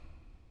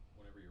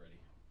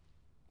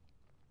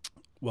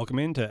Welcome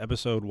into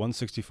episode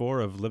 164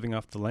 of Living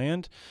Off the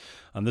Land.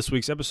 On this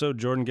week's episode,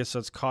 Jordan gets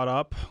us caught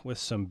up with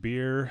some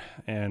beer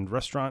and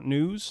restaurant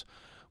news.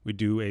 We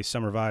do a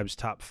Summer Vibes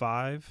Top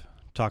 5,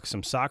 talk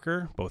some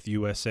soccer, both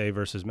USA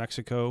versus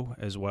Mexico,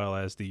 as well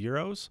as the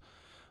Euros.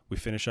 We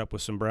finish up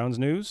with some Browns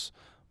news.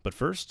 But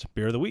first,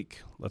 Beer of the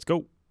Week. Let's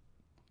go.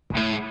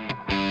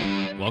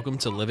 Welcome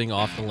to Living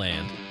Off the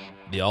Land,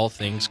 the All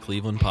Things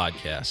Cleveland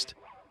podcast,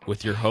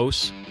 with your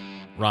hosts,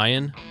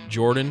 Ryan,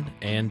 Jordan,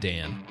 and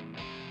Dan.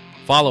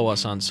 Follow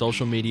us on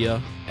social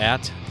media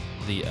at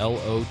the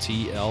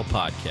LOTL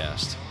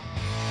Podcast.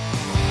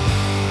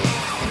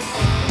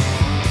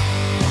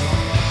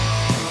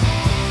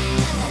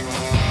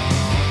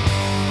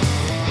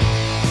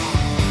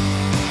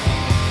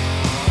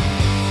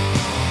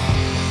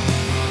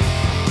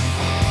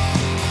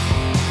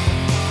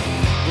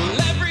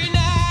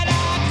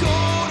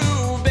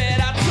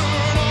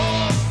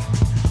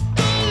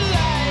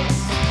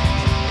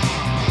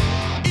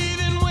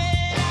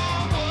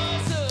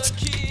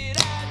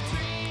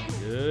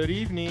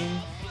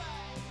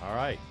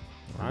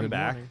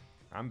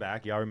 I'm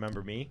back. Y'all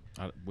remember me?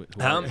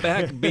 I'm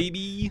back,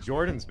 baby.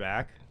 Jordan's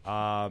back.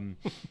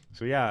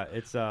 So yeah,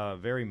 it's a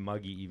very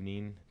muggy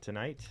evening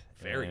tonight.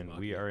 Very muggy. Muggy.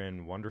 We are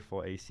in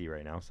wonderful AC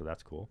right now, so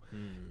that's cool.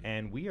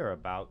 And we are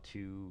about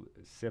to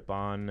sip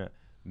on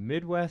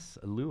Midwest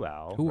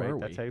Luau. Who right? are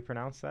we? That's how you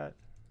pronounce that?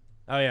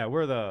 Oh yeah,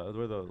 we're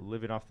the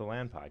Living Off the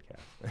Land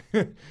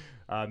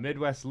podcast.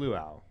 Midwest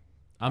Luau.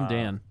 I'm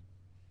Dan.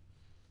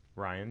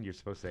 Ryan, you're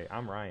supposed to say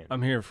I'm Ryan.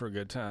 I'm here for a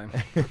good time.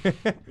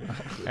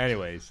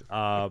 Anyways,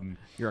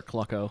 You're a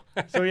clucko.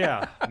 so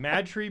yeah,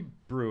 Mad Tree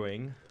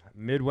Brewing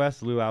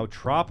Midwest Luau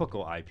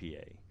Tropical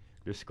IPA,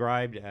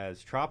 described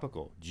as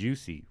tropical,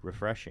 juicy,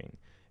 refreshing.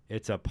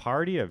 It's a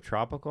party of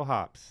tropical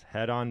hops.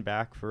 Head on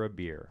back for a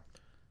beer.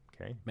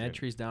 Okay. Mad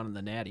Tree's down in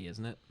the Natty,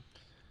 isn't it?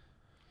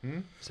 Hmm?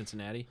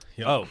 Cincinnati?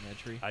 Yep. Oh, Mad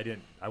Tree?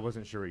 I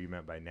wasn't sure what you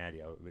meant by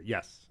natty. But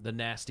yes, The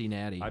Nasty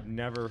Natty. I've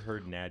never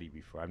heard natty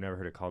before. I've never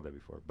heard it called that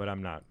before. But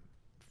I'm not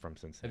from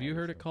Cincinnati. Have you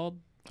heard so. it called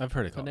I've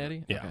heard it the called.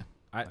 Natty? Yeah. Okay.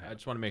 I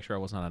just want to make sure I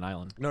wasn't on an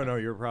island. No,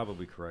 you're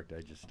probably correct.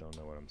 I just don't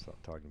know what I'm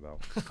talking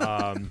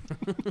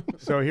about.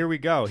 So here we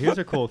go. Here's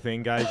a cool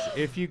thing, guys.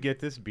 If you get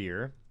this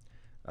beer,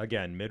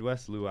 again,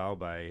 Midwest Luau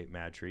by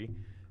Mad Tree,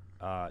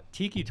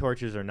 tiki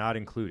torches are not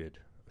included.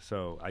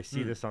 So I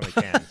see this on the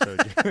can. So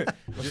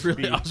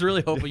I was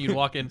really hoping you'd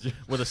walk in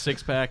with a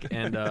six-pack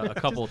and a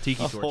couple of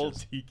tiki a whole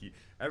torches. tiki.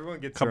 Everyone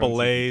gets A couple their own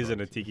lays tiki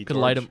and a torch.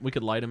 tiki We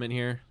could light them in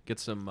here. Get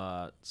some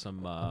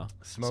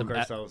Smoke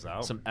ourselves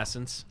out. Some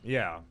essence.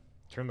 Yeah.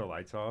 Turn the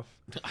lights off.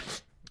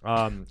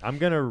 I'm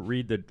going to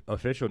read the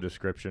official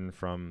description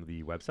from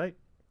the website.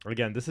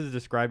 Again, this is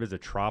described as a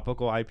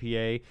tropical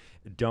IPA.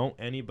 Don't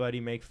anybody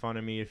make fun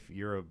of me if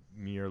you're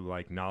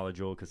like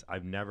knowledgeable, because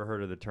I've never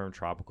heard of the term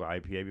tropical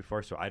IPA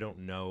before, so I don't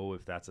know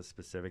if that's a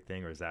specific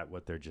thing or is that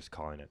what they're just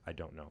calling it. I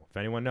don't know. If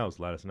anyone knows,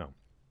 let us know.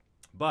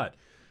 But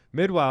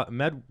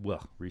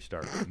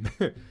restart.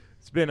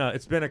 It's been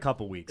a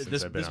couple weeks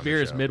since I've been This on beer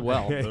the is show.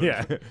 Midwell.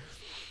 Yeah.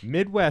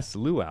 Midwest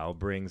Luau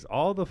brings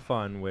all the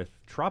fun with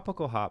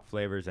tropical hop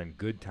flavors and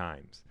good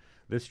times.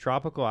 This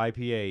tropical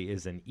IPA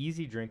is an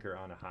easy drinker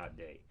on a hot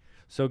day.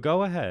 So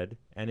go ahead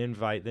and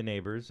invite the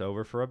neighbors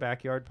over for a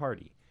backyard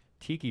party.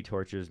 Tiki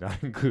torches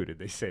not included.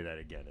 They say that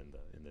again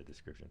in the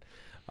description.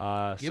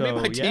 Give me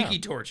my tiki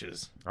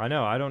torches. I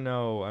know. I don't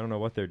know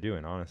what they're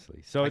doing,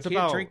 honestly. So I it's can't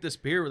about drink this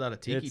beer without a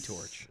tiki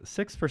torch.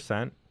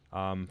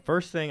 6%.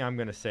 First thing I'm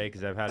going to say,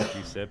 because I've had a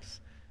few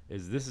sips,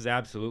 is this is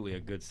absolutely a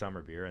good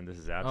summer beer, and this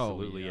is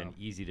absolutely an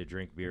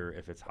easy-to-drink beer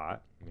if it's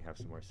hot. Let me have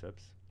some more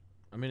sips.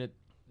 I mean,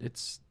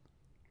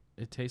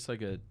 it tastes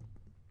like a.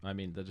 I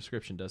mean, the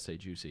description does say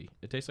juicy.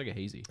 It tastes like a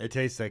hazy. It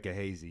tastes like a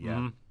hazy,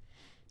 yeah.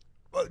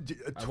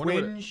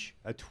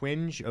 Mm-hmm. A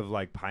twinge of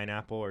like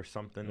pineapple or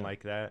something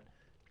like that.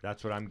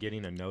 That's what I'm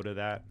getting, a note of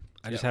that.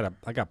 I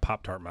got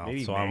Pop-Tart mouth,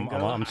 Maybe so mango?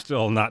 I'm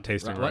still not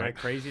tasting Am right. I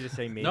crazy to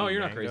say maybe No,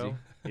 you're not mango? crazy.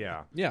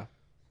 Yeah. Yeah,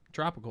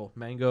 tropical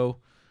mango,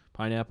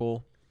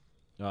 pineapple,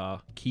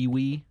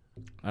 kiwi.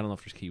 I don't know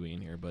if there's kiwi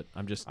in here, but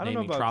I'm just I don't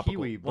know naming about tropical.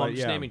 kiwi, well, I'm but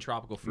just yeah. naming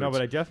tropical fruits. No,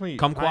 but I definitely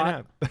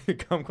Kumquat?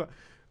 Kumquat.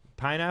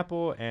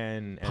 Pineapple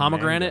and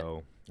Pomegranate?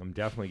 mango, I'm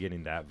definitely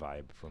getting that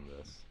vibe from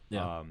this.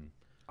 Yeah.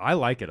 I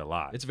like it a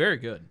lot. It's very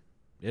good.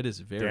 It is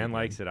very. Dan good.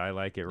 likes it. I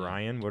like it. Yeah.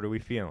 Ryan, what are we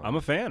feeling? I'm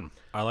a fan.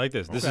 I like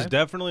this. This Okay. is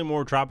definitely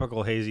more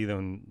tropical hazy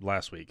than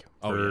last week.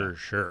 Oh, for yeah.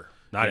 sure.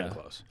 Not Yeah. even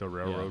close. the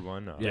railroad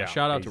one. Yeah,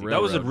 shout out to hazy. Railroad.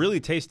 That was a really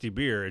tasty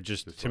beer. It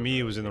just, to me,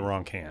 it was in the really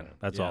wrong good. can. Yeah.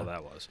 That's Yeah. all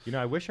that was. You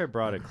know, I wish I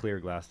brought a clear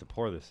glass to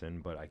pour this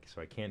in, but I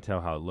can't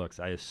tell how it looks.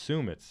 I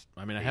assume it's.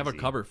 I mean, I have a hazy.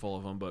 cupboard full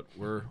of them, but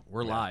we're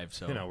live,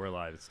 so You know, we're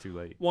live. It's too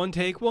late. One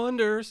take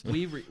wonders.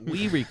 we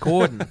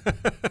recording.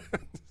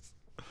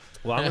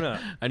 Well, I'm gonna.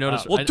 I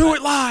noticed. We'll do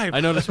it live. I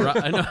noticed.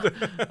 I know.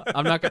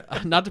 I'm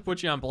not to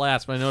put you on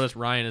blast, but I noticed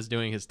Ryan is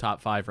doing his top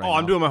 5 right now.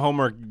 I'm doing my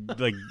homework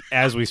like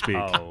as we speak.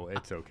 Oh,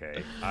 it's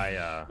okay.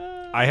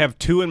 I have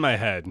 2 in my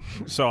head,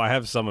 so I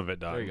have some of it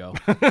done. There you go.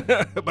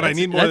 But I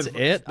need more. That's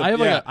it. I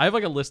have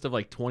like a list of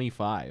like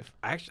 25.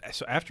 Actually,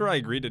 so after I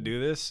agreed to do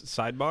this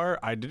sidebar,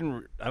 I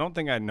don't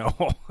think I know.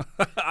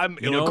 I'm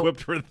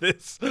ill-equipped for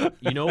this.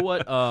 You know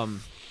what?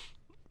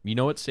 You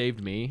know what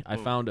saved me? I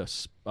found a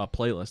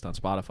playlist on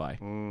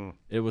Spotify.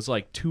 It was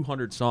like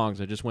 200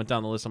 songs. I just went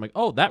down the list. I'm like,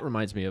 oh, that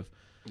reminds me of.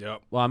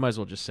 Yep. Well, I might as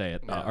well just say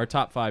it. Our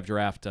top 5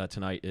 draft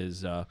tonight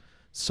is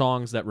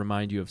songs that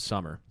remind you of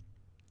summer.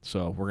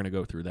 So we're gonna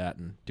go through that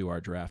and do our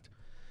draft.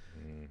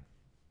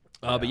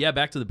 But yeah,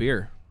 back to the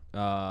beer.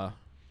 I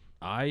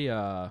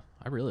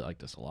really like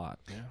this a lot.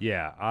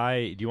 Yeah.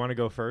 Do you want to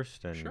go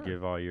first and Sure.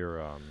 give all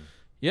your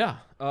Yeah.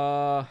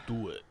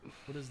 Do it.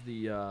 What is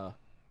the?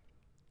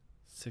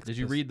 Did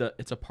you read the?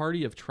 It's a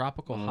party of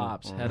tropical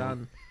hops.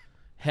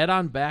 Head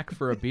on back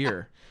for a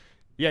beer.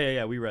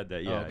 Yeah. We read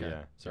that. Yeah. Oh, okay.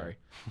 Yeah. Sorry.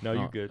 No,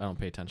 you good. I don't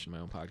pay attention to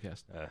my own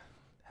podcast.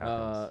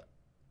 Happens.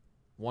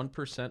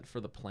 1% for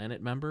the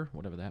planet member,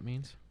 whatever that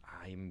means.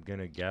 I'm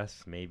gonna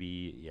guess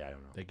maybe. Yeah, I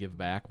don't know. They give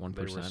back 1%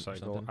 They or recycle.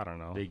 something. I don't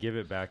know. They give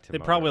it back to. They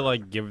Mother probably Earth.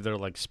 like give their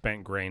like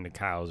spent grain to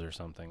cows or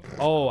something.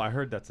 Oh, I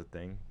heard that's a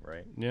thing,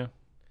 right? Yeah.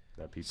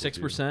 That people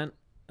 6%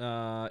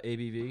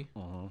 ABV.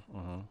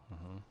 Uh-huh.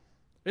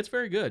 It's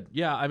very good.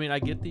 Yeah, I mean, I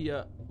get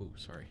the.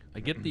 I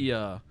get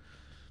the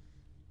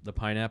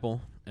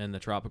pineapple and the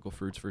tropical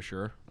fruits for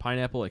sure.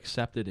 Pineapple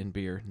accepted in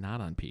beer,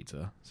 not on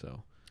pizza.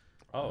 So.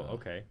 Oh,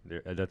 okay.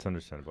 That's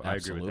understandable. I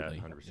agree with that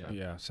Absolutely. 100%.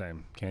 Yeah,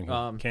 same. Can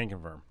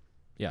confirm.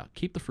 Yeah,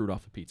 keep the fruit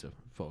off the pizza,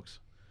 folks.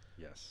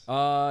 Yes.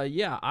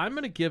 Yeah, I'm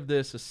gonna give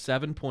this a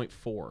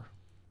 7.4.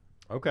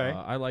 Okay.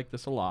 I like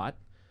this a lot.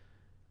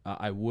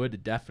 I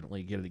would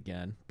definitely get it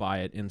again, buy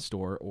it in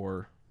store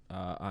or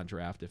on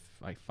draft if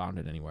I found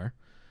it anywhere.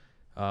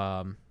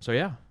 So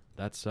yeah,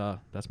 that's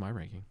my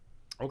ranking.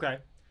 Okay.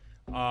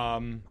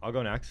 I'll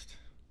go next.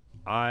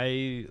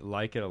 I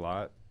like it a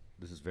lot.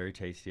 This is very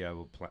tasty.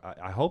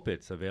 I hope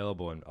it's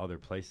available in other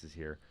places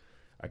here.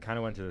 I kind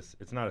of went to this.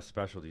 It's not a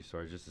specialty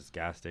store. It's just this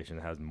gas station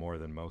that has more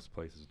than most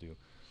places do.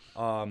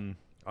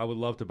 I would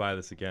love to buy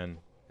this again,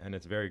 and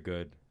it's very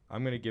good.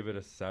 I'm gonna give it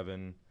a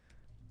 7.8.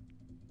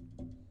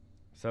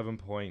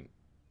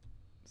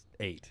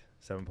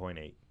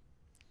 7.8.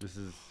 This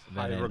is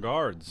High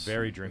regards.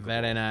 very drinkable.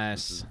 Very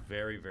nice. This is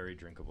very, very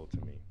drinkable to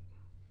me.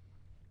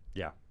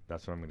 Yeah,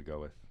 that's what I'm gonna go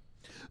with.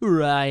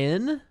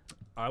 Ryan,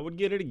 I would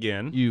get it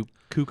again. you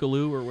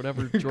kookaloo or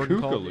whatever Jordan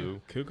called you.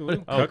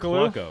 Kookaloo? Oh,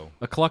 Cuckaloo? Clucko.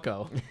 A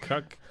clucko.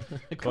 Cuck.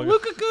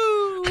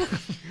 Kaloo-cuckoo.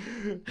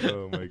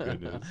 Oh my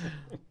goodness.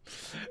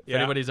 If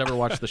anybody's ever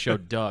watched the show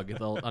Doug,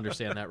 they'll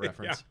understand that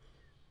reference.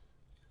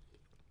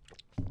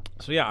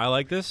 So yeah, I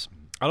like this.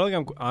 I don't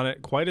think I'm on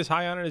it quite as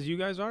high on it as you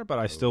guys are, but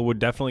I still would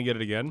definitely get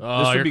it again.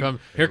 Oh, this would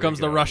here comes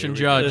the Russian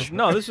judge.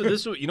 No, this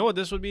would. You know what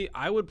this would be?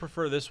 I would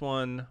prefer this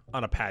one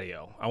on a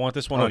patio. I want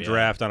this one on yeah.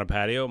 draft on a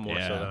patio more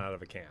Yeah. so than out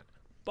of a can.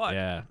 But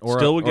Yeah,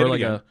 still would get it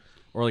like again.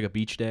 or like a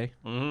beach day.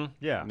 Mm-hmm.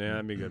 Yeah. Yeah,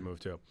 that'd be a good move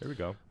too. There we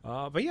go.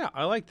 But yeah,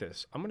 I like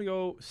this. I'm gonna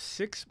go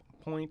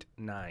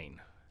 6.9.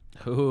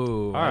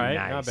 Ooh, All right.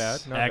 nice. Not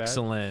bad. Not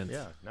excellent. Bad.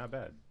 Yeah, not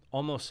bad.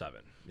 Almost 7.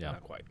 Yeah.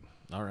 Not quite.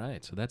 All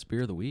right, so that's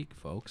beer of the week,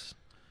 folks.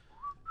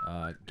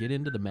 Get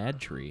into the Mad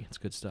Tree. It's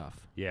good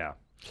stuff. Yeah.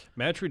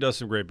 Mad Tree does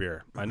some great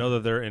beer. I know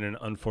that they're in an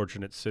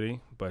unfortunate city,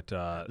 but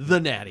The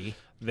Natty.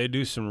 they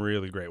do some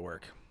really great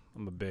work.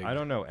 I'm a big. I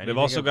don't know. They've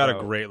also got a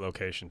about- great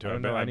location too. I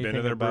don't know I've been anything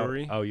to their about.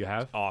 brewery. Oh, you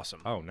have?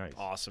 Awesome. Oh, nice.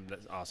 Awesome.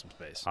 That's awesome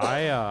space.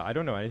 I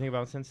don't know anything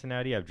about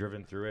Cincinnati. I've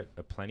driven through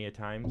it plenty of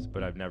times,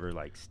 but I've never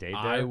like stayed there.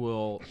 I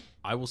will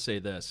say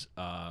this.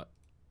 I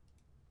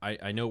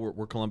know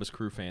we're Columbus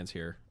Crew fans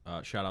here.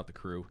 Shout out the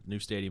Crew. New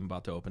stadium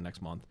about to open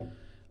next month.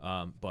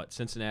 But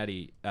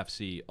Cincinnati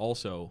FC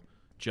also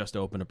just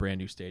opened a brand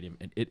new stadium,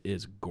 and it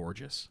is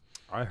gorgeous.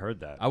 I heard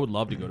that. I would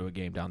love to go to a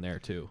game down there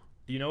too.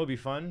 You know, it'd be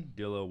fun.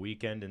 Do a little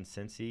weekend in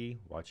Cincy,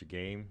 watch a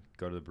game,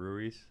 go to the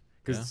breweries.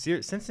 Because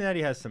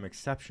Cincinnati has some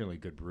exceptionally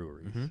good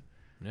breweries.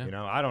 Yeah. You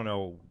know, I don't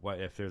know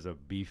if there's a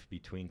beef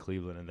between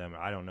Cleveland and them.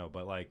 I don't know,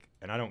 but like,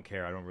 and I don't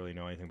care. I don't really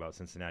know anything about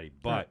Cincinnati,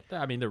 but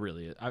I mean, there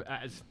really is.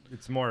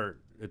 it's more.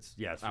 It's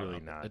I don't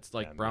really know. not. It's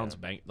like them, Browns yeah.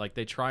 Bank. Like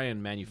they try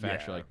and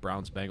manufacture Yeah. like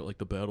Browns Bengal, like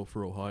the Battle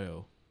for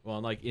Ohio. Well,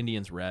 and like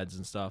Indians Reds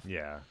and stuff.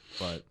 Yeah.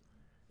 But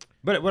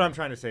What I'm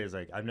trying to say is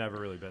like I've never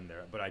really been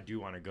there, but I do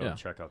want to go Yeah.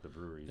 check out the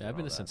breweries. yeah, and I've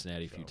been all to that,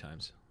 Cincinnati a few so.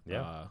 times.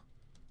 Yeah.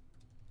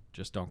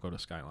 Just don't go to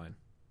Skyline.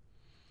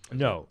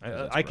 No,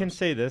 that's I can gross.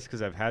 say this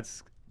because I've had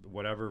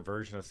whatever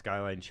version of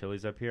Skyline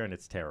chilies up here, and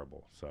it's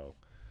terrible. So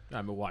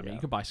I mean, Yeah. you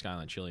can buy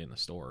Skyline chili in the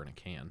store in a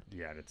can.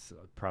 yeah, and it's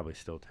probably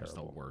still It's the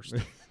terrible. worst.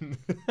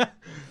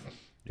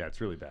 Yeah,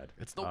 it's really bad.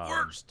 It's the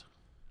worst.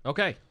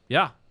 Okay,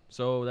 yeah.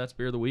 So that's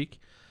beer of the week.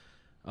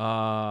 Where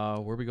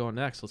are we going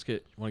next? Want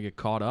to get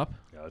caught up?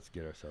 Yeah, let's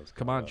get ourselves.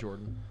 Come caught on, up.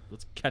 Jordan.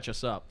 Let's catch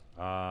us up.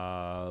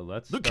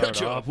 Let's The start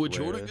catch up off with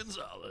Jordan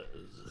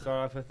Gonzalez.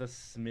 start off with a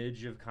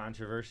smidge of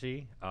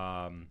controversy.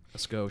 A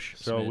skosh.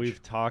 So smidge.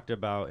 we've talked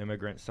about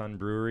Immigrant Son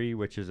Brewery,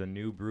 which is a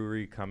new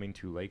brewery coming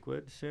to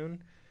Lakewood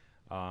soon.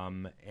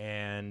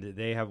 And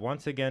they have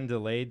once again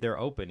delayed their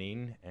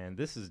opening, and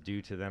this is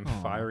due to them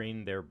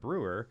firing their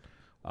brewer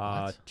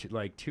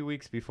like 2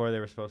 weeks before they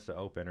were supposed to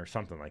open or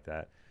something like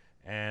that.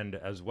 And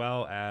as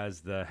well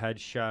as the head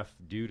chef,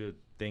 due to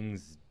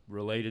things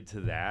related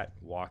to that,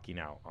 walking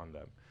out on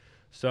them.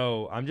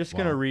 So I'm just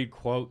going to read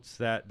quotes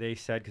that they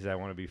said because I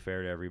want to be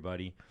fair to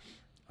everybody.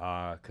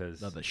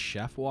 The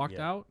chef walked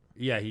out?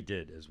 Yeah, he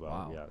did as well.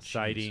 Wow, Yeah, jeez.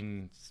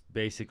 citing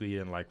basically he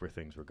didn't like where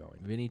things were going.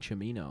 Vinny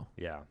Cimino.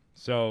 Yeah.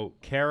 So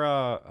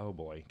Kara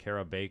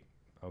Baker.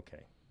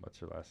 Okay, what's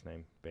her last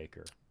name?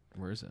 Baker.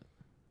 Where is it?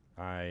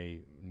 I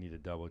need to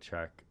double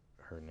check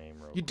her name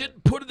real You quick.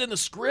 didn't put it in the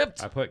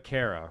script? I put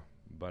Kara,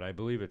 but I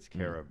believe it's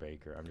Kara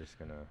Baker. I'm just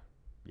gonna.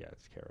 Yeah,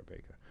 it's Kara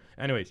Baker.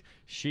 Anyways,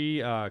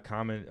 she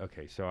commented.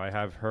 Okay, so I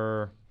have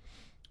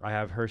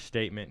her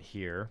statement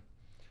here.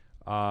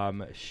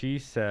 She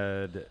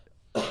said,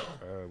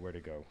 where'd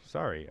it go?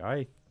 Sorry,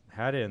 I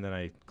had it and then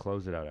I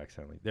closed it out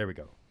accidentally. There we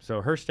go.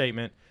 So her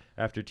statement: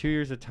 after 2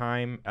 years of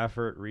time,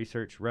 effort,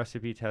 research,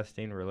 recipe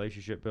testing,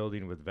 relationship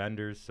building with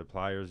vendors,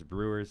 suppliers,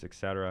 brewers,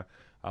 etc.,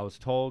 I was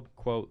told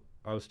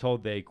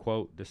they,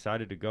 quote,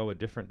 decided to go a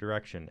different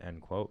direction,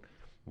 end quote,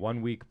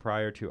 1 week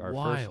prior to our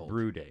first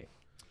brew day.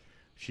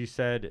 She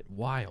said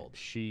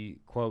she,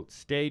 quote,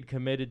 stayed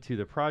committed to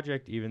the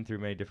project even through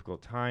many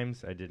difficult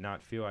times. I did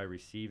not feel I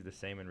received the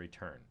same in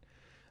return.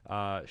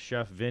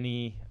 Chef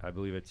Vinny, I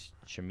believe it's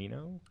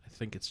Cimino. I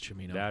think it's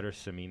Cimino. That or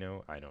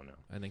Cimino, I don't know.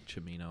 I think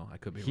Cimino. I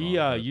could be He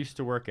wrong. He used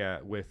to work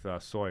with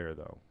Sawyer,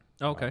 though.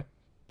 okay.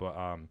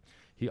 But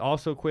he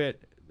also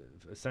quit.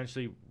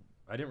 Essentially,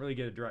 I didn't really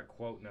get a direct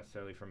quote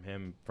necessarily from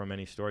him from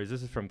any stories.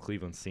 This is from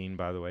Cleveland Scene,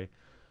 by the way.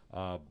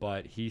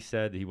 But he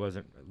said he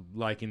wasn't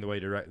liking the way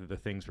the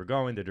things were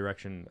going, the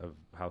direction of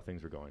how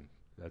things were going.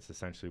 That's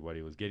essentially what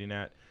he was getting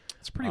at.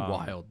 It's pretty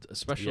wild,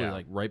 especially yeah.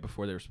 like right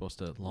before they were supposed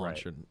to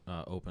launch and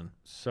open.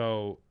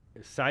 So,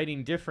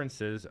 citing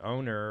differences,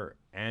 owner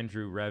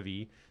Andrew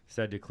Revy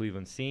said to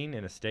Cleveland Scene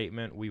in a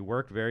statement, "We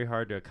worked very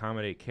hard to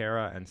accommodate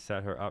Kara and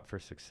set her up for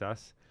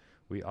success.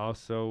 We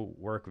also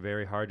work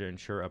very hard to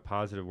ensure a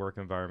positive work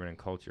environment and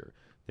culture.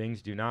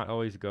 Things do not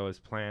always go as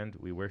planned.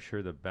 We wish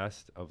her the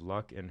best of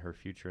luck in her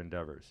future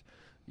endeavors."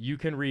 You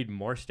can read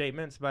more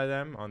statements by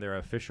them on their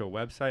official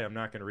website. I'm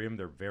not going to read them.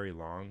 They're very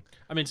long.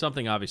 I mean,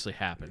 something obviously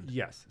happened.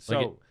 Yes.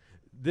 Like So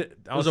it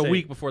was a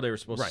week before they were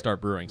supposed to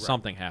start brewing. Right.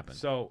 Something happened.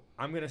 So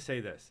I'm going to say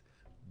this.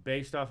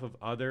 Based off of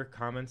other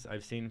comments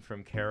I've seen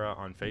from Kara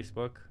on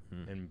Facebook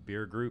and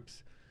beer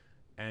groups,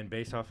 and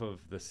based off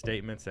of the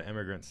statements that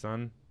Immigrant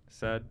Son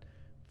said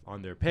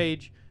on their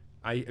page,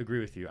 I agree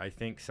with you. I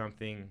think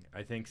something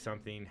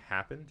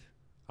happened,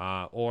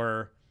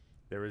 or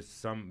there was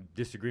some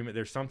disagreement.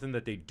 There's something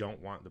that they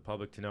don't want the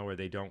public to know, or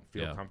they don't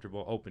feel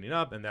comfortable opening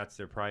up, and that's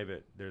their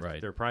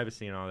their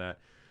privacy and all that.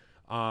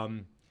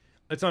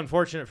 It's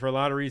unfortunate for a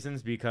lot of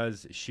reasons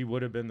because she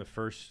would have been the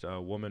first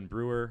woman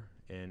brewer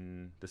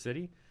in the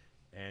city,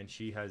 and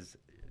she has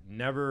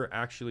never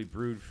actually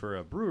brewed for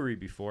a brewery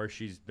before.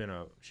 She's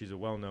a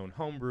well-known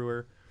home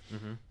brewer.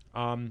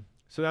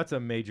 So that's a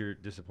major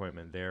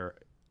disappointment there.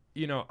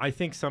 You know, I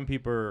think some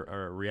people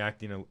are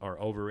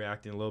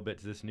overreacting a little bit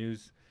to this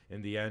news.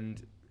 In the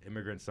end,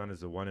 Immigrant Son is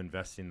the one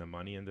investing the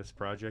money in this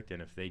project,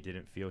 and if they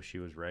didn't feel she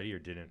was ready or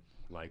didn't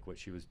like what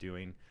she was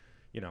doing,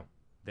 you know,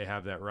 they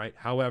have that right.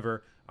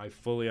 However, I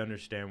fully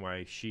understand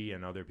why she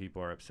and other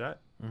people are upset.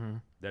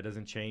 That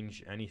doesn't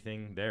change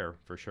anything there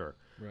for sure.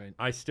 Right.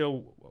 I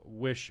still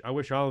wish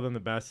all of them the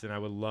best, and I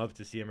would love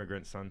to see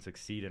Immigrant Son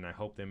succeed, and I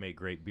hope they make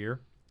great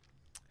beer.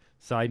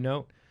 Side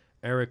note,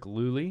 Eric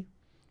Luley,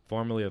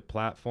 formerly of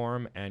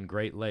Platform and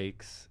Great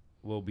Lakes,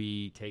 will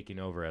be taking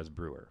over as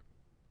brewer.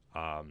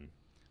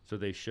 So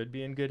they should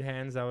be in good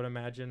hands, I would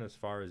imagine, as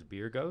far as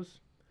beer goes.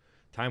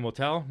 Time will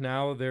tell.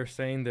 Now they're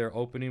saying their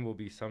opening will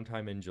be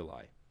sometime in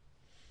July.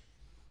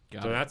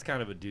 So that's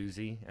kind of a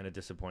doozy and a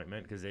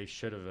disappointment because they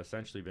should have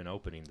essentially been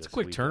opening this It's a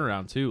quick weekend.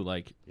 turnaround too.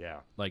 Like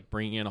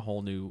bringing in a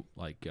whole new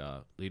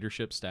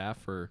leadership staff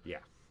for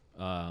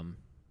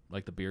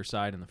like the beer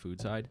side and the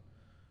food side.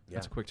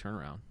 That's a quick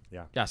turnaround.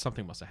 Yeah,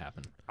 something must have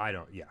happened. I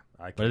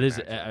But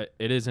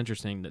it is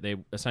interesting that they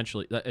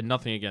essentially and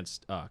nothing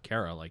against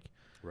Kara, like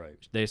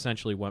they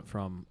essentially went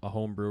from a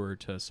home brewer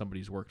to somebody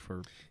who's worked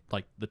for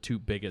like the two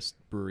biggest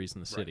breweries in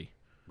the city.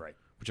 Right.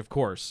 Which of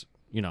course,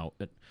 you know,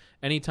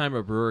 anytime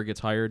a brewer gets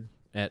hired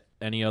at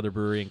any other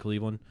brewery in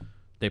Cleveland,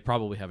 they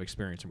probably have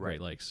experience in Great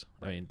Lakes.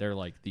 I mean, they're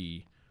like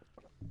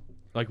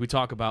like we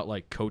talk about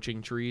like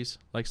coaching trees,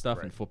 like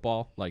stuff in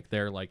football. Like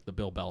they're like the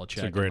Bill Belichick.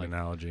 It's a great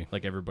analogy.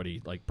 Like everybody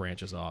like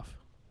branches off.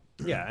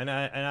 Yeah, and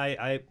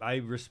I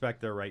respect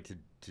their right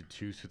to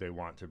choose who they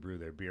want to brew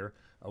their beer.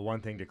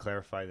 One thing to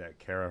clarify that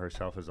Kara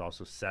herself has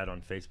also said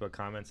on Facebook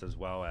comments, as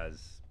well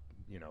as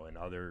in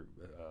other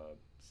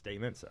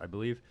statements, I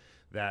believe,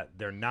 that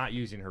they're not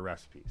using her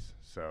recipes.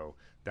 So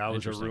that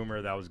was a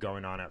rumor that was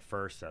going on at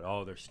first that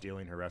they're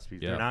stealing her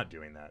recipes. They're not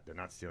doing that. They're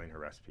not stealing her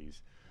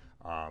recipes.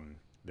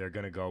 they're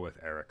going to go with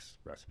Eric's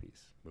recipes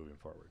moving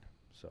forward.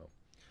 So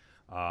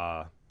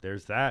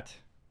there's that.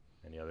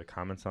 Any other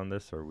comments on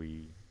this? Or are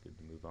we good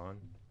to move on?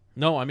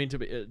 No, I mean, to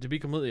be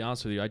completely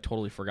honest with you, I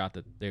totally forgot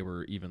that they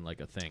were even like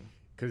a thing.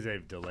 Because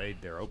they've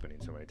delayed their opening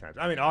so many times.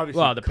 I mean,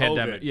 obviously, Well, the COVID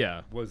pandemic,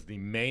 was the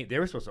main. They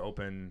were supposed to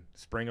open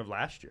spring of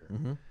last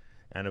year.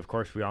 And, of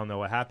course, we all know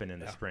what happened in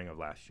the spring of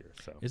last year.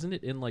 So Isn't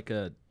it in like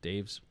a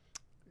Dave's?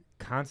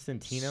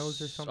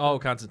 Constantino's or something? Oh,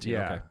 Constantino.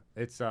 Yeah. Okay.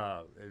 It's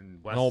in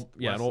West,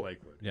 an old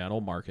Lakewood. Yeah, an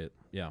old market.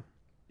 Yeah.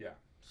 Yeah.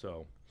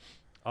 So,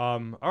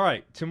 all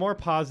right. To more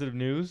positive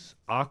news,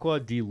 Acqua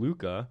di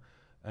Luca,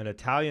 an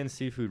Italian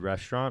seafood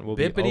restaurant, will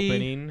be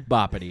opening.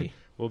 Boppity.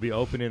 Will be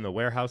opening in the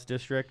Warehouse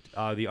District.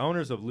 The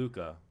owners of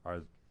Luca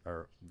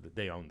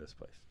they own this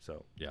place.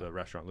 So the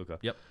restaurant Luca.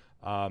 Yep.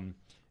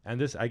 And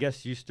this, I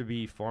guess, used to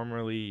be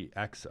formerly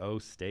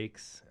XO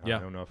Steaks. I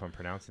don't know if I'm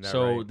pronouncing that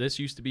right. So this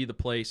used to be the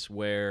place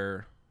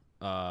where,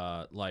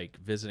 like,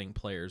 visiting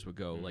players would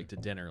go, like, to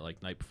dinner,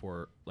 like, night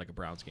before, like, a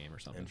Browns game or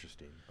something.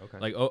 Interesting. Okay.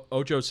 Like,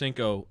 Ocho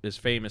Cinco is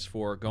famous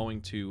for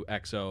going to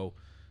XO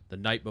the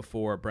night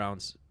before a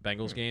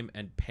Browns-Bengals game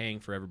and paying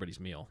for everybody's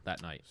meal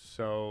that night.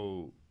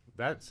 So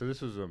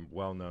this was a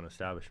well-known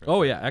establishment.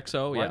 Oh, yeah,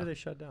 XO, Why did they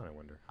shut down, I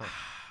wonder? Huh.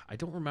 I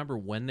don't remember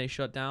when they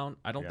shut down.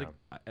 I don't think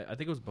 – I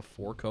think it was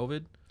before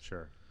COVID.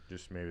 Sure.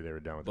 Just maybe they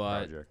were done with But,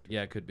 the project.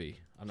 yeah, it could be.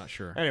 I'm not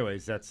sure.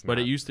 Anyways, But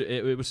it used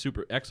to – it was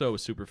super – XO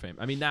was super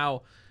famous. I mean,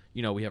 now,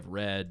 you know, we have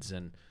Reds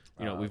and,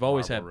 you know, we've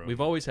always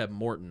had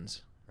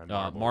Morton's,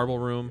 Marble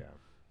Room.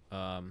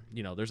 Yeah.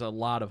 You know, there's a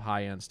lot of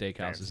high-end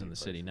steakhouses in the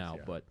city now,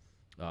 but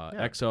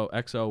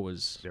XO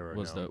was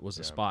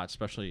the spot,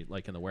 especially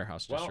like in the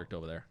Warehouse District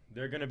over there.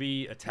 They're going to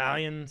be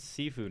Italian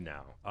seafood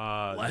now.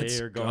 Let's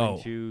they are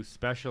going to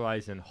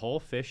specialize in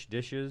whole fish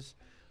dishes,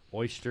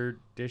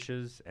 oyster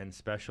dishes, and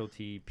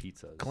specialty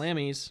pizzas.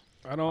 Clammies.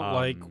 I don't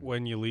like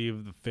when you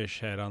leave the fish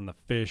head on the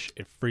fish.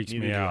 It freaks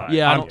me out.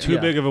 Yeah, I'm too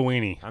big of a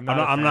weenie. I'm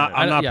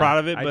not proud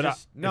of it, but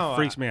it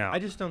freaks me out. I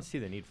just don't see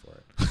the need for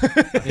it.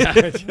 You know,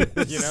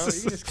 you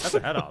just cut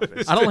the head off.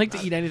 I don't like to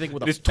eat anything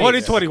with a It's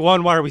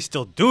 2021. Why are we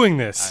still doing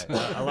this?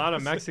 A lot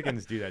of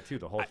Mexicans do that too.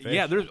 The whole fish.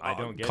 Yeah, there's I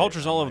don't get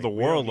cultures it. all over the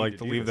world like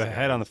to leave the this,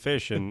 head guys. on the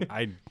fish, and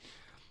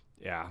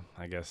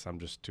I guess I'm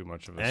just too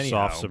much of a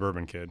Anyhow. soft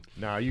suburban kid.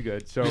 No, you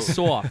good. So It's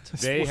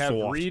soft. they have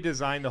Soft.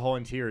 redesigned the whole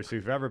interior. So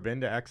if you've ever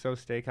been to XO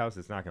Steakhouse,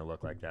 it's not going to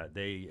look like that.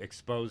 They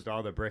exposed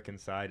all the brick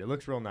inside. It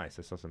looks real nice.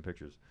 I saw some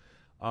pictures.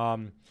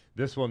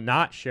 This will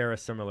not share a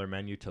similar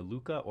menu to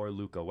Luca or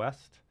Luca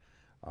West.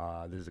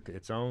 There's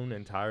its own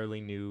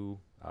entirely new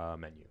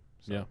menu.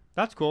 So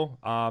that's cool.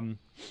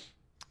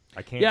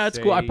 I can't. Yeah, it's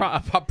cool.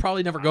 I'll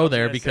probably never go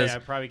there because I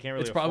probably can't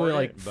really it's probably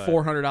afford like it, but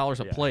 $400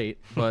 a plate.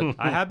 But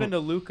I have been to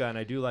Luca, and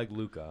I do like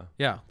Luca.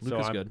 yeah, So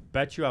Luca's I good.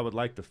 bet you I would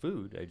like the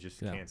food. I just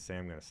can't say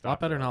I'm going to A stop. lot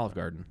better there than all Olive the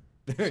Garden.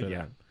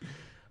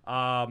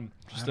 time.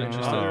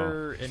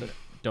 Yeah.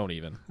 Don't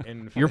even.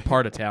 In You're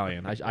part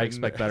Italian. I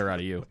expect better out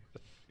of you.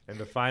 And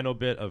the final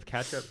bit of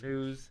catch-up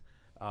news,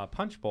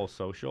 Punch Bowl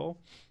Social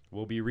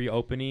will be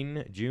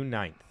reopening June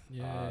 9th.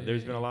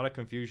 There's been a lot of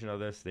confusion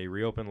of this. They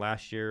reopened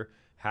last year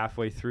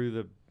halfway through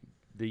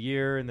the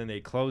year, and then they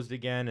closed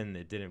again,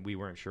 and we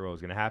weren't sure what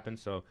was going to happen.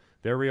 So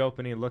they're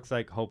reopening, it looks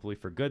like, hopefully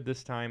for good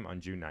this time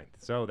on June 9th.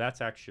 So that's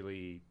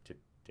actually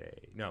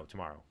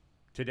tomorrow.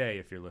 Today,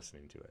 if you're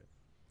listening to it.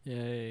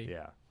 Yay.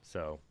 Yeah.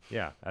 So,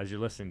 yeah, as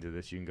you're listening to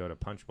this, you can go to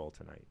Punch Bowl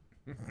tonight.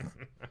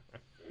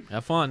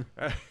 Have fun.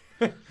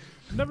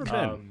 Never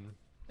been.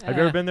 Have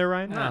you ever been there,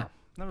 Ryan? No,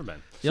 never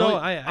been.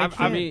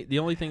 The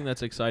only thing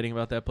that's exciting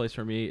about that place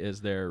for me is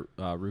their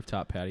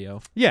rooftop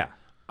patio. Yeah.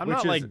 I'm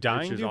not like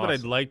dying to, but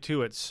I'd like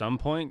to at some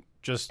point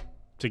just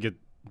to do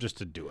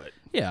it.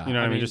 Yeah, you know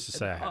what I mean? Just to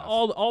say I have.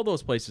 all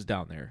those places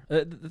down there.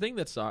 The thing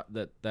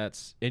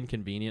that's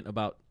inconvenient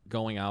about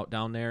going out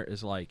down there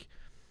is like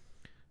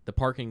the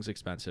parking's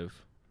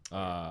expensive.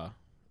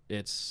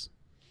 It's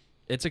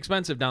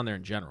expensive down there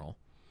in general.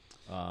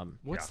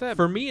 What's that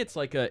for me? It's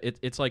like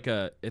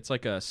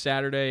a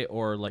Saturday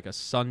or like a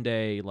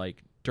Sunday,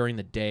 like during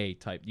the day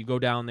type. You go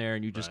down there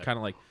and you just kind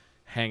of like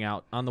hang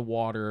out on the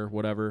water or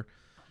whatever.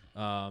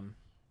 And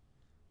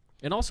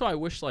also I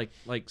wish like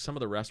some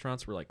of the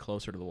restaurants were like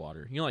closer to the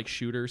water. You know, like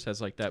Shooters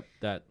has like that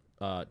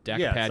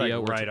deck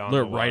patio it's like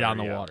where right on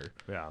the the water, water.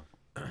 Yeah.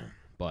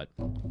 But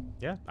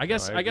Yeah. I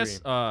guess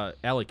agree.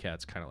 Alley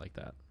Cat's kind of like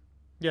that.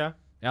 Yeah.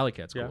 Alley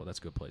Cat's cool. Yeah. That's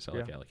a good place. I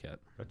like Alley Cat.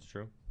 That's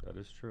true. That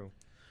is true.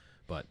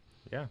 But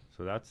yeah,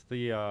 so that's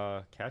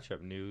the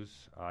catch-up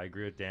news. I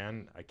agree with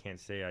Dan. I can't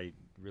say I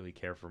really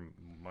care for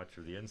much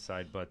of the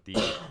inside, but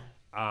the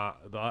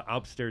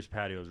upstairs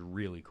patio is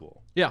really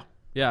cool. yeah,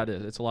 it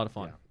is. It's a lot of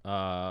fun.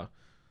 I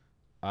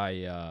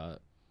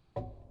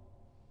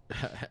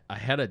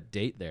had a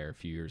date there a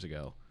few years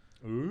ago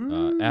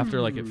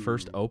after like it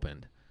first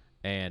opened,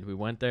 and we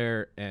went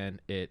there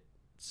and it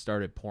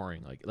started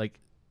pouring. Like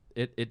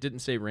it didn't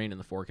say rain in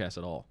the forecast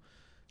at all.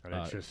 And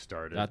it just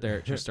started. Got there,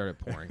 it just started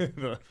pouring.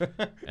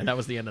 And that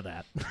was the end of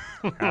that.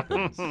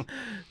 Happens.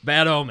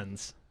 Bad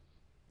omens.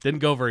 Didn't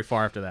go very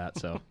far after that,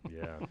 so.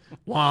 Yeah.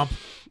 Womp.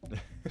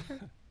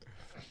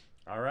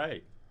 All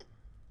right.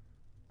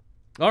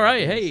 All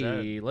right, Like I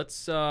hey,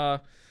 let's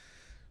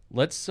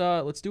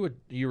do it.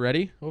 You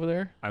ready over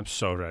there? I'm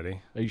so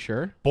ready. Are you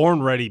sure?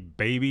 Born ready,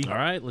 baby. All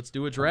right, let's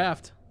do a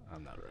draft.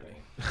 I'm not ready.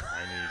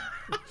 I need.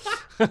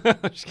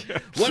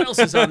 What else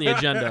is on the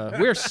agenda?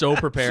 We're so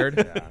prepared.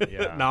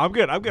 Yeah. No, I'm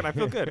good. I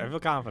feel good. I feel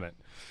confident.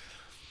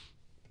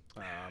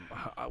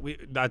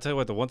 I tell you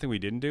what, the one thing we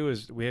didn't do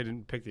is we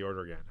didn't pick the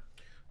order again.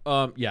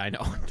 Yeah, I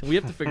know. We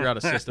have to figure out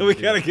a system. We to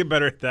do got to that. get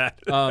better at that.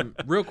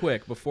 Real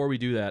quick, before we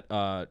do that,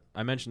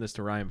 I mentioned this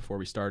to Ryan before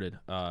we started.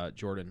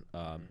 Jordan,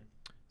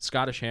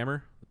 Scottish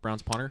Hammer,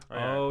 Browns punter,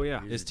 Oh,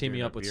 yeah. He's is teaming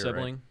doing up a with beer,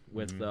 Sibling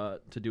with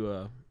to do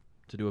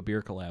a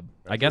beer collab.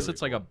 I That's guess really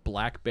it's like a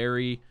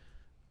blackberry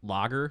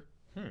lager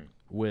Right?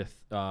 with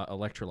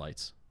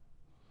electrolytes.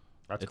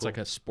 That's It's cool. like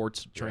a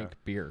sports drink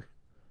beer.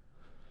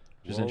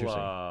 Which is we'll,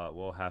 interesting.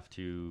 We'll have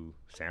to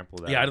sample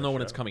that. Yeah, I on don't the know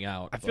when it's show. coming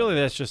out. I feel like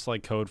that's just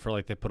like code for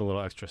like they put a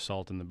little extra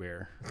salt in the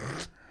beer.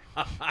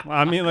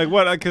 I mean, like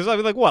what? Because I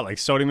mean, like what? Like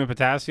sodium and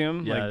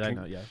potassium? yeah, like, I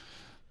know. Yeah,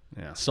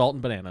 Yeah. salt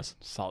and bananas.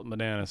 Salt and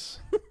bananas.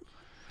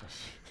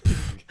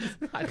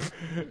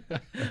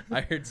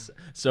 I heard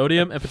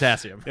sodium and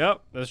potassium.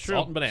 Yep, that's true.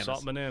 Salt and bananas. Salt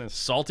and bananas.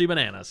 Salty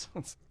bananas.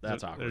 That's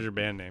There's awkward. your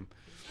band name.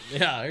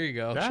 Yeah, there you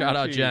go. That Shout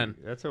out actually- Jen.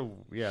 That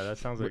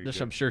sounds like a I'm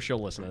good, sure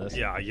she'll listen to this.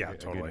 Yeah, a good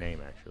totally.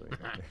 name actually.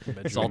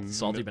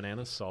 Salty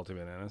bananas. Salty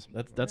bananas.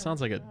 That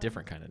sounds like a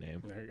different kind of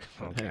name. There you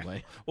go. Okay.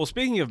 Anyway, Well,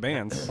 speaking of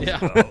bands, yeah.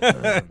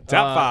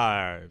 top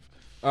five.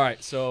 All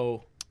right,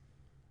 so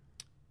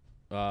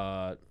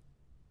this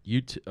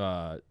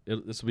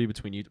will be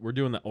between you. We're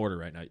doing the order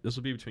right now. This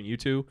will be between you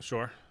two.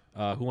 Sure.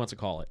 Who wants to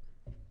call it?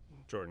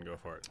 Jordan, go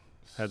for it.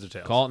 Heads or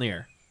tails? Call it in the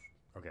air.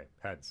 Okay,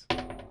 heads.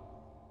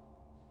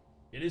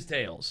 It is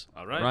tails.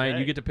 All right. Ryan, you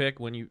Okay. get to pick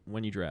when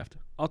you draft.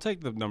 I'll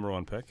take the number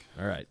one pick.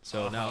 All right.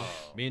 So now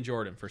me and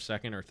Jordan for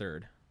second or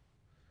third.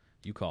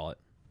 You call it.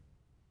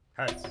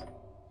 Heads.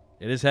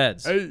 It is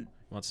heads. Hey. You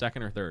want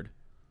second or third?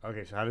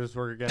 Okay, so how does this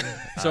work again?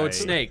 So it's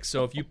snakes.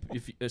 So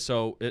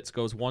so it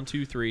goes 1,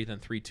 2, 3, then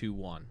 3, 2,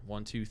 1.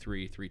 1, 2,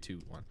 3, 3, 2,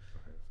 1.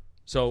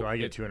 So I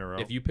get two in a row?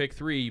 If you pick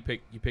 3, you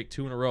pick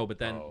 2 in a row. But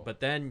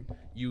then Oh.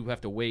 you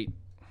have to wait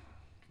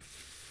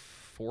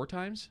 4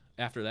 times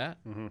after that.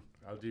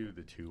 I'll do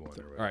the 2-1.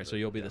 All right. So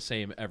you'll be the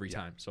same every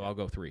time. So I'll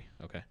go 3.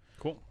 Okay.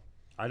 Cool.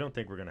 I don't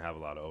think we're gonna have a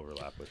lot of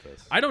overlap with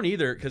this. I don't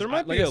either because There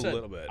might like be I a said,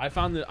 little bit. I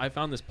found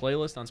this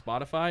playlist on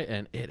Spotify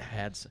and it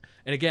had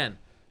and again,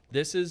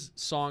 this is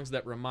songs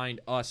that remind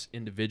us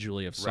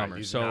individually of summer.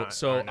 these So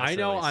aren't I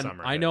know necessarily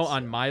summer hits,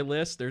 on yeah. my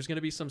list there's going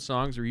to be some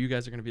songs where you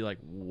guys are going to be like,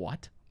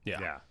 "What?"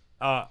 Yeah.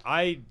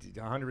 I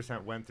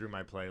 100% went through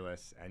my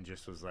playlist and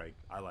just was like,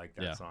 I like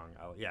that Yeah. song.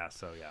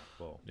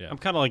 Well, Yeah. I'm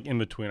kind of like in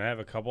between. I have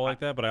a couple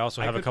like that, but I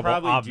also have a could couple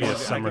probably obvious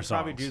I summer could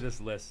probably songs. do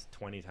this list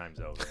 20 times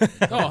over.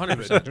 Oh,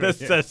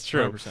 100%. That's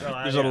true.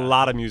 100%. There's a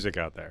lot of music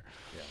out there.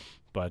 Yeah.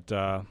 But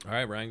All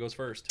right, Ryan goes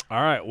first.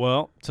 all right,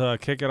 well, to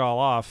kick it all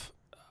off,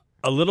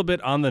 a little bit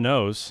on the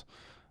nose.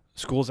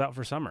 School's out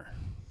for summer.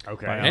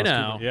 Okay. by Hey Alice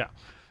now. Cooper. Yeah.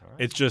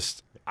 It's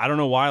just I don't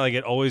know why. Like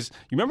it always.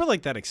 You remember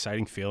like that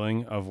exciting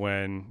feeling of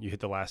when you hit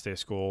the last day of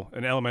school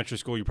in elementary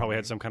school. You probably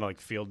had some kind of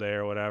like field day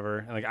or whatever.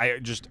 And like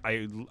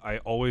I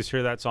always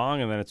hear that song,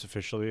 and then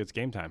it's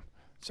game time,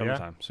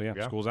 summertime. So yeah,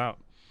 Yeah. school's out.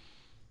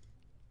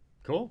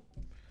 Cool.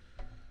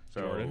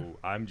 So Jordan?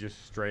 I'm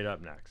just straight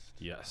up next.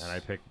 Yes. And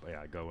I pick.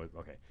 Yeah, go with.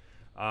 Okay.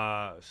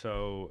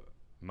 So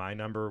my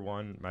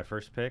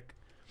first pick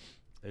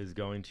is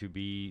going to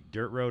be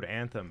Dirt Road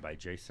Anthem by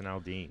Jason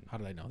Aldean. How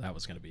did I know that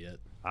was going to be it?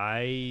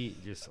 I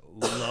just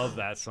love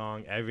that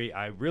song. I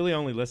really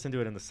only listen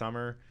to it in the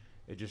summer.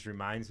 It just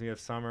reminds me of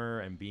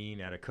summer and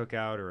being at a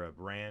cookout or a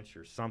ranch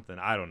or something.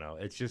 I don't know.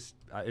 It's just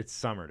it's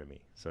summer to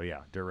me. So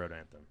yeah, Dirt Road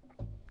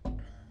Anthem.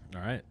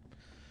 All right.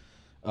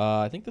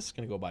 I think this is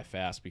going to go by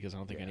fast because I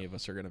don't think any of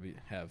us are going to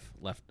have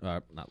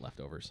not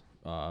leftovers.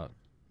 Overlap.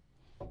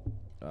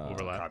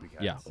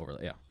 Copycats. Yeah,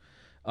 overlap.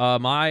 Yeah.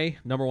 My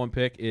number one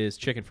pick is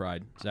Chicken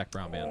Fried, Zach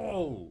Brown Band.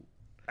 Oh,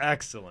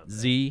 excellent.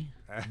 ZBB.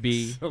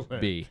 Excellent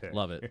pick.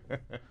 Love it.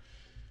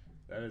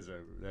 That is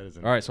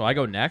All right, so I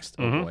go next.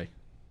 Mhm. Oh boy.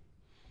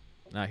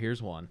 Now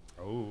here's one.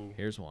 Oh,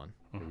 Here's one.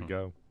 here we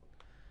go.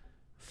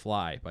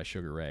 Fly by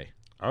Sugar Ray.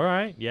 All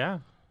right. Yeah.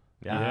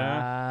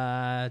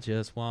 Yeah. I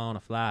just wanna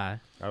fly.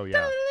 Oh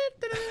yeah.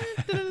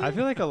 I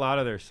feel like a lot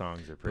of their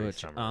songs are pretty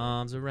Put your summer.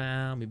 arms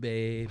around me,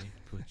 baby.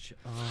 Put your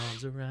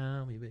arms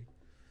around me, baby.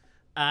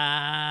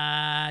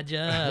 I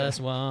just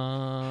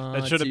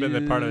want That should have been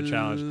the part of the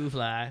challenge. to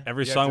fly.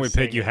 Every You have song to we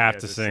sing pick, you it. have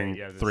You to have to sing- sing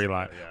you have to 3 sing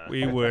lines. it, yeah.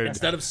 We would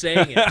Instead of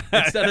saying it.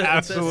 Instead of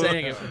Absolutely.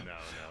 saying it.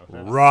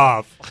 No.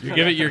 rough. You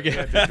give it your We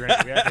have to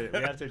drink. We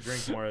have to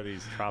drink more of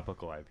these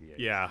tropical IPAs.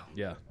 Yeah.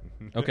 Yeah.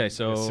 Okay,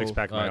 so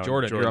six-pack of my own.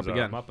 Jordan, you're up Jordan's up.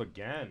 again. I'm up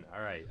again.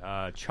 All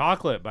right.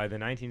 Chocolate by the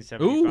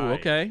 1975. Ooh,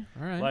 okay.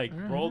 All right. Like, all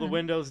right, roll the all right.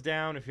 windows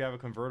down. If you have a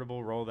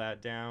convertible, roll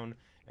that down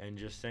and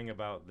just sing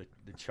about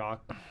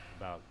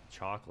about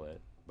chocolate.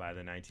 by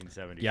the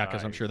 1975. Yeah,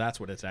 because I'm sure that's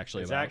what it's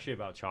actually It's about. actually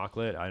about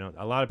chocolate.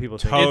 A lot of people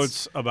think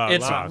Totes about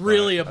It's chocolate.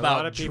 really a lot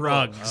about of people,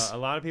 drugs. A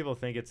lot of people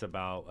think it's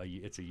about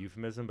it's a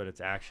euphemism, but it's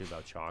actually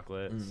about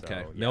chocolate. Okay,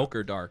 So, yeah. milk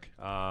or dark?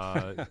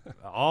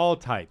 All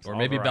types, Or all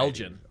maybe varieties.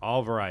 Belgian.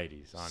 All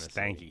varieties, honestly.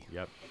 Stanky.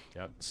 Yep.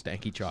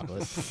 Stanky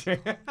chocolate.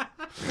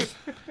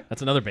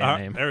 That's another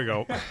band name. There we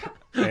go.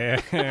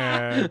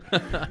 And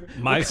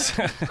my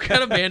What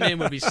kind of band name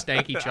would be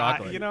Stanky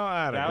Chocolate? you know,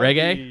 I don't That know. would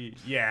Reggae? be-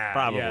 yeah,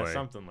 Probably. yeah,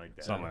 something like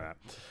that. Something like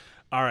that.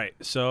 All right,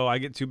 so I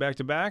get 2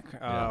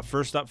 back-to-back.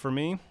 First up for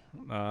me,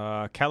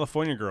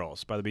 California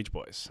Girls by the Beach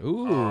Boys.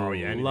 Ooh. Oh,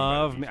 yeah, anything by the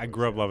Love Beach me. I Boys,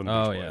 grew up yeah. loving the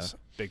Oh, Beach yeah. Boys.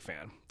 Big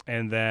fan.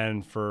 And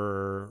then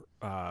for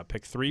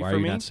pick 3 Why for are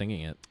you me, not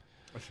singing it?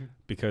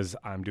 because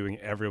I'm doing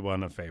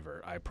everyone a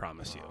favor. I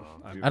promise you.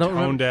 I'm I don't tone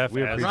remember- deaf.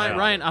 we as appreciate hell.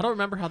 Ryan, I don't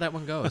remember how that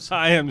one goes.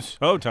 I am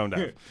so tone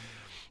deaf.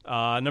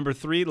 Number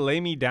 3, Lay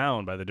Me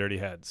Down by the Dirty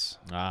Heads.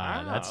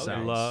 That okay.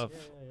 sounds. Love.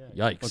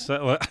 Yikes. What's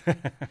that?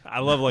 I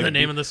love like The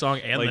name of the song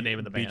and like the name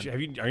of the band.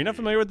 beach- Are you not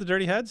familiar with the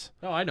Dirty Heads?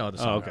 Oh, I know the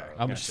song. Oh, okay.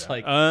 I'm just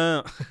like,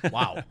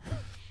 wow.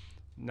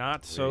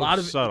 Not so Lot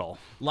of- subtle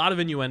A lot of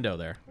innuendo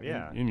there.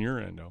 Yeah. in your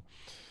endo.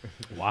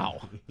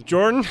 Wow.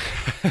 Jordan,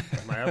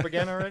 Am I up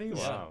again already?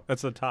 Wow.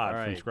 that's a Todd All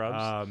right. from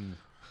Scrubs.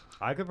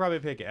 I could probably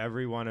pick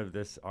every one of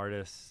this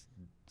artist's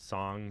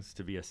songs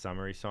to be a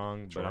summary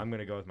song, Sure. but I'm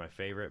gonna go with my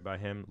favorite by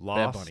him, Bad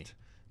Lost. Bunny.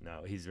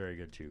 No, he's very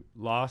good too.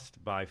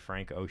 Lost by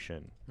Frank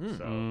Ocean. So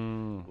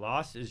Mm.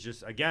 Lost is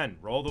just again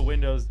roll the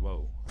windows.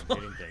 Whoa, I'm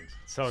hitting things.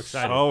 So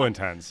excited. So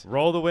intense.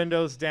 Roll the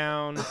windows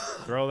down.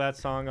 Throw that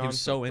song on.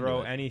 was so into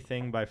throw it.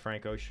 anything by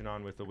Frank Ocean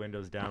on with the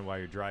windows down while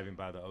you're driving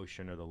by the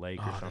ocean or the lake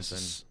or Oh, this something.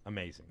 is-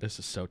 Amazing. This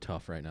is so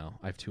tough right now.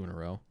 I have 2 in a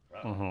row.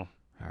 Mhm. All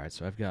right,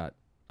 so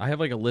I have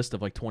like a list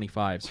of like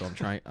 25, so I'm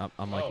trying.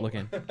 I'm like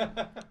looking.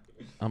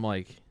 I'm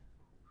like,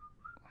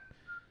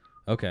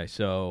 okay,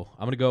 so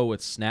I'm gonna go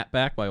with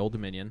Snapback by Old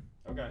Dominion.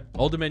 Okay.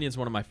 Old Dominion's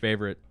one of my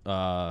favorite.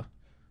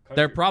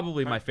 They're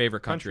probably my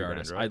favorite country band,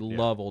 artists. right? I Yeah.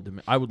 love Old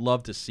Dominion. I would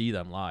love to see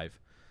them live.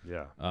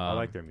 Yeah, I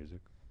like their music.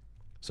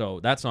 So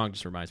that song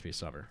just reminds me of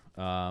summer.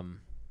 And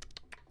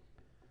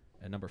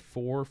number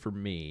 4 for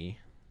me,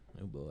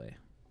 oh boy,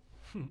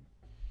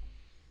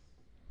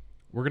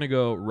 we're gonna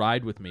go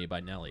 "Ride with Me" by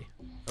Nelly.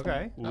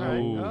 Okay. Ooh. All right.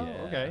 Oh,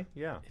 Yeah. okay.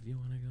 Yeah. If you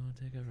wanna go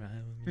take a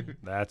ride with me.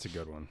 That's a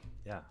good one.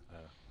 Yeah.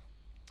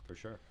 For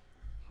sure.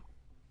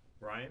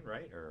 Ryan,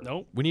 right? Or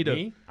Nope. We need to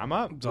me? I'm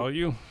up. It's all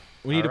you.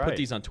 we need to All put right.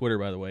 these on Twitter,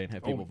 by the way, and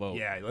have people vote.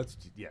 Yeah.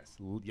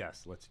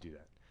 Yes. Let's do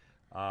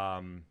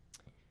that.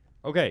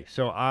 Okay.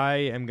 So I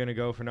am gonna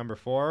go for number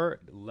 4,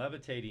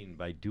 "Levitating"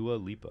 by Dua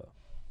Lipa.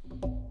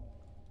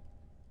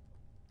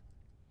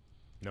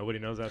 Nobody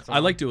knows that song. I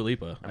like Dua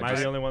Lipa. Am I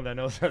the only one that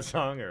knows that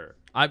song, or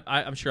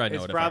I'm sure I know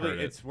it's it. probably if I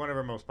heard it's one of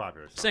her most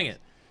popular songs. Sing it.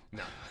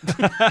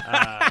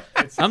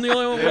 It's, I'm the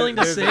only one willing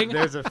to sing.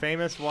 There's a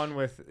famous one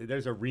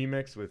there's a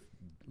remix with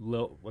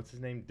what's his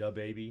name, Da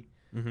Baby.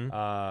 Mhm.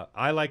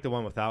 I like the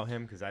one without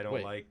him because I don't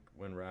Wait. like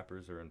when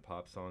rappers are in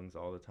pop songs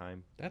all the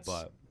time. That's-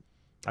 But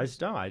I just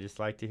don't. I just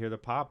like to hear the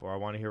pop, or I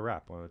want to hear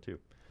rap, one of the two.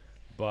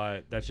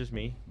 But that's just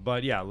me.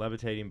 But yeah,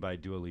 "Levitating" by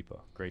Dua Lipa,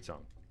 great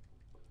song.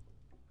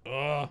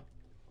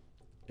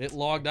 It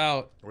logged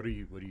out. What are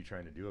you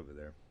trying to do over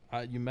there?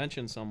 You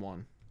mentioned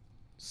someone.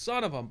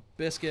 Son of a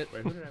biscuit.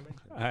 Wait, who did I mention?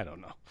 I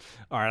don't know.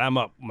 All right, I'm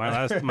up. My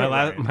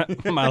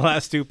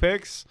last 2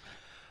 picks.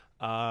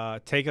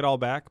 "Take It All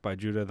Back" by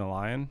Judah and the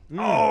Lion.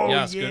 Oh,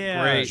 Yes,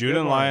 good, great. Judah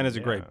and the one, Lion is a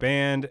yeah. great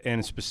band,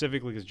 and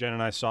specifically because Jen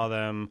and I saw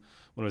them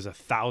when it was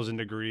 1,000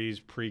 degrees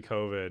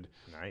pre-COVID.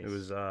 Nice. It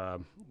was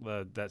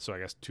that. So I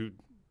guess 2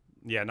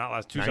 summers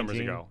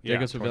 19? ago.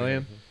 Jacob's Yeah.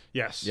 Pavilion.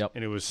 Yes. Yep.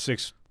 And it was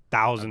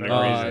 6,000 I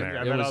degrees bet- in I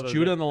there. It bet all was those-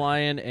 Judah and the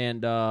Lion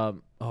and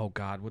oh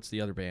god, what's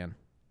the other band?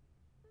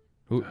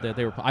 Who that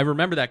they were? I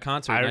remember that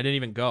concert. And I didn't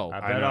even go. I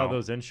I bet all know.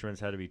 those instruments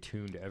had to be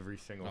tuned every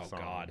single Oh, song.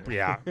 God.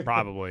 Yeah,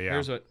 probably. Yeah.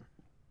 Here's what.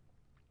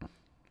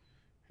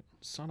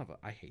 Son of a!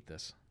 I hate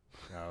this.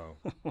 Oh.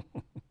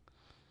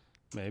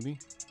 Maybe.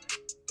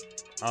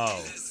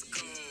 Oh.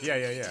 Yeah.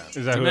 Is that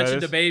You who that mentioned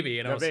is? the baby,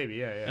 and The Baby,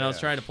 yeah. I was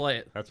trying to play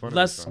it. That's one of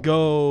Let's the songs.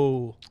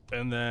 go.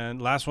 And then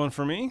last one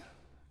for me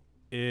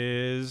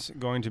is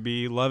going to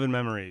be "Love and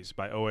Memories"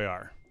 by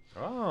OAR.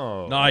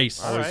 Oh.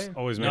 Nice. All Always, right.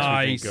 always makes me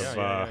Nice. think of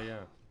Yeah.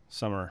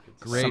 summer.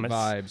 Great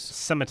vibes.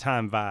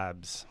 Summertime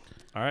vibes.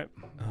 All right,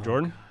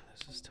 Jordan.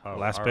 This is tough. Oh,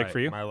 Last all pick right, for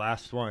you. My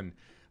last one.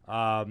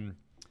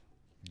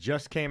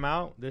 Just came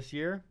out this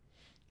year.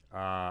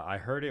 I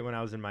heard it when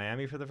I was in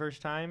Miami for the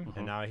first time,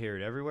 and now I hear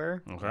it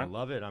everywhere. Okay. I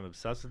love it. I'm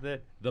obsessed with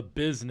it. "The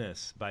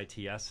Business" by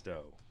Tiesto.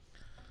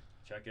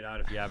 Check it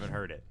out if you haven't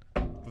heard it.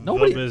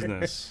 Nobody- The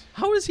business.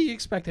 How does he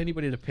expect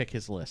anybody to pick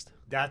his list?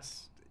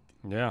 That's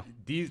Yeah.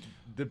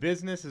 The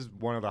Business is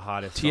one of the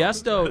hottest.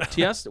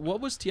 Tiesto. What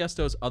was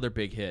Tiesto's other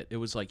big hit? It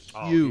was like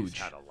songs. huge.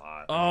 He's had a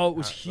lot. Oh, it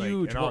was Like,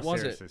 huge. in all What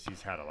was it? seriousness,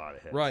 he's had a lot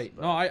of hits. Right.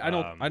 but, No,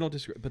 I don't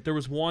disagree. But there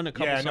was one a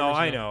couple. Yeah, no,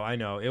 summers ago. I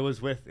know. It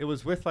was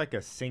with like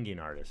a singing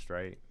artist,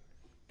 right?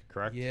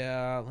 Correct.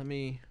 Yeah.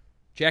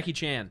 Jackie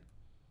Chan.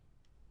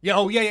 Yeah.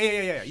 Oh,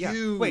 yeah.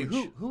 Wait,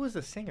 Huge. who was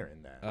the singer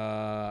in that?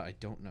 I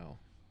don't know.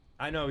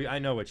 I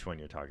know which one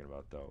you're talking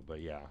about though,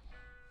 but yeah.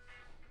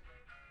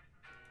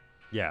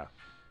 Yeah.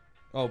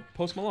 Oh,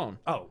 Post Malone.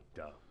 Oh,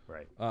 duh.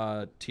 Right.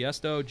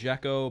 Tiesto,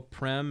 Jekko,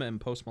 Prem, and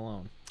Post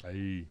Malone.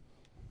 Aye.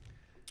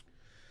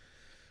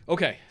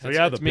 Okay, So that's,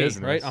 yeah, that's the me,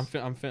 business. right?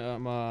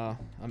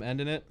 I'm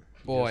ending it.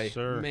 Boy, Yes,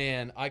 sir.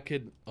 man, I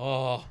could.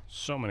 Oh,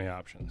 So many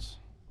options.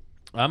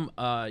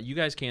 you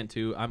guys can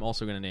too. I'm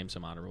also going to name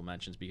some honorable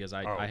mentions because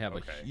I have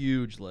okay. a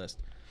huge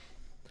list.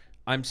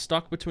 I'm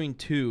stuck between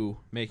two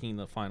making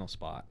the final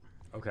spot.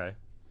 Okay.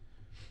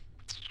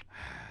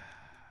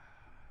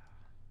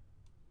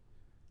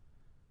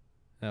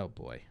 Oh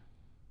boy.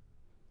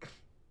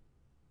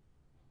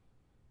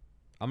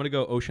 I'm going to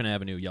go Ocean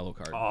Avenue, Yellow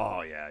Card.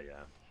 Oh yeah.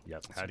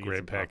 Yep. a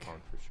great pick.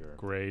 For sure.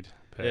 Great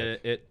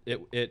pick.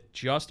 It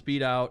just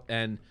beat out,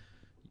 and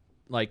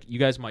like you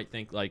guys might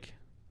think like,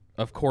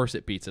 of course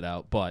it beats it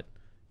out, but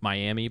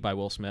Miami by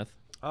Will Smith.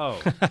 Oh.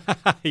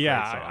 Yeah,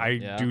 Great song. I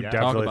Yeah. do Yeah.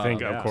 definitely Talk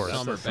think, about of course.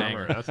 Summer That's a summer.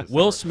 banger. That's a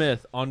Will summer.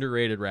 Smith,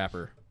 underrated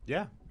rapper,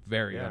 Yeah.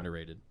 very Yeah.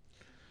 underrated.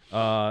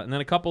 And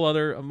then a couple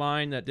other of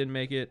mine that didn't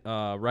make it.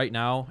 Right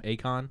Now,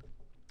 Akon.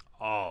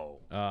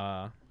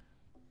 Oh.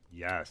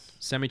 Yes.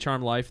 Semi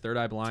Charmed Life, Third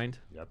Eye Blind.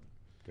 Yep.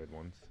 Good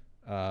ones.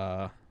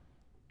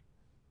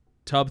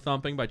 Tub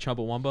Thumping by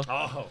Chumbawamba.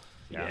 Oh.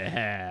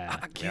 Yeah.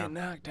 I can't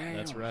knock down.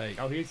 That's right.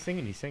 Oh, he's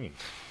singing.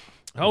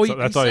 Oh,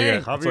 That's all you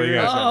got. Cover That's all you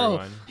your got. ears, Oh,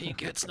 everyone. he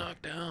gets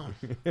knocked down.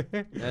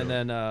 And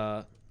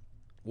then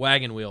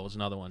Wagon Wheel was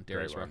another one,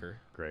 Darius Great one. Rucker.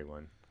 Great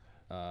one.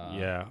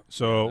 Yeah.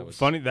 So that was-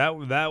 funny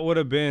that would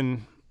have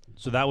been.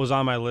 So that was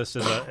on my list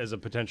as a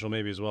potential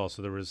maybe as well.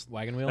 So there was.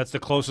 Wagon Wheel? That's the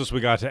closest we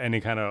got to any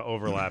kind of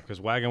overlap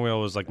because Wagon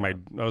Wheel was like my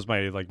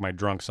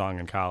drunk song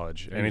in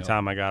college. you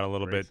Anytime I got a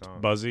little Great bit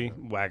song. buzzy,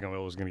 Wagon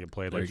Wheel was going to get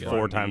played There like you go.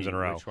 4 times in a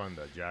row. Which one?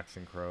 The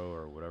Jackson Crow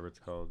or whatever it's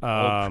called?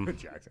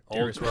 Jackson.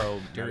 Darius Old Crow.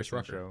 Darius Medicine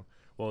Rucker. Show.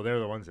 Well, they're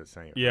the ones that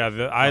sang it. Yeah,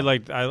 first. I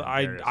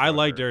Darius like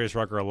Rucker. Darius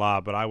Rucker a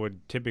lot, but I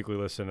would typically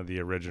listen to the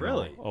original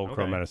Really? Old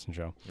Crow Okay. Medicine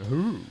Show.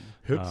 Ooh,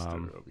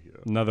 hipster over here.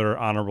 Another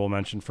honorable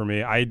mention for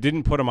me. I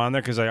didn't put them on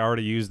there because I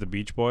already used the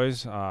Beach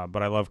Boys,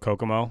 but I love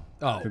Kokomo.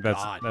 Oh, I think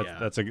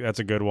that's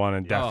a good one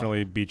and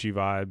definitely beachy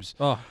vibes.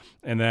 Oh,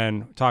 And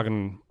then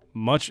talking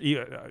much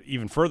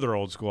even further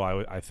old school,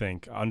 I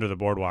think Under the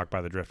Boardwalk by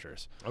the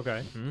Drifters.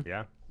 Okay.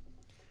 Yeah.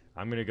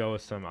 I'm gonna go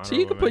with some. so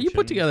you put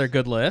mentions. together a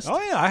good list. Oh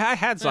yeah, I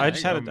had so Yeah, I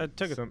just had Some- I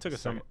took a some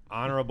second.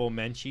 honorable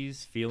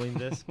menchies. Feeling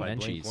This by Menchies.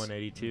 Blink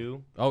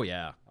 182. Oh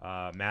yeah.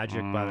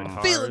 Magic by the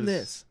Cars. Feeling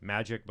This.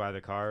 Magic by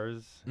the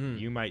Cars. Mm.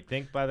 You Might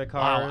Think by the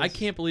Cars. Wow, I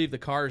can't believe the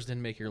Cars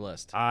didn't make your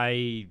list.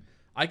 I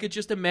I could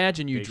just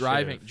imagine you They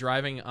driving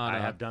should've. on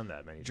have done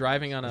that many.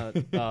 driving on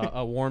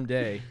a warm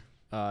day,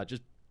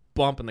 just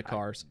bumping the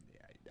cars.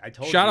 I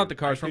told Shout you, out the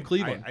Cars I from could-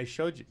 Cleveland. I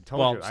showed you. Told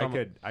Well, you some-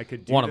 I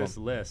could do one of this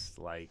them. list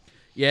like.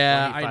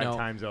 Yeah, 25 I know.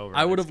 times over.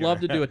 I would It's have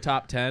loved to gonna- do a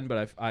top 10,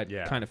 but I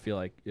Yeah. kind of feel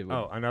like it would.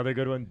 Oh, another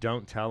good one.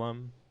 Don't Tell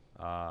 'Em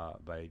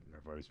by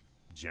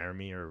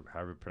Jeremy or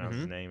however you pronounce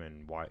his name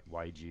and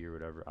YG or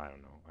whatever. I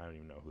don't know. I don't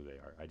even know who they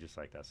are. I just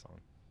like that song.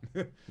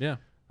 Yeah.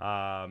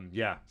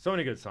 Yeah. So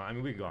many good songs. I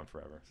mean, we could go on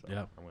forever. So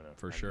Yeah, I'm gonna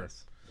for end sure.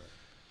 this.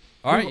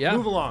 All right, Move- yeah.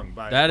 Move along.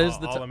 By That is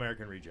the All t-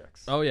 American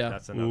Rejects. Oh, yeah.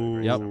 That's another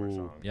great Yep. summer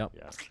song. Yep.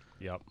 Yeah.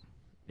 Yep.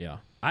 Yeah.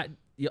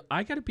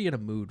 I got to be in a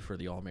mood for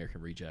the All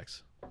American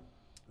Rejects. I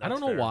That's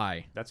don't know fair.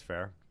 why, That's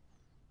fair.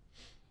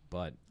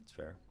 but That's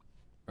fair.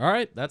 all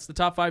right, that's the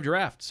top 5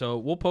 draft. So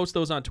we'll post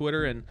those on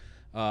Twitter, and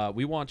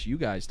we want you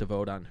guys to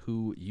vote on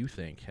who you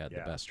think had the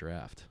Yeah. best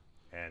draft.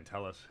 And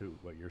tell us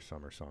what your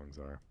summer songs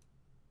are.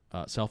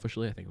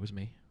 Selfishly, I think it was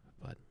me,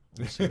 but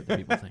we'll see what the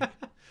people think.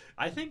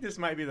 I think this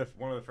might be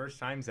one of the first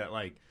times that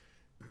like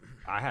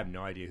I have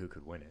no idea who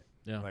could win it.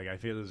 Yeah. Like I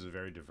feel this is a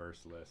very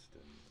diverse list,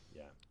 and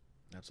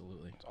yeah.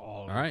 Absolutely. It's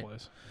all All right. over the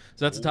place.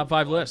 So that's the top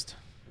 5 list.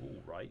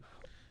 All right.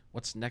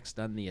 What's next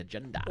on the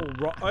agenda?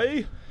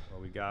 Right. Well,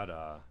 we got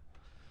a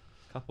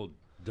couple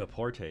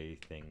deporte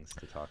things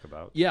to talk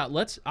about. Yeah,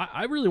 let's.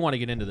 I really want to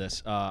get into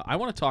this. I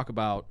want to talk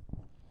about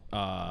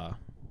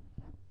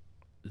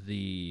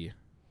the.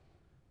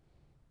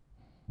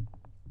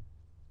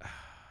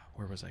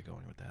 Where was I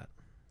going with that?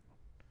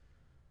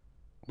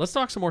 Let's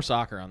talk some more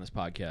soccer on this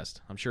podcast.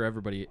 I'm sure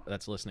everybody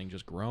that's listening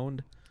just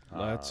groaned.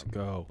 Let's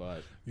go.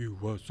 But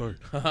USA.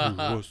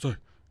 USA.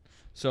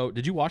 so,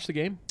 did you watch the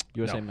game?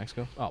 USA No. and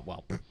Mexico. Oh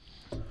well.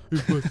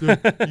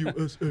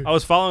 I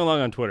was following along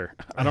on Twitter.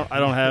 I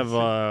don't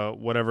have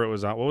whatever it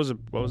was on. What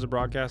was it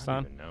broadcast I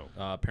on? don't even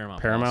know.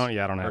 Paramount. Paramount? Plus.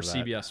 Yeah, I don't Or have that.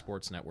 CBS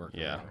Sports Network.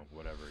 Yeah. I don't know,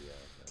 whatever. Yeah.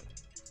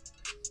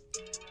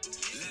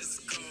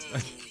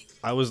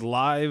 I was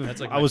live. That's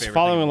like I my was favorite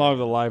following thing. along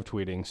the live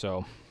tweeting,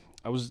 so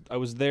I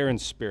was there in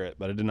spirit,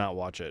 but I did not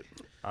watch it.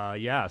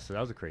 Yeah. So that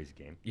was a crazy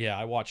game. Yeah,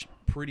 I watched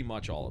pretty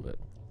much all of it.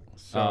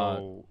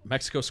 So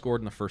Mexico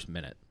scored in the first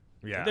minute.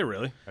 yeah. Did they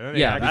really? And then they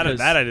Yeah, actually- because-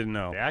 That I didn't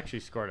know. They actually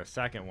scored a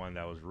second one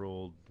that was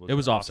ruled. It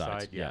was it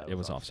offside. Yeah, it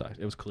was offside.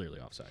 It was clearly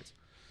offsides.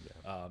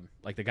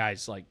 Like the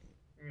guy's like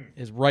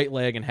his right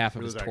leg and half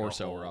of It was his like a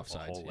torso whole- were a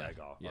offsides. whole Yeah. leg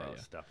off, Yeah, or a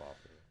yeah. step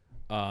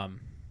off.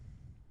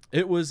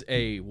 It was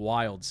a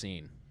wild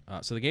scene.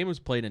 So the game was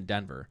played in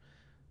Denver.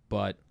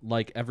 But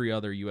like every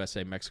other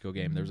USA-Mexico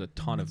game, there's a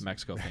ton of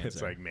Mexico fans It's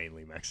there. like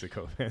mainly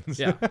Mexico fans.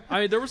 Yeah.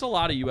 I mean, there was a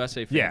lot of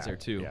USA fans Yeah, there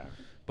too. yeah.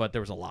 But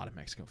there was a lot of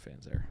Mexico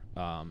fans there.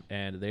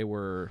 And they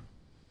were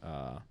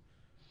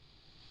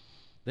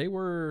They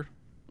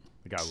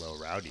got a little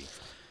rowdy.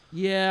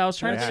 yeah, I was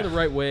trying to think Yeah. of the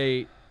right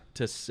way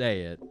to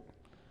say it.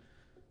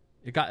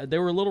 They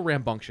were a little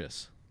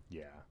rambunctious.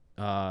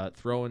 Yeah.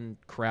 Throwing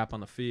crap on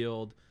the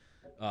field.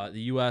 The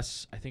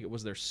U.S., I think it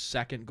was their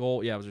second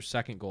goal. Yeah, it was their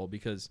second goal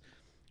because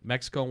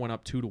Mexico went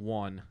up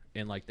 2-1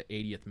 in like the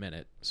 80th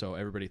minute, so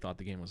everybody thought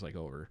the game was like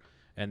over.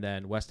 And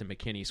then Weston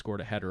McKennie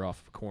scored a header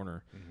off a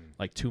corner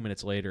like 2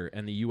 minutes later,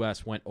 and the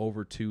U.S. went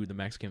over to the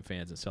Mexican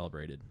fans and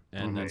celebrated.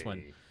 And that's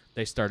when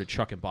they started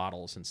chucking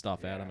bottles and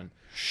stuff at them. And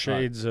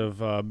Shades of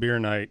beer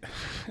night.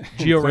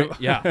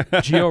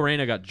 Gio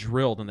Reyna got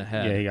drilled in the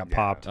head. Yeah, he got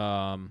popped.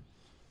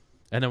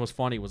 And then what's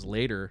funny was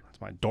later,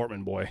 That's my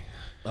Dortmund boy.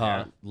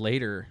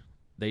 later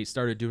they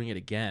started doing it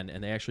again,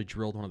 and they actually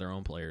drilled one of their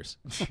own players.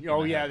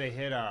 Oh yeah, they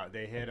hit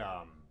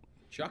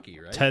Chucky,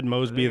 right? Ted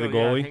Mosby, the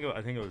goalie.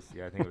 I think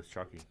it was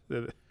Chucky.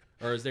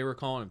 Or as they were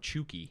calling him,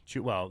 Chucky.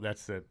 Well,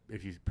 that's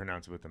if you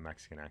pronounce it with a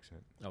Mexican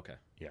accent. Okay.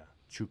 Yeah,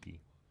 Chucky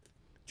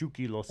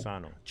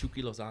Lozano.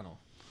 Chucky Lozano.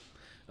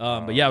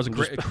 But yeah, it was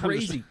a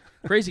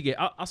crazy game.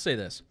 I'll say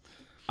this.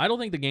 I don't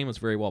think the game was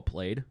very well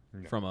played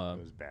from a It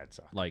was bad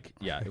soccer.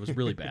 it was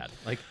really bad.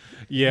 Like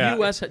Yeah.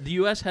 the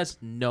US has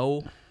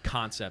no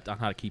concept on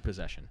how to keep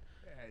possession.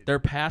 Their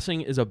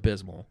passing is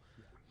abysmal.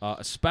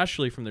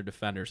 Especially from their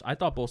defenders. I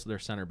thought both of their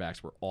center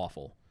backs were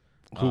awful.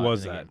 Who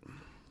was in the that?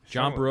 game.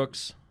 John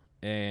Brooks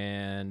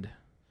and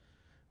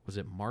was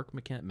it Mac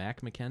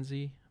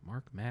McKenzie?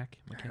 Mark Mac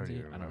McKenzie?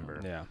 I don't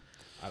remember. Yeah.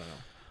 I don't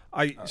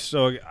know.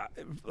 So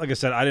like I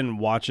said, I didn't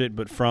watch it,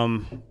 but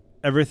from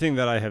everything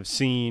that I have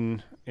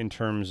seen in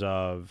terms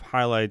of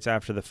highlights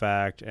after the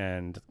fact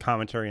and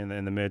commentary in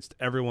the midst,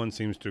 everyone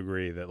seems to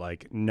agree that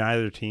like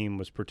neither team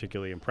was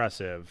particularly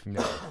impressive.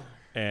 No.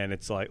 And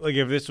it's like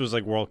if this was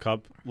like World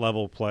Cup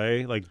level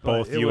play, like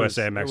both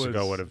USA and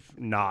Mexico would have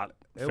not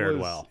fared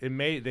well. They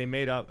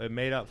made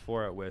up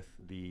for it with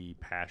the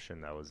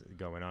passion that was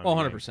going on. Oh,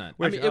 100%. I mean,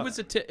 Which,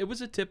 it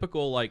was a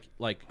typical like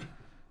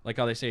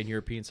how they say in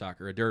European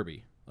soccer, a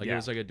derby. Like it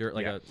was like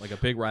a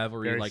big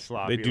rivalry. very like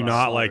sloppy, They do a lot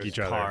not of like slurs, each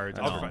other. Cards.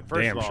 I know.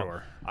 First Damn of all,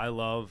 sure. I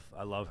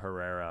love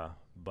Herrera,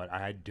 but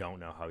I don't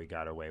know how he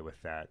got away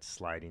with that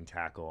sliding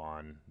tackle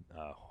on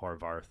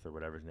Horvath or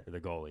whatever his name, the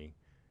goalie.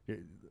 It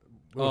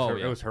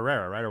was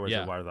Herrera, right? Or was it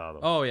Guardado?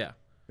 Oh yeah.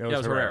 It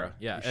was Herrera.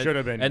 Yeah. He should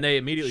have been. And they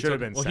immediately should have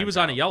took, been well, he sent was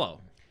on a off.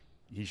 yellow.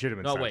 He should have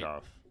been No, sent wait.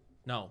 off.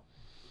 No.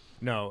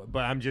 No,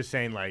 but I'm just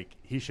saying, like,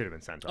 he should have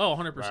been sent Oh, off.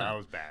 100%. That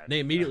was bad. They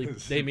immediately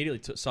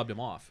subbed him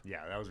off.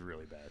 Yeah, that was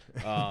really bad.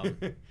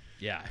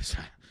 Yeah. Yeah.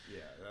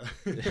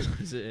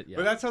 Yeah.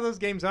 But that's how those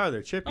games are.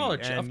 They're chippy. Oh,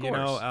 and, of you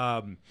know,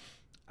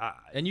 course.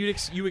 And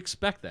you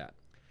expect that,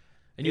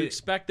 and you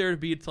expect there to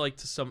be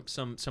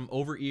some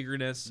over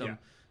eagerness,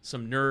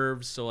 some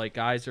nerves. So like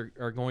guys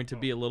are going to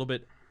be a little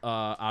bit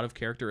out of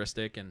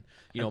characteristic, and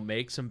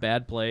make some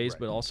bad plays,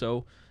 but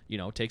also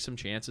take some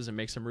chances and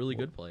make some really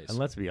good plays. And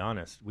let's be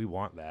honest, we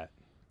want that.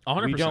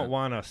 100%. We don't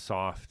want a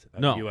soft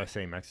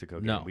USA Mexico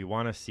game. No. We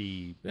want to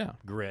see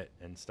grit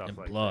and stuff And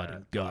like blood that.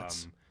 and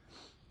guts.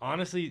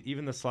 Honestly,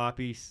 even the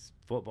sloppy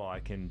football I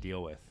can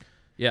deal with.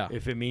 Yeah.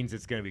 If it means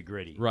it's going to be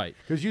gritty. Right.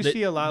 Because you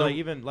see a lot,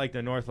 even like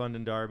the North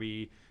London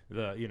Derby,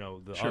 the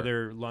Sure.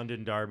 other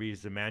London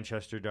derbies, the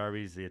Manchester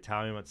derbies, the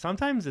Italian ones.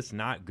 Sometimes it's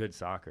not good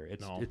soccer.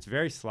 It's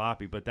very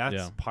sloppy, but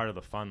that's part of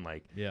the fun.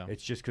 Like,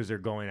 it's just because they're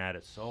going at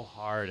it so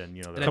hard, and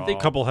they're A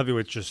couple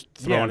heavyweights just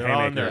throwing they're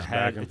all in their haymakers back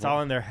head. and It's forth.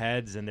 all in their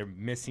heads, and they're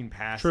missing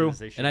passes.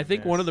 True. And I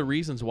think one of the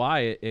reasons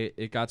why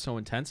it got so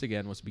intense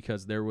again was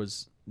because there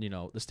was,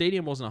 the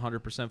stadium wasn't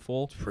 100%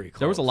 full. pretty close.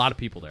 There was a lot of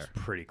people there.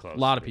 Pretty close. A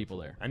lot of people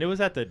there. And it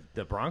was at the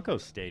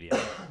Broncos Stadium.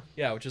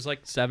 Yeah, which is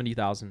like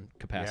 70,000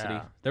 capacity.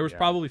 Yeah, There was yeah.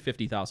 probably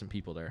 50,000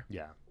 people there.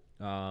 Yeah.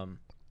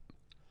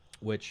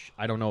 Which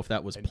I don't know if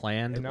that was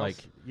planned. And like,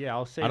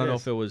 I'll say I don't know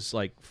this. if it was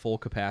like full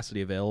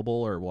capacity available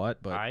or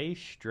what. But I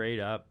straight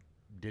up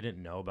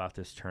didn't know about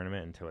this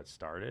tournament until it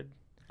started.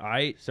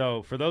 I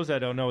So for those that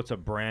don't know, it's a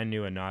brand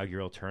new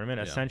inaugural tournament.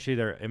 Yeah. Essentially,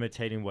 they're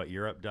imitating what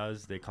Europe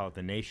does. They call it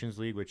the Nations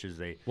League, which is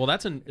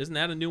isn't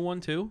that a new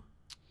one too?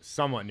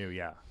 somewhat new,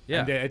 yeah. Yeah.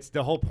 And it's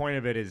the whole point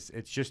of it is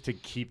it's just to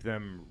keep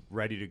them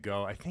ready to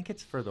go. I think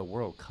it's for the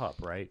World Cup,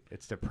 right?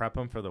 It's to prep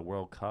them for the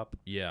World Cup.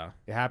 Yeah.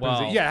 It happens.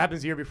 Well- It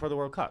happens the year before the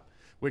World Cup,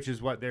 which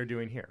is what they're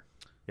doing here.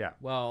 Yeah.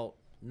 Well,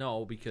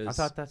 no, because I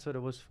thought that's what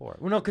it was for.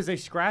 Well, no, because they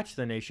scratched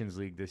the Nations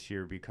League this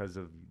year because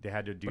of they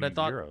had to do but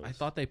Euros. I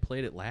thought they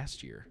played it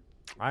last year.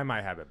 I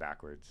might have it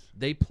backwards.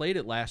 They played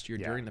it last year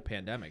Yeah. during the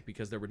pandemic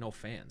because there were no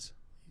fans.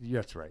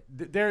 That's right.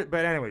 But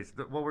anyways,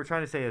 what we're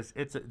trying to say is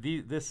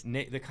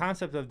the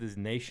concept of this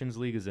Nations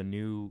League is a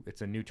new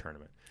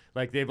tournament.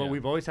 Like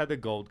we've always had the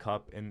Gold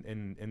Cup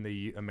in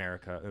the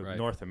Right.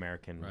 North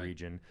American Right.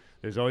 region.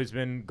 There's always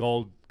been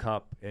Gold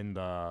Cup in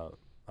the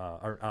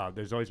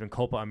there's always been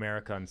Copa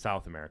America in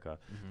South America.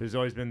 Mm-hmm. There's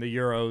always been the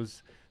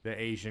Euros, the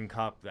Asian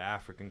Cup, the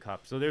African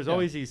Cup. So there's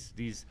always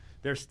these.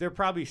 They're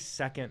probably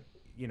second,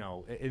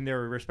 in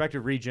their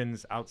respective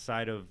regions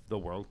outside of the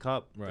World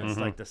Cup. Right. It's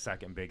like the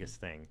second biggest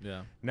thing.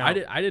 Yeah. Now, I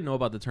didn't know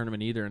about the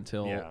tournament either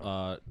until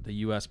Yeah. The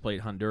U.S. played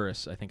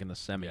Honduras, I think, in the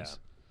semis.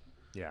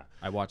 Yeah.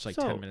 I watched like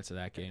So- 10 minutes of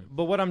that game.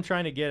 But what I'm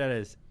trying to get at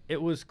is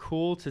it was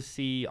cool to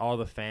see all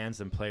the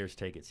fans and players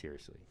take it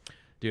seriously.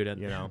 Dude,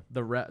 and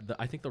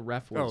I think the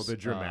ref was... the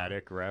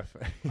dramatic ref.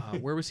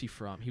 where was he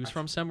from? He was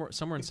from somewhere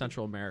in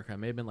Central America. It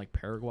may have been like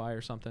Paraguay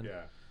or something.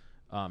 Yeah.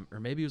 Or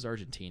maybe he was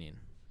Argentinian.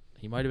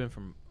 He might have been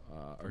from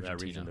Argentina.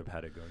 That region, the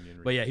Patagonian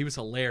region. But yeah, he was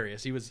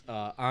hilarious. He was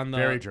on the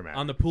Very dramatic.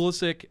 on the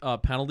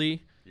Pulisic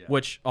penalty,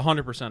 which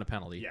 100% a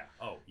penalty. Yeah.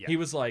 Oh, yeah. He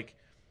was like,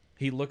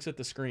 he looks at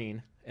the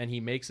screen and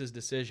he makes his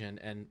decision.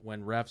 And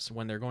when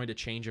they're going to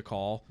change a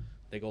call,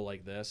 they go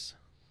like this,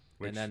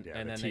 Which, and yeah,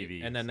 then the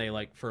TV, then they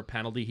like for a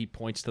penalty, he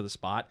points to the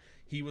spot.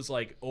 He was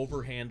like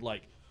overhand,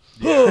 like.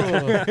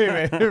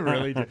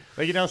 really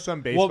like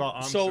some baseball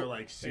umps are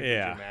like super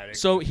dramatic.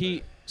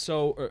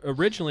 So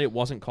originally it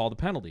wasn't called a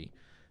penalty,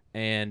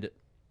 and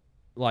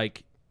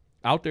like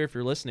out there, if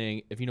you're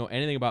listening, if you know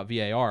anything about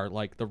VAR,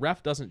 like the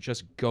ref doesn't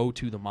just go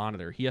to the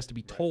monitor. He has to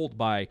be told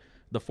by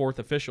the fourth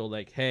official,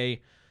 like,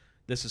 hey,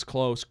 this is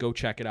close, go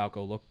check it out,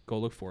 go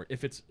look for it.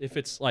 If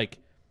it's like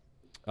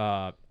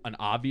an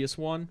obvious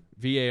one,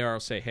 VAR will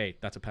say, hey,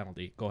 that's a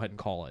penalty, go ahead and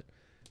call it.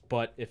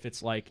 But if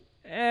it's like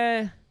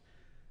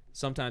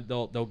sometimes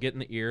they'll get in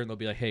the ear and they'll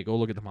be like, hey, go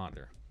look at the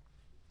monitor.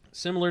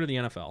 Similar to the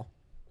NFL,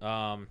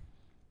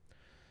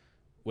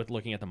 with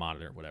looking at the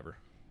monitor, whatever.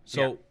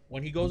 So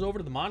when he goes over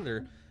to the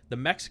monitor, the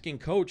Mexican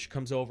coach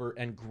comes over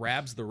and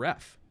grabs the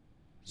ref.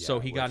 So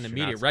he got an which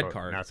immediate red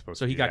card.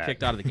 So he got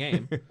kicked out of the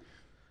game.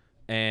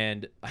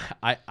 And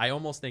I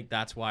almost think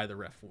that's why the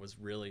ref was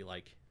really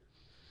like...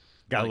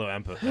 Got a little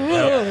empathy.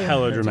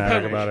 Hella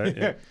dramatic about it.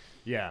 Yeah.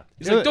 Yeah.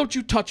 He's like, don't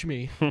you touch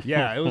me.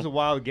 Yeah, it was a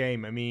wild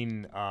game. I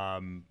mean,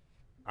 I'm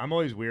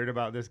always weird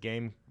about this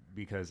game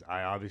because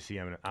I obviously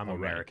I'm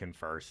American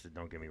first.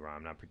 Don't get me wrong.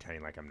 I'm not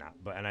pretending like I'm not.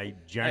 And I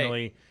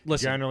generally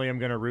I'm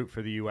going to root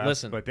for the U.S.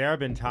 Listen. But there have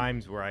been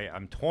times where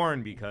I'm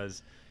torn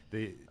because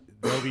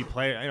they'll be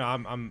playing.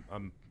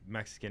 I'm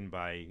Mexican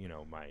by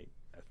my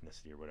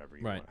ethnicity or whatever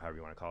however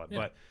you want to call it.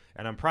 Yeah.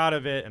 And I'm proud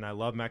of it, and I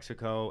love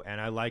Mexico, and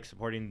I like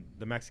supporting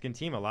the Mexican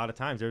team a lot of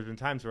times. There's been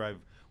times where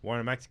I've worn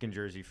a Mexican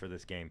jersey for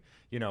this game,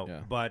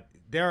 but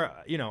there,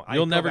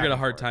 you'll never get a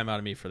hard time out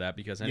of me for that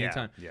because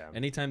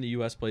anytime the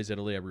U.S. plays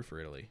Italy, I root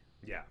for Italy.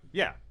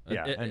 Yeah.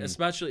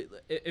 Especially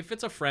if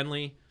it's a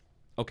friendly,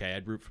 okay,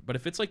 I'd root for, but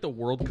if it's like the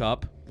World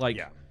Cup,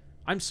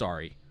 I'm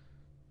sorry.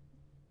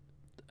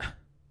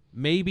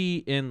 Maybe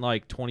in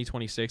like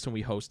 2026 when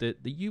we host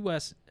it, the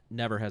U.S.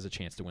 never has a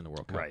chance to win the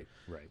World Cup. Right.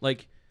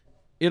 Like,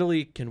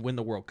 Italy can win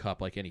the World Cup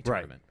like any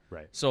tournament.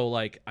 Right. So,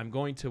 like, I'm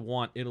going to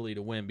want Italy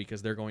to win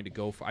because they're going to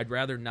go for... I'd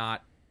rather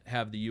not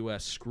have the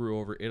U.S. screw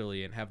over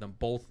Italy and have them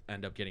both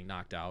end up getting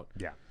knocked out.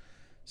 Yeah.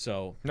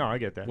 So... No, I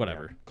get that.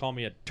 Whatever. Yeah. Call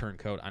me a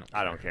turncoat.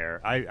 I don't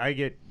care. I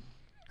get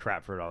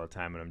crap for it all the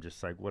time, and I'm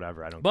just like,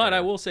 whatever. I don't care. But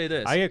I will say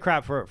this. I get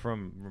crap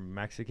from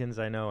Mexicans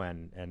I know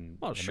and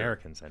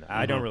Americans I know.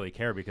 I don't really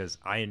care because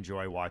I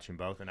enjoy watching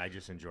both, and I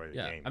just enjoy the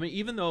game. I mean,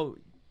 even though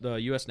the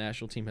U.S.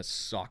 national team has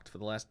sucked for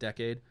the last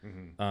decade,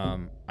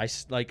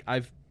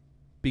 I've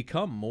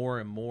become more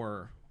and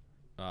more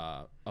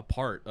a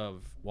part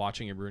of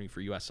watching and rooting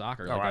for U.S.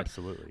 soccer.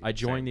 Absolutely. I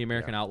joined the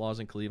American Outlaws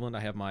in Cleveland.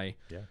 I have my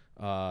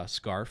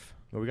scarf.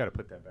 Well, we got to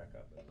put that back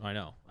up. I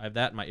know. I have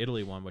that in my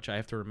Italy one, which I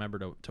have to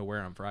remember to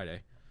wear on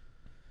Friday.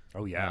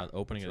 Oh, yeah.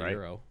 Opening of the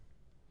Euro.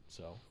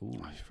 So,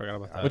 I forgot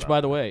about that. Which,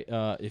 by the way,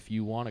 if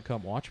you want to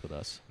come watch with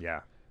us. Yeah.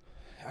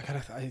 I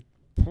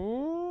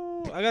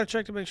gotta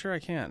check to make sure I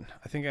can.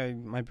 I think I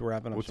might be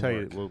wrapping up. We'll some tell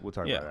work. you. We'll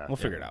talk Yeah, about that. we'll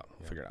figure it out.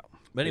 We'll figure it out.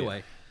 But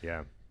anyway,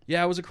 yeah,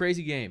 it was a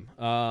crazy game.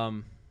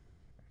 I'll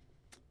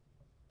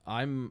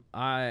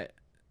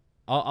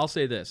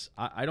say this: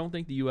 I don't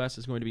think the U.S.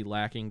 is going to be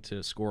lacking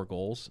to score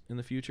goals in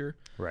the future.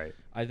 Right.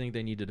 I think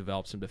they need to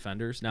develop some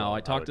defenders. Now, Well,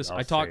 I talked to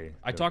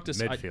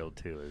midfield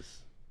too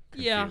is.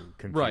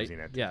 Confusing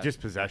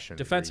just possession.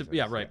 Defensive,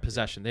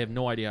 possession. They have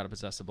no idea how to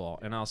possess the ball.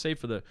 And I'll say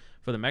for the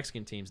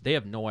Mexican teams, they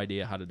have no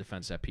idea how to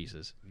defend set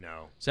pieces.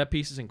 No. Set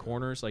pieces and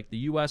corners, like the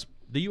U.S.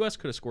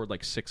 could have scored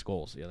like 6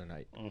 goals the other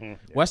night. Mm-hmm. Yeah.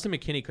 Weston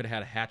McKennie could have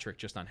had a hat trick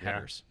just on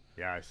headers.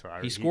 Yeah, I saw.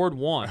 He scored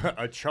one.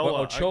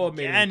 Ochoa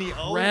made an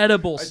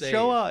incredible save.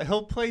 Ochoa,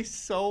 he'll play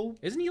so.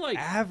 Isn't he like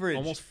average?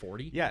 Almost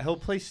 40. Yeah, he'll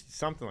play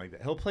something like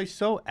that. He'll play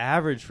so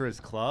average for his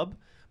club.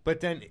 But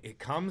then it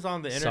comes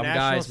on the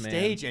international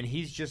stage, and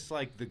he's just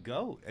like the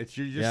GOAT.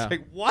 You're just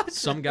like, what?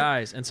 Some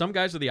guys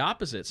are the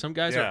opposite. Some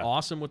guys are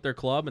awesome with their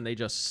club, and they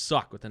just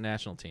suck with the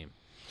national team.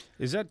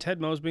 Is that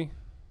Ted Mosby?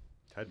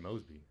 Ted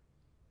Mosby.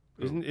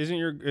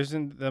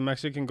 Isn't the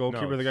Mexican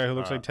goalkeeper the guy who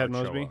looks like Ted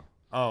Ochoa. Mosby?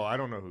 Oh, I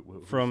don't know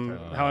who from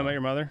How I Met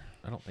Your Mother.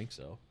 I don't think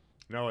so.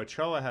 No,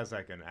 Ochoa has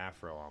like an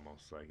afro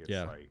almost. Like it's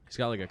like he's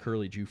got like a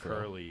curly Jew fro.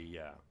 Curly,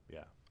 yeah.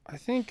 I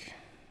think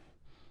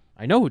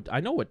I know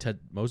what Ted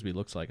Mosby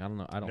looks like. I don't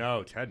know.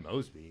 No, Ted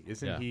Mosby.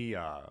 Isn't Yeah. he?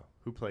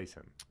 Who plays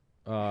him?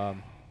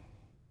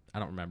 I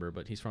don't remember,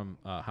 but he's from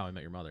How I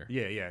Met Your Mother.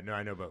 Yeah. No,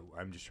 I know, but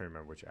I'm just trying to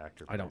remember which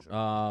actor. I plays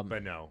don't. him.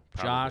 But no,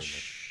 probably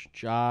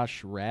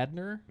Josh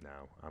Radnor. No,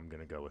 I'm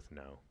gonna go with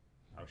no.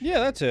 Yeah,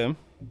 that's him.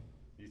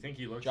 You think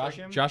he looks like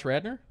him? Josh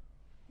Radnor.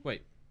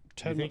 Wait.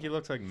 You think he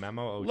looks like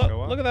Memo Look,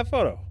 Ochoa? look at that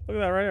photo. Look at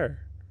that right here.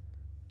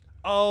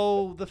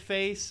 Oh, the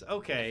face.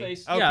 Okay.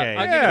 Face. Okay. Yeah,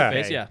 I'll give you Yeah. the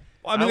face. Yeah.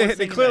 Well, I mean, was they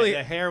thinking clearly. that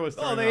the hair was.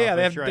 Oh, thrown they off.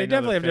 they I'm have. sure I They know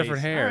definitely the have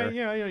different face. hair. All right,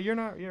 yeah, you're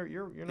not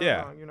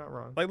Yeah. wrong. You're not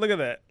wrong. Like, look at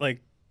that. Like,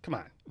 come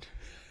on.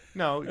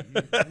 No,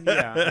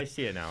 yeah, I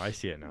see it now.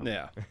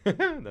 Yeah.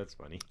 That's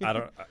funny. I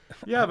don't.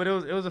 Yeah, but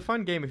it was a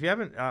fun game. If you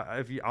haven't,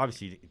 if you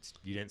obviously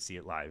you didn't see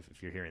it live.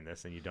 If you're hearing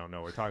this and you don't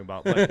know what we're talking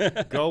about,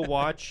 but go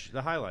watch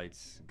the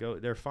highlights.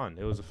 They're fun.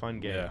 It was a fun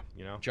game. Yeah.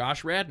 You know.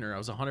 Josh Radnor. I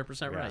was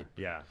 100% right.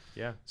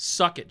 Yeah.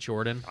 Suck it,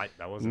 Jordan.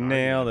 That wasn't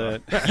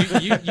Nailed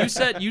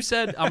arguing you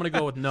said I'm gonna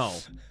go with no.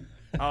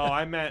 about-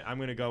 I meant I'm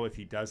gonna go with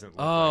he doesn't.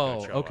 Look Oh,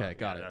 like Ochoa. okay,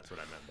 got it. That's what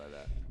I meant by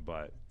that.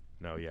 But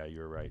no, yeah, you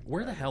were right.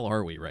 Where the hell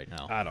are we right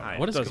now? I don't know.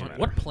 What is Doesn't going?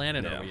 matter. What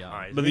planet Yeah. are we on? All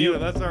right, But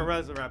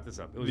let's wrap this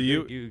up. It was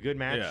a good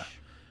match.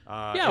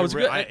 Yeah. Yeah, it was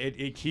good.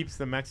 It keeps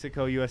the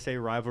Mexico-USA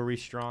rivalry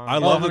strong. I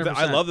love that. 100%.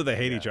 I love that they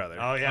hate each other.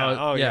 Oh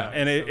yeah. yeah.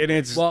 And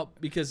it's. Well,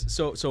 because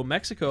so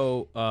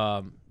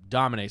Mexico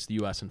dominates the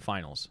U.S. in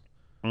finals.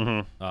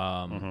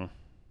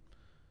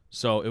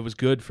 So it was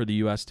good for the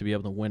U.S. to be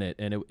able to win it,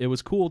 and it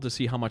was cool to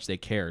see how much they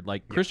cared.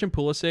 Like Christian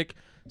Pulisic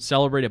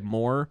celebrated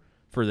more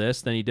for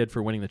this than he did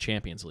for winning the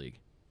Champions League.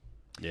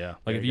 Yeah.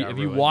 Like Yeah, if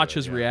he you got watch really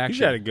his into it, reaction,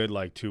 He's had a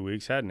good 2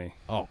 weeks, hadn't he?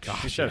 oh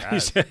gosh, He's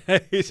He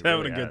having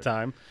really a good has.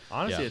 time.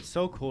 Honestly, Yeah. it's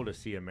so cool to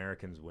see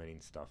Americans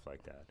winning stuff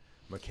like that.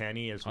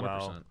 McKennie as 100%.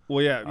 well.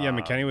 Well, yeah,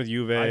 McKennie with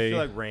Juve. I feel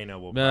like Reina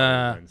will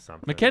probably win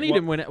something. McKennie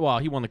didn't win it. Well,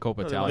 he won the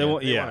Copa No, Italia. They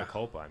won Yeah. a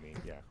Copa. I mean,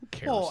 yeah. Who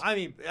cares? Well, I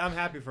mean, I'm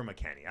happy for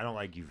McKennie. I don't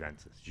like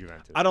Juventus.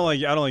 I don't like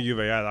Juve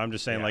either. I'm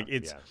just saying, Yeah,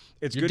 it's yeah.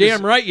 it's You're good.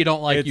 damn right you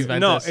don't like it's,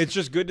 Juventus. No, it's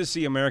just good to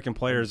see American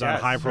players on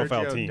Dest,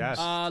 high-profile Sergio teams.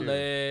 Dest.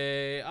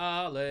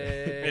 Ale,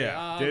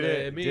 Yeah.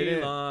 Didn't-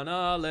 Milan,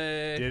 ale.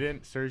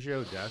 Didn't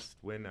Sergio Dest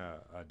win a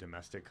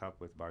domestic cup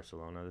with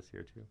Barcelona this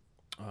year too?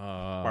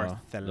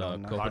 Barcelona. The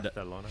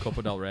Barcelona,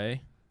 Copa del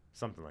Rey.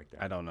 something like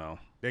that. I don't know.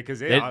 Because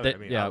They- I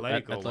mean, yeah,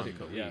 Atletico won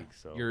Atletico, the yeah. league.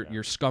 So Your yeah.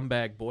 your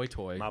scumbag boy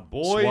toy, My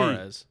boy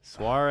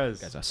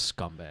Suarez. Guy's a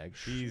scumbag.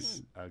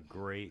 He's a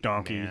great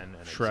Donkey, man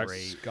and Shrek. a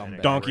great, and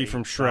a Donkey great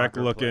from Shrek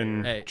soccer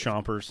looking player. Hey.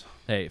 chompers.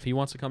 Hey, if he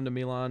wants to come to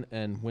Milan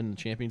and win the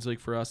Champions League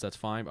for us, that's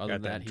fine. Other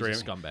Got than that, that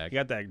he's a scumbag. You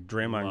got that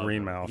Draymond Love Green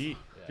him. mouth.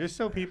 Just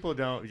so people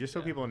know,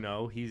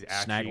 he's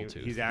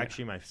Snaggletooth.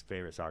 actually my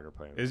favorite soccer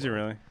player. in the Is he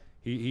world. really?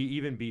 He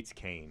even beats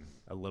Kane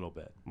a little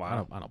bit.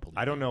 Wow. I don't believe.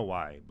 I don't know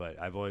why, but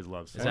I've always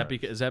loved. Is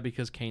that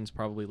because Kane's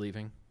probably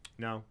leaving?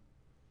 No.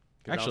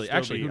 'Cause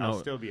Actually, who I'll I'll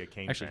still be a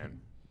Kane Actually,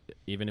 fan.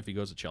 even if he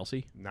goes to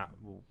Chelsea. Not.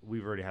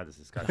 We've already had this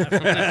discussion.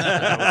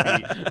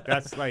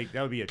 that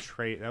would be a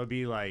trade. That would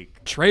be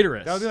like.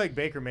 Traitorous. That would be like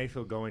Baker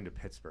Mayfield going to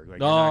Pittsburgh. Like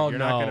No, you're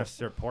not no. going to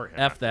support him.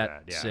 F after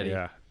that Yeah. city.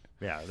 Yeah.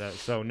 Yeah.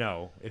 So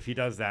no, if he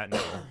does that,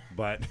 no.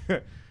 But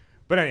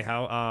but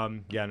anyhow,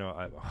 yeah,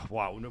 no.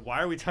 Wow.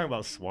 Why are we talking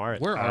about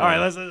Suarez? Where are All we? right,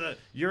 let's.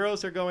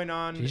 Euros are going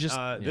on He just-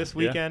 this yeah.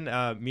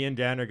 weekend. Me and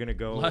Dan are going to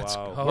go. Let's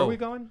Where go. are we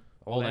going?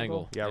 Old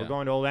Angle. Yeah, Yeah. we're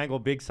going to Old Angle.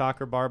 Big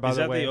soccer bar, by Is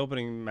the that way. the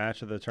opening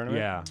match of the tournament?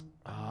 Yeah.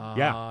 Yeah,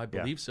 Yeah, I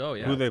believe so.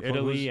 Yeah. Who they play?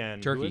 Italy Who's-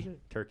 and Turkey. who is it?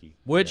 Turkey.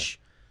 Which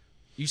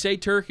you say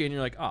Turkey and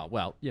you're like, oh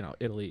well,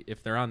 Italy.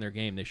 If they're on their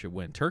game, they should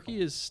win. Turkey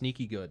is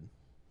sneaky good.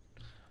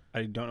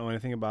 I don't know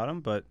anything about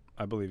him, but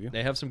I believe you.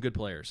 They have some good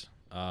players.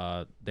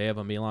 They have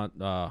a Milan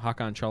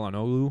Hakan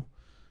Çalhanoğlu.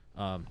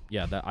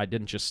 Yeah, that I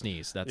didn't just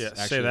sneeze. That's Yeah,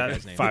 actually say the that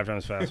guy's name. 5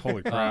 times fast.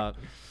 Holy crap.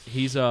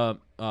 He's a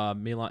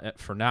Milan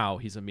for now.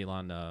 He's a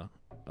Milan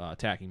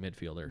attacking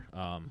midfielder.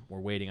 We're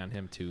waiting on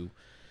him to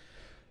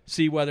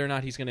see whether or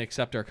not he's going to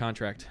accept our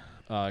contract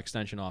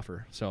extension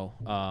offer. So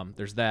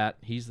there's that.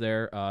 He's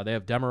there. They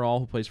have Demiral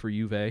who plays for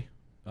Juve.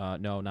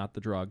 No, not the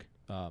drug.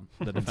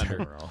 The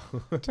defender.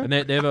 And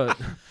they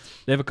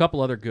have a couple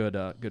other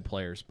good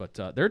players, but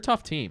they're a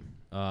tough team.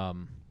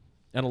 And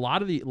a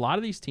lot of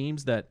these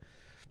teams that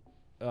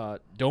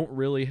don't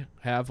really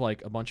have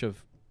like a bunch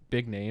of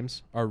big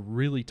names are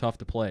really tough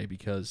to play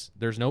because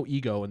there's no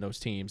ego in those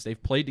teams.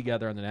 They've played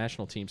together on the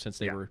national team since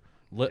they were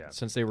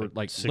since they were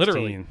like 16,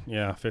 literally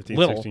 15,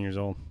 little. 16 years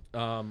old.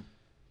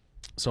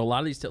 So a lot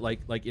of these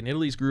like in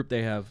Italy's group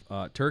they have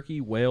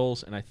Turkey,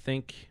 Wales, and I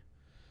think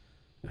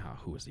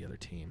who was the other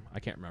team? I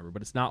can't remember,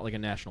 but it's not like a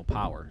national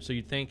power. So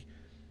you'd think,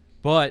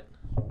 but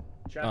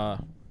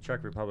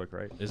Czech Republic,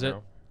 right? is it?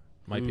 No?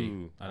 Might be.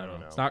 Ooh, I don't know.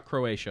 know. It's not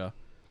Croatia.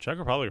 Czech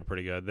Republic are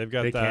pretty good. They've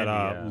got They that can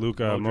be, yeah.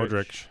 Luka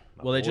Modric.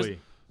 My Well, boy.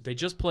 they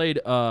just played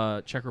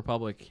Czech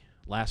Republic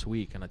last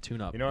week on a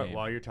tune-up You know what? game,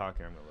 While you're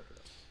talking, I'm gonna look it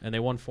up. and they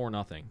won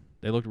 4-0.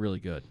 They looked really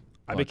good.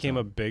 I But, became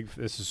a big.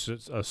 This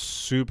is a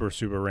super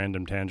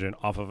random tangent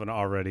off of an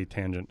already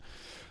tangent.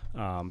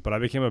 But I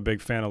became a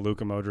big fan of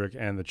Luka Modric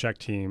and the Czech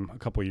team a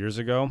couple years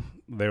ago.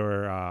 They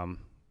were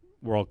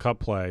World Cup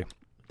play.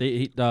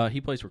 he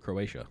plays for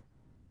Croatia.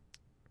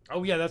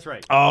 Oh yeah, that's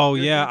right. Oh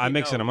You're yeah, thinking- I'm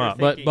mixing no, them you're up.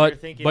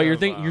 thinking- But you're of,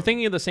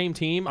 thinking of the same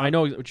team. I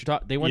know what you're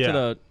talking. They went to Yeah.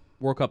 the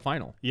World Cup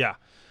final. Yeah,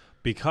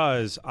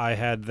 because I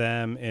had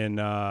them in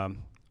a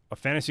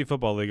fantasy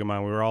football league of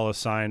mine. We were all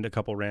assigned a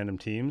couple random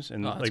teams,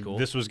 and Oh, that's like cool.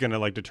 this was going to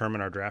like determine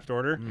our draft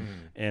order.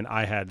 And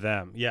I had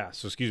them. Yeah,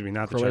 so excuse me,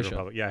 not the Czech Croatia.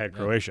 Republic. Yeah, I had Yeah.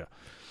 Croatia.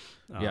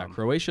 Yeah,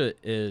 Croatia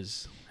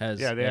has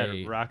Yeah, they had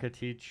a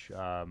Rakitic,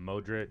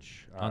 Modric,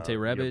 Ante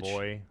your Rebic,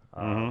 boy,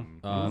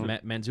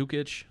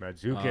 Mandzukic.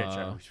 Mandzukic.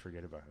 I always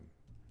forget about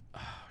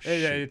him.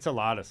 Shit. It's a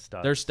lot of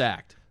stuff. They're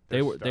stacked. They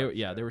They're were studs,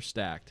 yeah, they were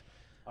stacked.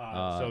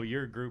 So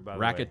your group, by the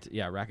way,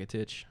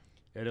 Rakitic.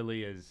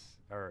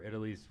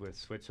 Italy's with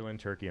Switzerland,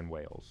 Turkey, and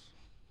Wales.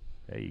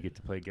 Hey, you get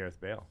to play Gareth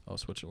Bale. Oh,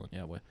 Switzerland.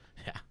 Yeah,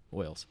 yeah,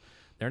 Wales.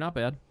 They're not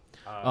bad.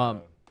 Uh,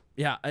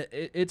 Yeah,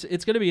 it's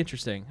going to be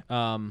interesting.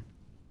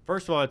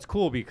 First of all, it's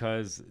cool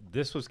because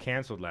this was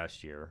canceled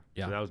last year.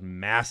 Yeah. So that was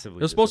massively.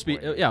 It was supposed to be.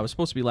 disappointing. Yeah, it was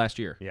supposed to be last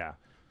year. Yeah.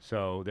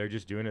 So they're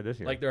just doing it this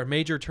year. Like there are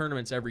major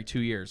tournaments every 2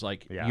 years,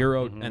 like Yeah.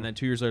 Euro, and then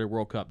 2 years later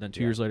World Cup, then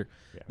 2 years later.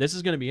 Yeah. This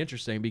is going to be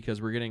interesting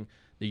because we're getting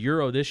the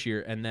Euro this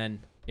year, and then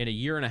in a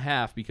year and a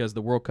half because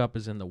the World Cup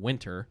is in the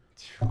winter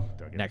Don't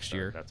get me next started.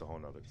 year. That's a whole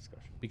nother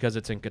discussion. because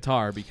it's in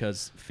Qatar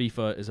because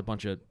FIFA is a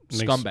bunch of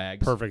Makes scumbags.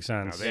 Perfect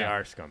No, sense. they Yeah.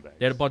 are scumbags.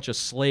 They had a bunch of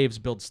slaves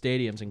build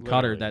stadiums in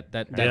Literally. Qatar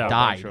that And a bunch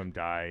died. of them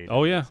died.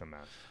 Oh, yeah. It's a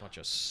mess. Bunch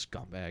of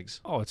scumbags.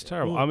 Oh, it's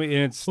terrible. I mean,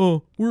 it's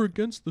Oh, we're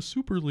against the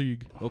Super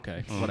League.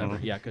 Okay, whatever.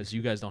 Yeah, because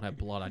you guys don't have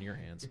blood on your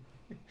hands.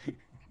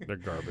 they're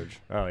garbage.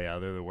 Oh yeah,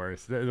 they're the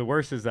worst. The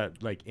worst is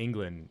that like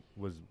England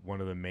was one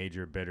of the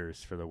major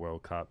bidders for the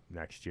World Cup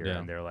next year, Yeah.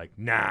 and they're like,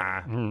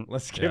 nah,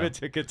 let's give Yeah. it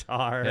to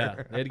Qatar.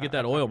 Yeah, they had to get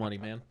that oil money,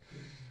 man.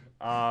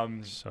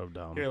 So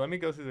dumb. Here, let me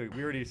go through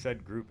we already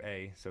said Group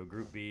A. So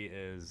Group B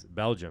is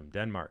Belgium,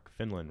 Denmark,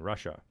 Finland,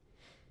 Russia.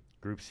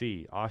 Group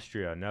C,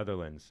 Austria,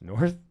 Netherlands,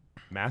 North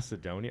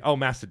Macedonia. Oh,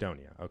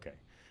 Macedonia. Okay.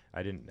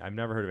 I've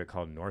never heard of it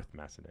called North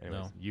Macedonia.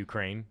 Anyways, No.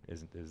 Ukraine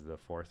is the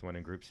fourth one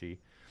in Group C.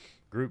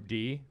 Group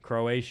D,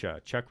 Croatia,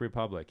 Czech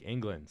Republic,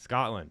 England,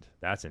 Scotland.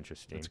 That's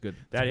interesting. That's good.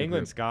 That That's a good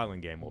England group.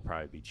 Scotland game will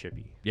probably be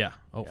chippy. Yeah.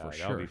 Oh, Yeah, for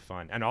that'll sure. be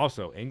fun. And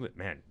also England,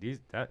 man,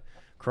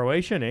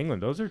 Croatia and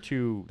England, those are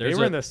two. There's they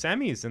were a- in the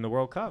semis in the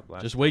World Cup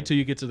last Just wait time. till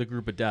you get to the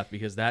group of death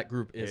because that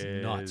group is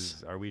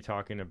nuts. Are we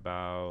talking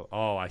about?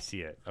 Oh, I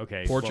see it.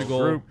 Okay, Portugal.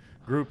 So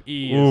group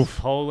E is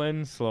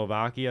Poland,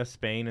 Slovakia,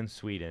 Spain, and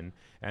Sweden,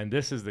 and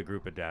this is the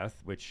group of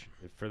death. Which,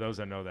 for those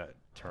that know that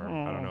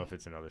term, I don't know if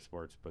it's in other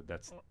sports, but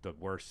that's the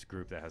worst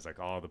group that has like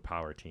all the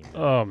power teams. in it.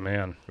 Oh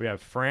man. We have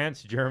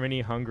France,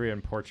 Germany, Hungary,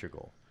 and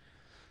Portugal.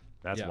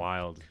 That's Yeah.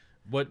 wild.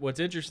 What's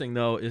interesting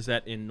though is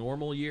that in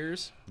normal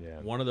years, Yeah.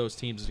 one of those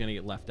teams is going to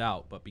get left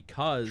out, but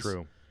because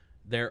True.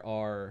 there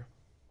are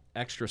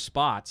extra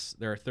spots,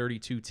 there are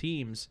 32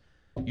 teams.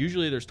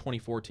 Usually there's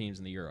 24 teams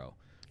in the Euro.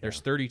 There's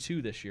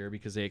 32 this year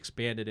because they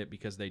expanded it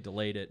because they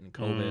delayed it and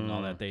COVID and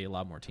all that. They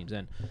allowed more teams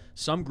in.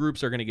 Some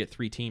groups are going to get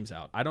 3 teams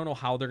out. I don't know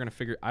how they're going to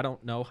figure. I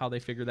don't know how they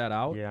figure that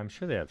out. Yeah, I'm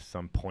sure they have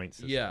some point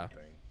system Yeah.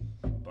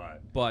 thing.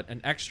 But But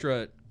an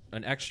extra,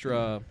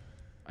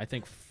 I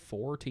think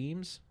 4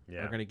 teams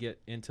Yeah. are going to get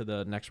into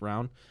the next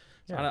round.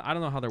 So Yeah. I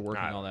don't know how they're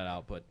working I all that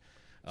out, but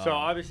so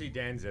obviously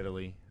Dan's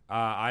Italy.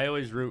 I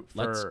always root for.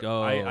 Let's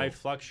go. I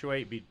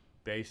fluctuate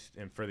based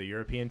and for the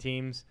European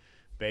teams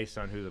based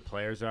on who the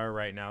players are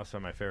right now. Some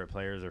of my favorite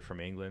players are from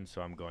England,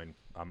 so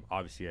I'm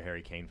obviously a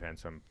Harry Kane fan,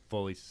 so I'm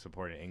fully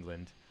supporting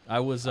England. I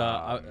was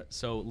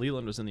so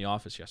Leland was in the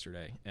office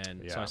yesterday,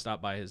 and so Yeah. I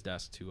stopped by his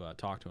desk to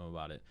talk to him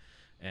about it.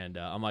 And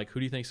I'm like, "Who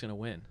do you think's gonna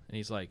win?" And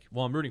he's like,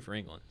 "Well, I'm rooting for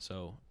England."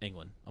 So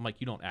England. I'm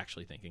like, "You don't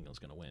actually think England's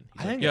gonna win?"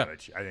 He's I like,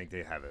 think "Yeah, I think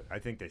they have it. I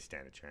think they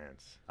stand a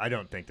chance. I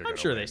don't think they're. I'm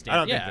gonna sure win. they stand- I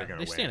don't yeah, think they're gonna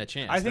they win. stand a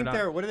chance. I think They're not-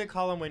 they're. What do they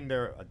call them when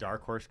they're a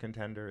dark horse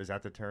contender? Is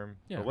that the term?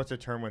 Yeah. Or what's the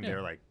term when Yeah.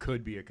 they're like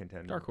could be a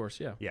contender? dark horse."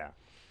 Yeah. Yeah.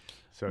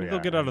 So They'll yeah,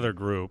 get out of their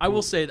group. I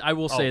will say this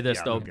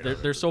yeah, though. they'll get out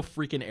of They're it. so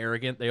freaking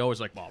arrogant. They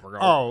always like, "Well,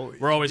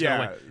 we're always yeah,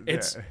 gonna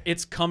win."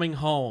 It's coming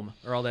home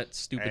or all that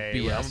stupid Hey,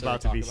 BS. I'm that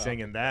about they to be talk about.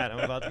 singing that. I'm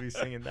about to be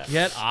singing that.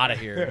 Get out of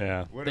here.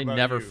 Yeah. What They about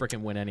never you?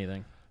 freaking win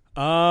anything.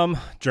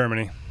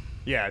 Germany.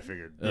 Yeah, I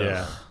figured.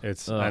 Yeah.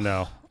 It's. I Ugh.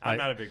 know. I'm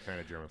not a big fan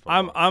of German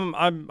football.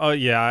 I'm.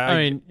 Yeah. I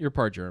mean, you're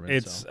part German.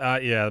 It's so.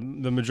 yeah,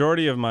 the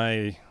majority of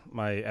my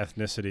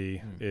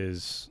ethnicity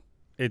is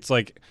it's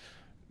like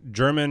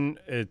German,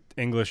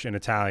 English, and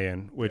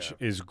Italian, which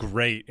is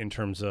great in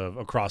terms of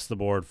across the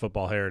board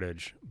football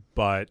heritage.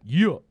 But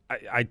yeah.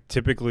 I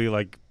typically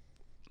like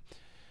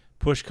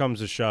push comes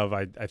to shove.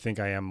 I think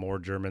I am more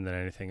German than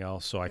anything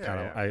else, so I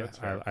that's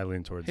fair. I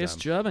lean towards He's them.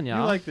 German, You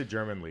yeah. like the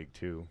German league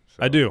too. So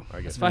I do.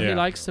 I guess. That's why he Yeah.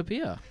 likes the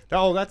beer.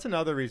 Oh, that's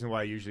another reason why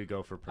I usually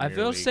go for I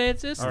Premier will League. say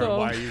this Or though.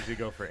 why I usually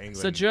go for England.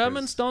 The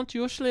Germans 'cause, don't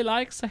usually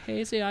like the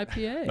hazy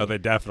IPA. No, they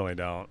definitely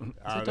don't.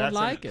 They don't that's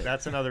like it.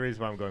 That's another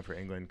reason why I'm going for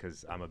England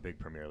because I'm a big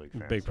Premier League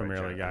fan. Big so I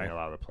Premier League I guy. a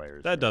lot of the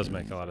players. That are does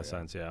England, make a lot of so,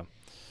 sense. Yeah.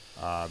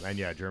 And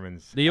yeah,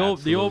 Germans. The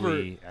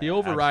absolutely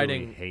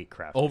overriding hate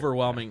craft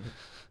beer.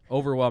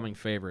 overwhelming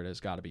favorite has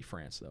got to be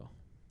France though.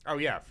 Oh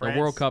yeah, the France,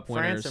 World Cup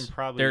France winners. and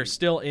probably They're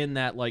still in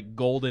that like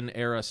golden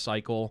era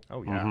cycle.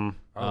 Oh yeah, Mhm.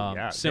 oh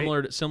yeah.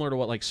 Similar to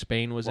what like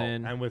Spain was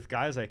in. and with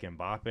guys like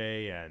Mbappe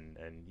and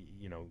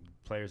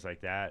players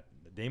like that,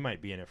 they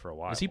might be in it for a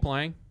while. Is he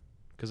playing?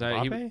 Because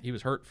Mbappe? he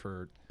was hurt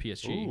for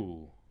PSG.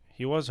 Ooh.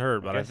 He was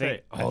hurt, but I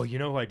think. you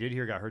know who I did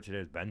hear got hurt today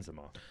is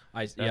Benzema.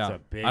 That's a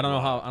big I don't know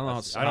how loss. I don't know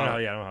That's- how I don't know.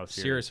 Yeah, I don't know how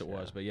serious it yeah.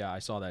 was, but yeah, I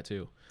saw that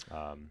too.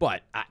 Um,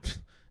 But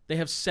they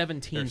have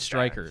 17 they're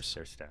strikers. stacked.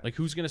 They're stacked. Like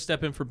who's going to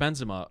step in for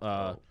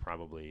Benzema?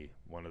 Probably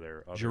one of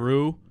their other,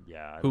 Giroud,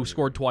 Yeah, who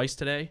scored twice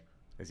today.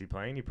 Is he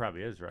playing? He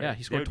probably is, right? Yeah, he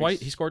They scored would twice.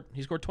 be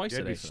He scored twice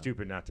It'd today. be for them.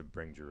 stupid not to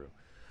bring Giroud.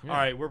 Yeah. All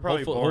right, we're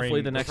probably boring.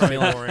 Hopefully the We're next probably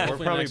Milan- boring. hopefully We're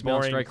the probably next Milan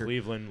boring striker.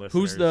 Cleveland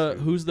listeners.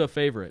 Who's the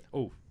favorite?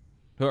 Oh,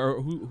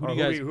 Or who do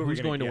you guys? who are we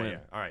Who's going to yeah, win? yeah.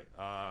 All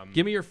right.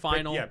 Give me your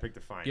final. Pick the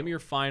final. Give me your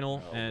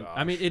final. Oh, And gosh.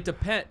 I mean, it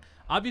depends.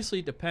 Obviously,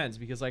 it depends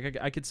because like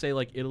I could say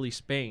like Italy,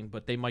 Spain,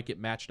 but they might get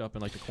matched up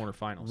in like the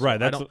quarterfinals. So Right,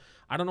 that's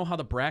I don't know how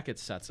the bracket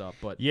sets up,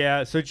 but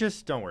Yeah, so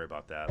just don't worry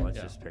about that. Let's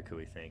Yeah. just pick who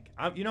we think.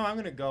 I'm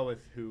going to go with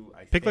who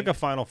I Pick think. like a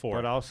Final Four.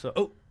 But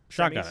also,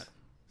 Shotgun semis? it.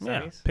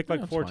 Yeah, Semis? pick like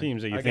Yeah, that's 4 fine.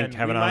 teams that you Again, think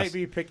have we an might honest.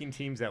 be picking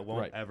teams that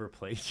won't Right. ever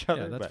play each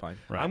other. yeah, that's but fine.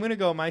 Right. I'm going to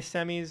go my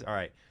semis. All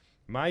right.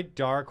 My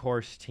dark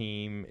horse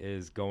team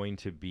is going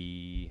to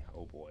be,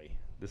 oh boy,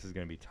 this is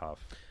going to be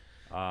tough.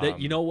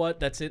 You know what?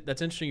 That's it.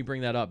 That's interesting you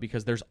bring that up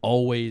because there's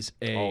always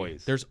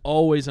Always. there's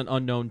always an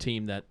unknown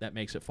team that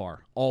makes it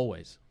far.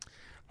 Always.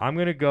 I'm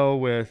going to go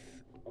with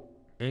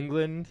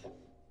England,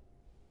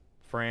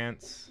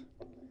 France,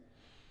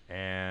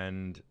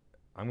 and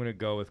I'm going to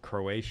go with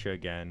Croatia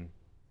again.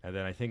 And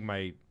then I think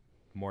my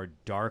more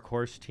dark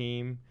horse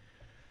team,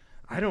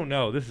 I don't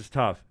know. This is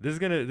tough.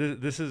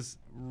 This is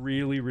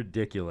really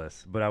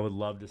ridiculous, but I would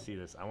love to see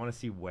this. I want to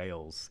see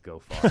Wales go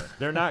far.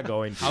 They're not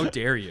going to. How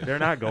dare you? They're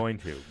not going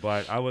to,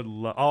 but I would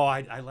love. Oh,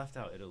 I left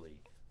out Italy.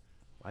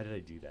 Why did I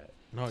do that?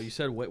 No, you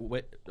said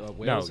Wales.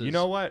 No, is, you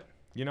know what?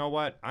 You know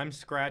what? I'm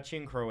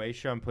scratching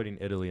Croatia. I'm putting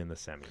Italy in the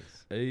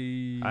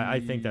semis. I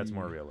think that's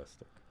more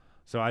realistic.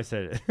 So I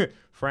said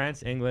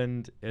France,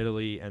 England,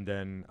 Italy, and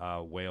then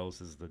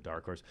Wales is the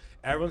dark horse.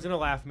 Everyone's going to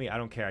laugh at me. I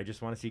don't care. I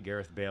just want to see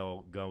Gareth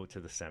Bale go to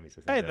the semis. I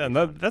think Hey, that'd then be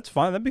fun. that's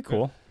fine. That'd be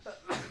cool.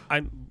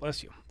 I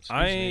bless you.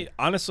 me.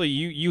 Honestly,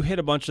 you hit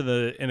a bunch of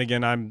the, and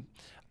again,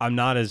 I'm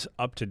not as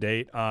up to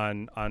date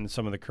on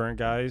some of the current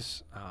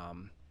guys.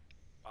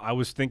 I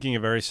was thinking a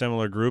very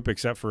similar group,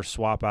 except for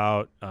swap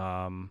out,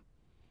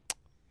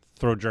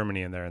 throw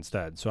Germany in there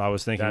instead. So I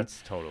was thinking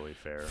That's totally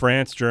fair.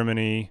 France,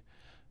 Germany,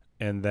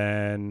 and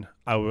then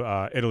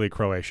Italy,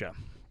 Croatia.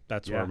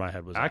 That's where my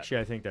head was at. Actually,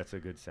 I think that's a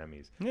good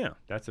semis. Yeah.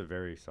 That's a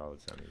very solid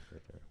semis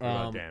right there. What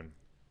about Dan?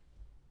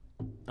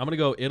 I'm gonna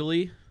go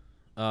Italy.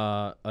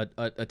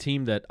 A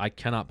team that I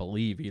cannot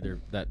believe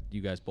either that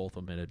you guys both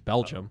admitted.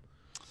 Belgium.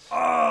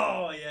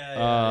 Oh,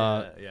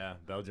 yeah.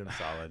 Belgium's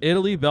solid.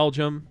 Italy,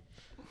 Belgium.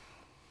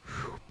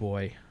 Whew,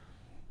 boy.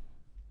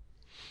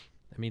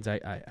 That means I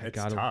It's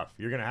gotta tough.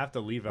 You're going to have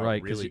to leave out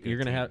right because really good you're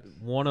gonna have teams.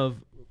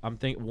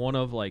 one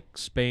of like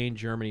Spain,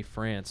 Germany,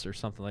 France, or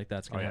something like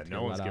that's Oh, gonna yeah. have to No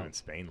get one's let given out.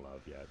 Spain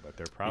love yet, but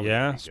they're probably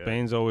Yeah, pretty good.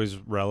 Spain's always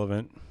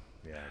relevant.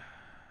 Yeah.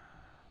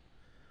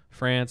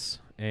 France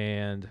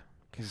and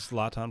Is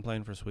Zlatan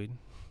playing for Sweden?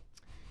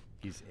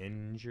 He's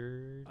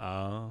injured,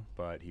 Oh,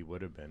 but he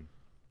would have been.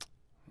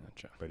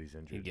 gotcha. But he's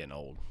He's injured. getting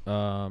old.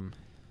 Portugal.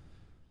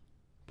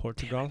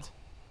 Portugal?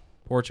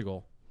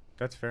 Portugal.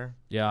 That's fair.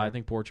 Yeah, I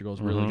think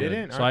Portugal's really Mhm. good.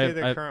 Didn't So aren't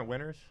they the I- current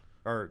winners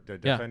or the yeah,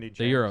 defending the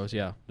champs? Euros.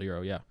 Yeah, the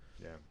Euro. Yeah.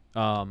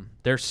 Yeah.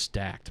 They're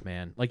stacked,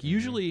 man. Like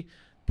usually,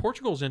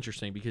 Portugal's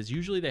interesting because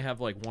usually they have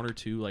like one or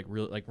two like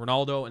real like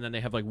Ronaldo, and then they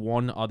have like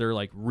one other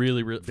like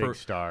really Big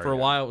star. For a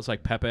yeah. while, it was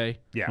like Pepe,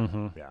 Yeah.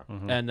 Mhm. Yeah.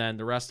 and then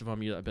the rest of them.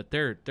 But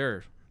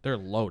they're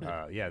loaded.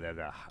 Yeah,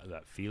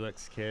 that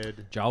Felix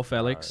kid. João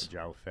Felix.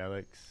 João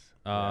Felix.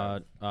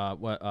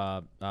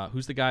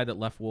 Who's the guy that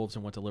left Wolves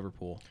and went to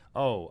Liverpool?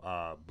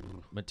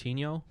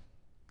 Matinho.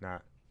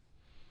 Not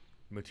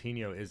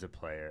Moutinho is a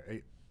player.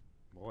 Hey,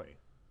 boy,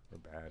 we're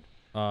bad.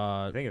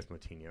 Uh, I think it's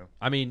Moutinho.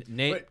 I mean,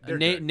 But they're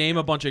good, name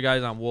a bunch of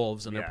guys on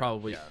Wolves, and Yeah,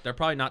 they're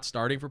probably not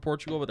starting for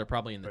Portugal, but they're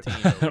probably in the But team.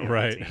 still be on the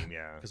Right. team,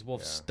 yeah. Because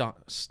Wolves yeah.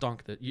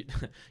 stunk. That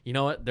you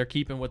know what? They're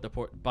keeping with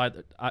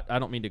the I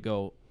don't mean to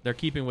go. They're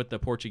keeping with the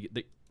Portuguese.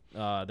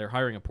 They're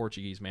hiring a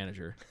Portuguese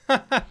manager.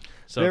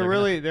 So they're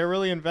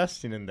really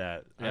investing in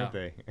that, aren't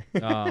Yeah. they?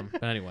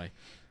 But anyway,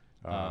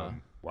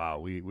 Wow,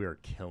 we are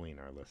killing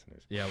our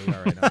listeners. yeah, we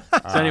are right now.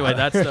 So anyway,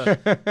 that's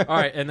the. All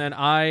right, and then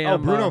I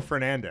am. Bruno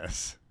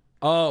Fernandes.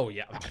 Oh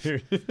yeah.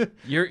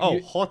 You're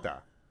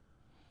Jota.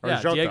 Or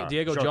Yeah, Jota.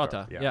 Diego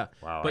Jota, yeah.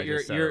 Wow, But I you're-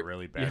 just said you're- a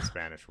really bad yeah.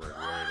 Spanish word. Really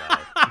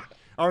bad.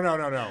 Oh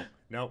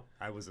no!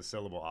 I was a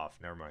syllable off.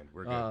 Never mind.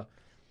 We're good.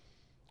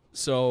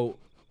 So.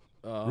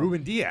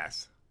 Ruben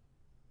Diaz.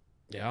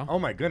 Yeah. Oh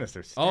my goodness,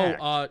 they're Oh,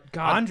 stacked.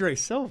 God. Andre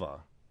Silva.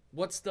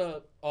 What's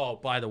the? Oh,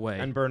 by the way,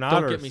 And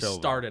Bernardo don't get me Silva.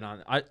 started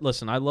on.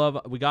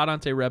 We got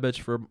Ante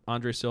Rebic for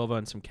Andre Silva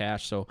and some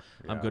cash, so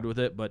I'm good with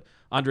it. But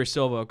Andre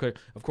Silva, okay,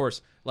 of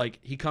course, like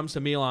he comes to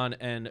Milan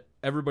and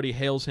everybody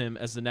hails him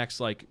as the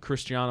next like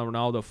Cristiano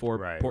Ronaldo for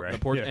Right.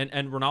 Yeah.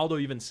 and Ronaldo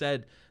even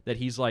said that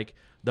he's like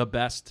the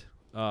best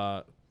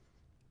up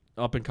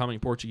and coming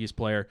Portuguese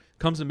player.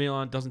 Comes to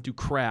Milan, doesn't do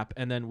crap,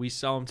 and then we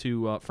sell him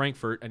to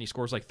Frankfurt and he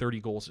scores like 30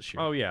 goals this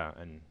year. Oh yeah,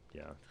 and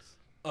yeah.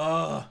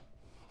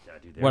 Yeah,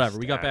 dude, they're Whatever.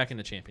 We got stacked, back in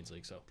the Champions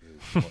League, so. dude.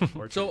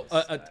 Portugal's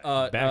So, stacked.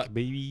 Back,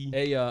 baby.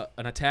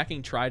 an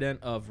attacking trident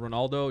of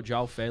Ronaldo,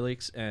 João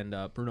Felix, and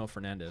Bruno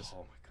Fernandes.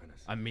 Oh my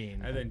goodness. I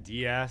mean, And then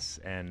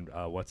Diaz and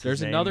what's there's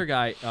his name? another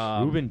guy.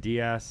 Ruben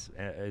Diaz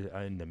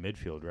in the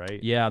midfield,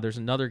 right? Yeah, there's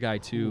another guy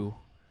too.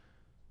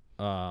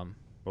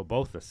 Well,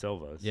 both the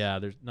Silvas. Yeah,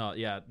 there's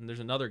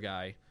another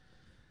guy.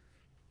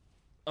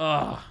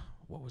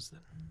 What was that?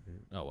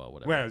 Oh well,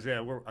 whatever. Well,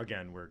 yeah,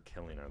 we're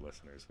killing our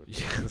listeners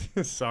with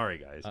this. Sorry,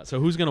 guys. So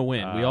who's gonna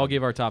win? We all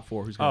gave our top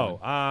 4. Who's gonna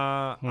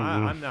win?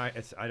 I'm not.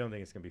 I don't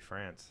think it's gonna be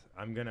France.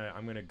 I'm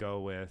gonna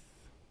go with.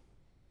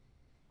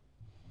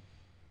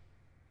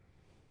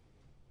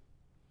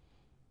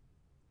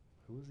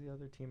 Who was the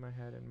other team I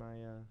had in my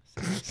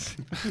series?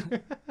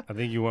 I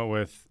think you went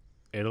with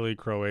Italy,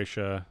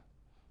 Croatia,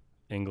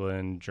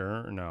 England,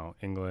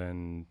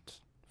 England,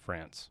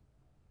 France.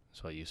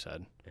 That's what you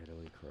said.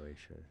 Italy,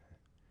 Croatia.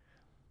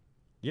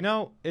 You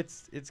know,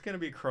 it's gonna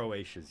be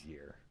Croatia's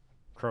year.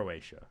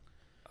 Croatia.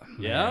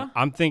 Yeah.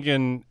 I'm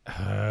thinking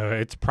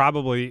it's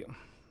probably.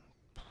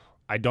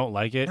 I don't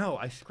like it. No,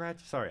 I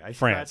scratched. Sorry, I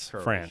France,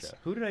 scratched Croatia. France.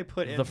 Who did I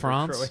put in The for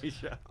France?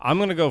 Croatia? I'm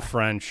gonna go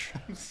French.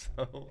 I'm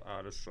so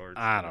out of sorts.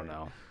 I don't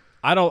know.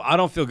 I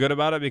don't feel good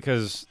about it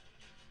because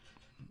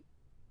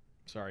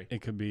Sorry.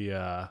 it could be.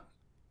 God,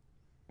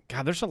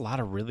 there's a lot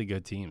of really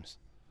good teams.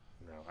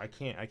 No, I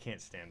can't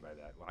stand by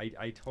that.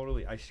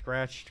 I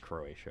scratched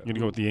Croatia. You gonna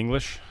go with the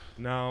English?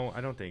 No,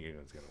 I don't think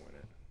England's gonna win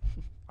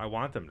it. I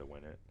want them to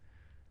win it.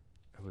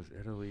 It was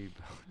Italy.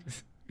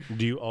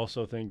 Do you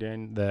also think,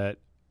 Dan, that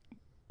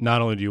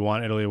not only do you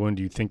want Italy to win,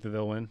 do you think that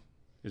they'll win?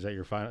 Is that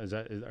your final?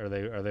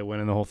 Are they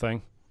winning the whole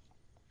thing?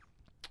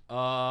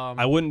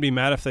 I wouldn't be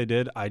mad if they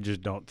did. I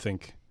just don't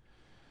think.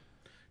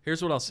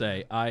 Here's what I'll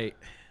say. I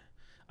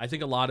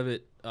think a lot of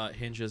it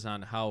hinges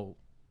on how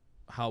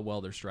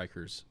well their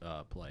strikers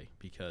play,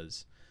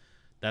 because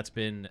that's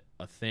been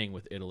a thing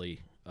with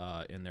Italy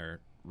in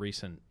their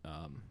recent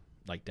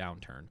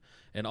downturn.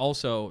 And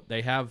also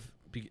they have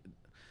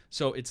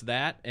so it's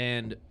that,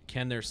 and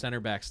can their center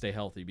back stay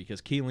healthy,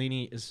 because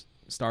Chiellini is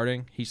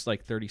starting. He's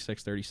like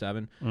 36,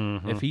 37.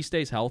 Mm-hmm. If he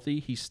stays healthy,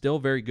 he's still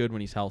very good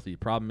when he's healthy. The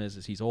problem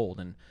is he's old,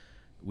 and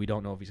we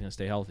don't know if he's going to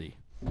stay healthy.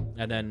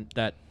 And then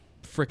that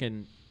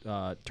freaking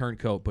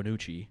turncoat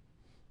Bonucci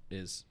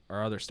is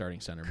our other starting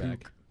center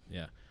back.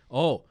 Yeah.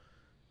 Oh,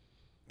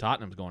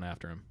 Tottenham's going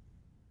after him.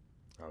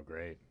 Oh,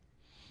 great.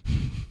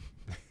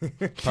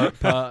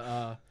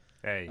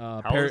 Hey,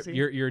 how is he?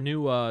 Your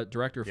new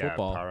director of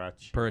football,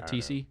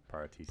 Paratici.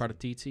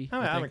 Paratici.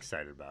 I'm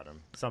excited about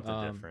him.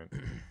 Something different.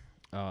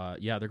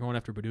 Yeah, they're going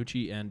after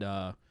Bonucci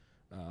and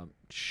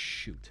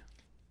shoot.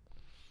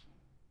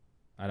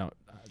 I don't.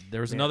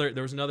 There was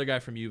another guy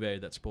from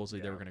Juve that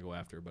supposedly they were going to go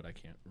after, but I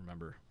can't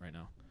remember right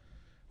now.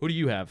 Who do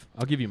you have?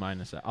 I'll give you mine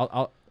in a sec.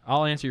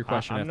 I'll answer your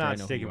question I'm after I not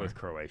know sticking who you with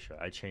Croatia.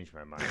 I changed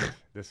my mind.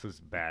 This was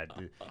bad.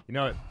 You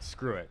know what?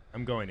 Screw it.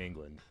 I'm going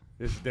England.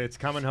 It's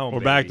coming home. We're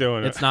baby. back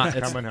doing it. It's not.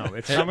 It's coming home.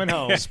 It's coming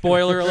home.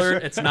 Spoiler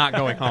alert! It's not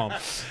going home.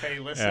 Hey,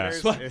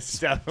 listeners, it's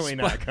definitely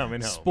not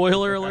coming home.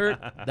 Spoiler alert!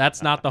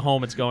 That's not the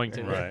home it's going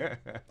to. Right.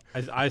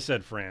 I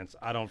said France.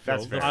 I don't feel.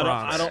 That's fair.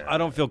 I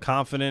don't feel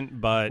confident,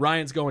 but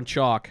Ryan's going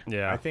chalk.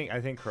 yeah. I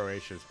think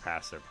Croatia's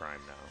past their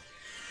prime now.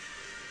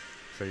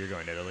 So you're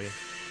going Italy?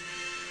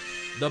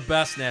 The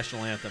best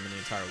national anthem in the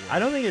entire world. I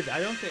don't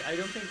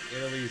think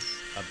Italy's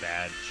a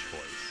bad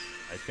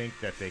choice. I think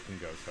that they can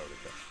go toe to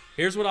toe.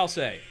 Here's what I'll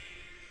say.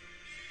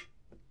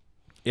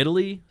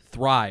 Italy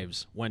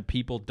thrives when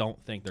people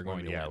don't think they're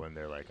going to win. When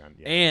they're like on.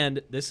 Yeah.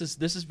 And this is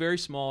very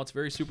small. It's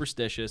very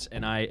superstitious,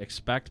 and I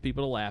expect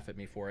people to laugh at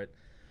me for it.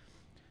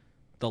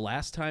 The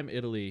last time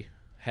Italy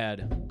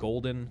had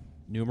golden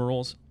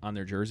numerals on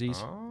their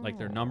jerseys, like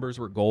their numbers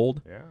were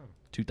gold,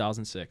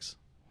 2006.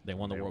 They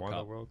won the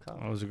World Cup.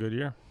 That was a good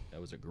year. That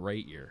was a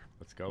great year.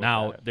 Let's go.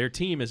 Now with that. their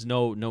team is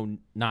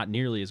not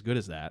nearly as good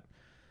as that,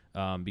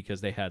 because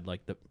they had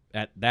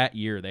at that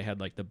year they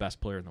had like the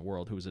best player in the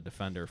world, who was a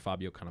defender,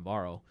 Fabio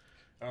Cannavaro.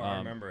 Oh, I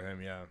remember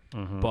him. Yeah.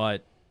 Mm-hmm.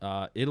 But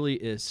Italy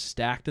is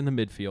stacked in the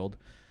midfield.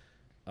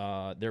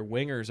 Their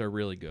wingers are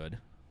really good.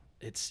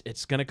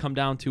 It's going to come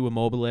down to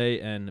Immobile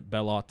and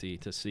Belotti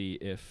to see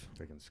if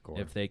they can score.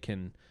 If they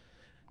can.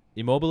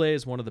 Immobile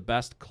is one of the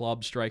best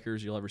club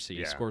strikers you'll ever see.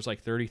 He Yeah. scores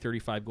like 30,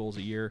 35 goals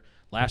a year.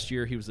 Last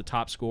year, he was the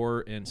top scorer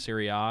in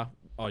Serie A,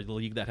 the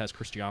league that has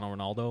Cristiano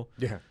Ronaldo.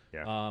 Yeah.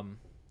 Yeah.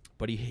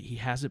 But he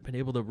hasn't been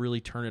able to really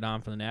turn it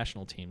on for the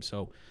national team.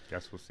 So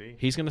Guess we'll see.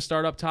 he's going to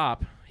start up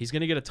top. He's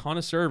going to get a ton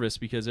of service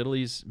because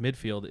Italy's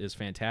midfield is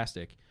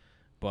fantastic.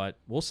 But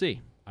we'll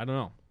see. I don't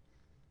know.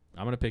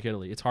 I'm going to pick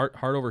Italy. It's heart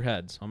over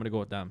head, so I'm going to go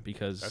with them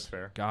because That's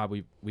fair. God,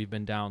 we've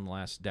been down the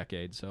last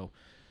decade, so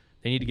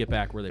they need to get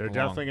back where they belong.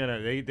 Definitely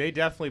gonna. They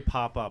definitely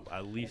pop up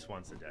at least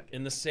once a decade.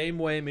 In the same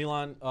way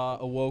Milan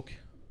awoke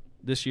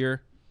this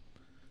year,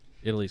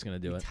 Italy's going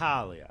to do it.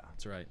 Italia.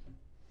 That's right.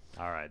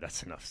 All right,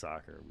 that's enough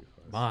soccer.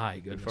 My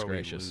goodness Before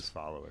gracious. we lose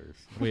followers.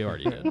 We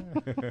already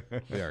did.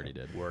 We already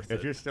did. Worth If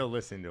it. you're still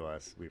listening to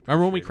us, we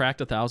Remember when we appreciate cracked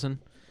 1,000?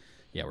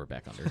 Yeah, we're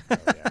back under. it. Oh,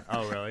 yeah.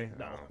 Oh, really?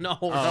 No. No,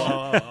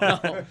 Oh, no.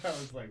 I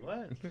was like,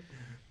 what?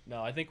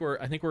 No, I think we're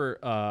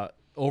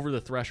over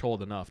the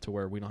threshold enough to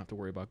where we don't have to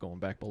worry about going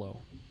back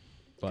below.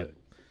 But Good.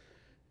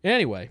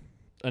 anyway,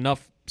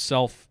 enough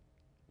self.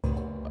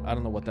 I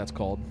don't know what that's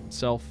called.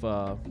 Self.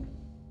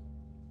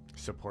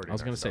 Supporting. I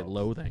was going to say ourselves.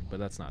 loathing, but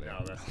that's not No,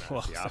 it. that's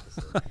not the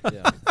opposite.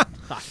 Yeah.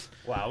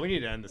 Wow, we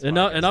need to end this.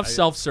 Enough podcast.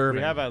 self-serving.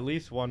 We have at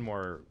least one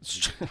more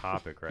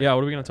topic, right? Yeah.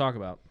 What are we going to talk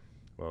about?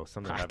 Well,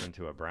 something happened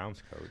to a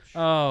Browns coach.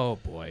 Oh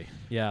boy.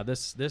 Yeah.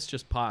 This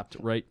just popped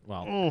right.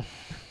 Well,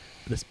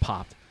 this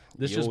popped.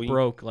 This just Yoey.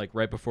 broke like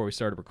right before we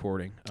started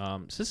recording.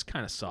 So this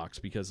kind of sucks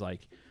because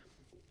like,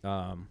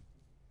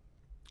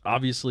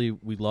 obviously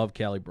we love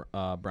Callie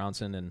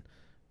Brownson, and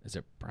is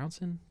it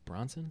Bronson?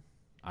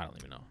 I don't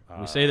even know.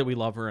 We say that we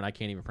love her, and I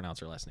can't even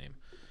pronounce her last name.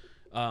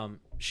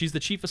 She's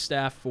the chief of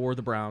staff for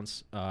the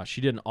Browns.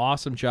 She did an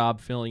awesome job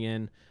filling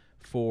in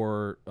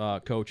for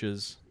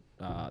coaches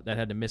that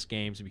had to miss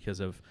games because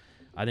of,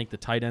 I think the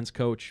tight ends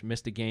coach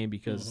missed a game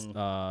because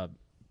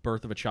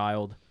birth of a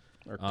child.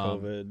 Or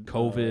COVID.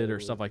 COVID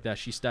or stuff like that.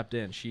 She stepped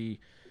in. She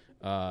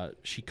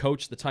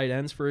coached the tight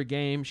ends for a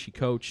game. She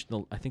coached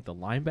I think the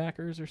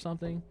linebackers or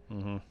something,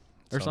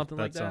 or something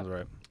like that. That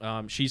sounds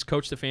right. She's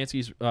coached the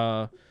Fancy's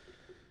right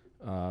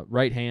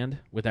hand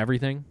with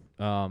everything.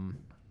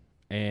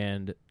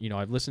 And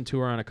I've listened to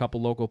her on a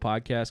couple local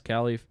podcasts.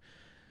 Callie,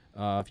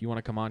 if you want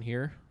to come on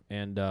here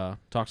and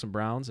talk some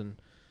Browns and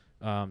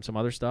some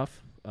other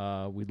stuff,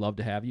 we'd love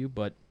to have you.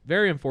 But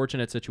very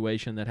unfortunate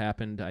situation that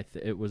happened.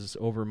 It was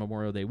over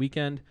Memorial Day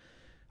weekend.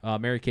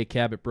 Mary Kay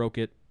Cabot broke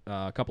it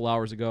a couple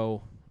hours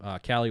ago.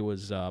 Callie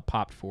was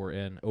popped for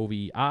an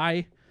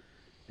OVI,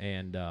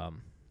 and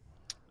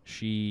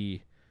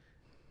she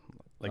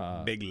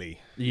bigly.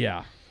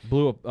 yeah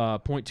blew a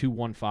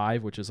 .215,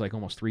 which is like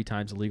almost 3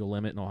 times the legal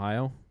limit in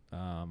Ohio.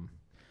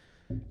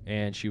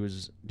 And she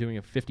was doing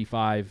a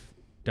 55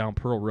 down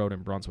Pearl Road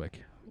in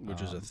Brunswick,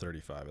 Which is a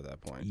 35 at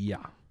that point.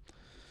 yeah.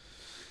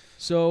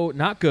 So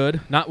not good.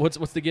 Not what's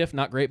the gift?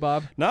 Not great,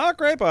 Bob. Not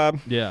great, Bob.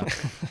 Yeah.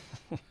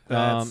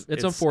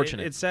 It's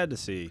unfortunate. It's sad to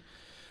see.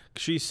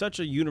 She's such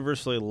a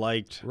universally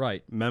liked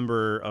Right.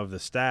 member of the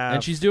staff.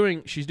 And she's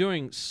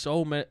doing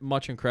so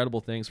much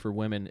incredible things for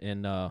women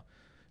in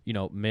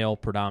male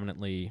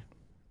predominantly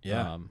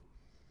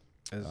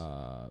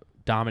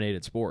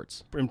dominated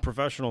sports. in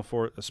professional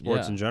sports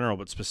Yeah. in general,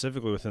 but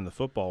specifically within the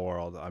football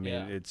world. I mean,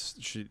 Yeah.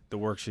 it's the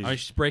work she's. I mean,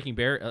 she's breaking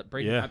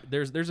Yeah.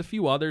 There's a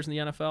few others in the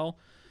NFL,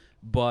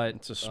 but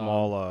it's a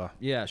small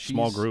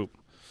small group.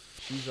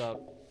 She's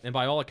and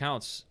by all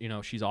accounts,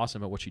 she's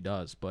awesome at what she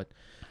does. But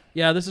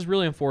yeah, this is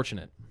really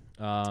unfortunate.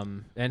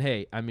 And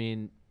hey, I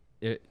mean,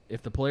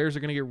 if the players are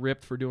going to get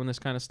ripped for doing this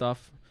kind of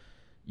stuff,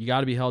 you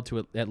got to be held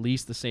to at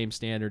least the same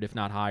standard, if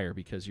not higher,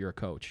 because you're a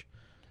coach.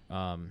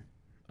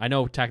 I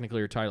know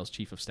technically her title is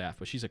chief of staff,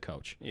 but she's a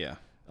coach. Yeah.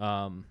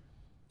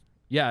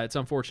 Yeah, it's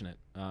unfortunate.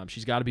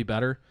 She's got to be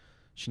better.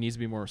 She needs to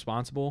be more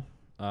responsible.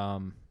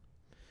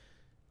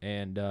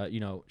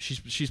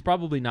 She's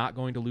probably not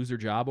going to lose her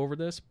job over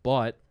this,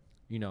 but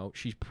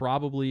she's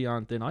probably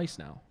on thin ice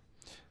now.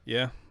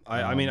 Yeah.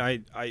 I mean,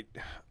 I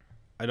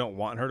don't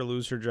want her to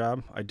lose her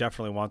job. I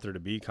definitely want there to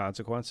be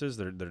consequences.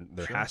 There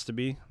Sure. has to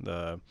be.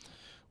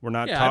 We're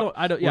not. Yeah,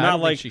 I don't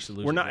think she should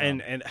lose We're her not,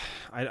 job. and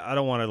I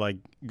don't want to like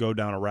go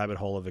down a rabbit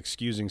hole of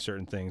excusing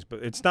certain things,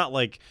 but it's not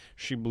like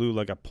she blew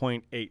like a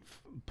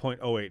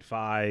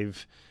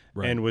 .085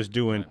 Right. and was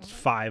doing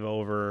 5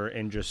 over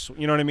and just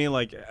you know what I mean.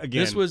 Like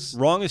again, This was-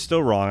 wrong is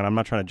still wrong, and I'm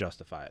not trying to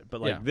justify it, but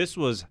like Yeah. this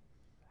was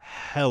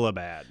hella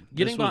bad.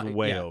 This was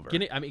way over.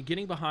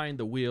 Getting behind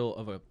the wheel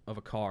of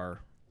a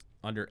car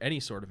under any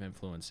sort of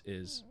influence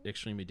is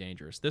extremely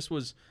dangerous. This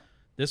was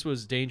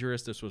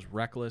dangerous. This was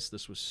reckless.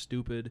 This was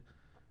stupid.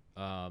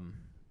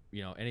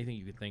 Anything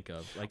you could think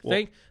of. Like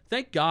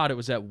thank God it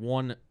was at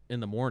 1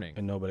 a.m.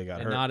 and nobody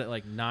got and hurt. not at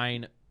like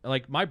 9.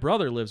 Like my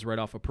brother lives right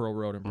off of Pearl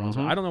Road in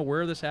Brunswick. I don't know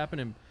where this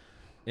happened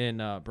in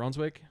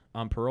Brunswick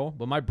on Pearl,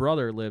 but my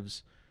brother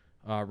lives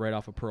right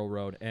off of Pearl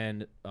Road,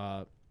 and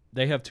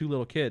they have 2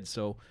 little kids.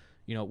 So,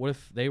 what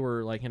if they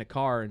were like in a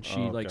car and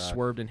she God.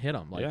 swerved and hit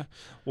them? Like, Yeah.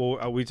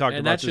 Well, we talked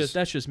and about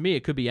that's just me.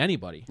 It could be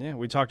anybody. Yeah,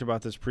 we talked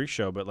about this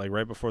pre-show, but like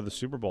right before the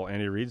Super Bowl,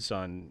 Andy Reid's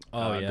son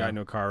yeah. got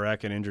into a car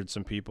wreck and injured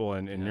some people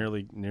and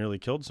nearly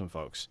killed some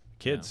folks,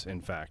 kids,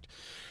 in fact.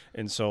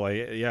 And so,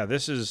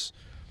 this is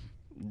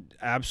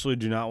absolutely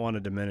do not want to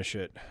diminish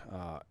it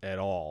at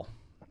all.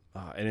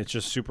 And it's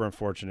just super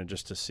unfortunate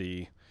just to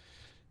see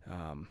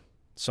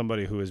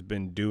somebody who has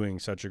been doing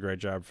such a great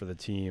job for the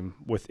team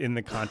within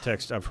the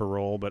context of her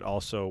role, but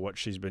also what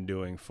she's been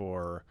doing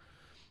for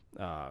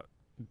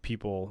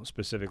people,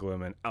 specific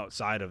women,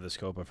 outside of the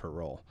scope of her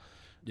role.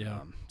 Yeah.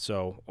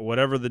 So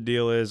whatever the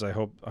deal is, I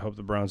hope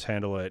the Browns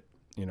handle it,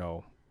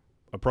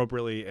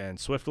 appropriately and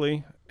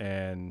swiftly,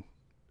 and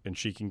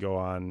she can go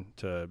on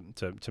to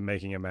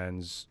making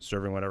amends,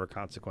 serving whatever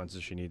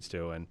consequences she needs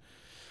to, and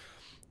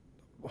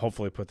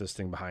hopefully put this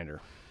thing behind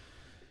her.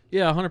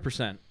 Yeah,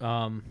 100%.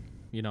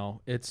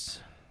 It's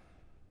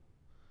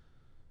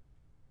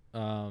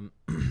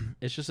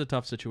it's just a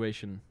tough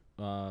situation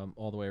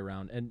all the way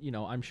around, and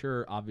I'm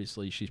sure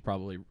obviously she's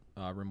probably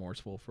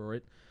remorseful for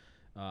it.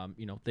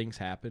 Things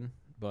happen,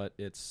 but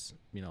it's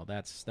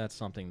that's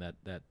something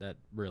that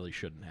really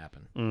shouldn't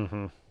happen.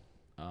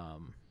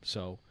 Mm-hmm.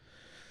 So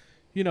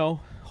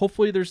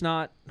hopefully there's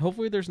not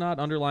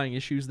underlying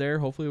issues there.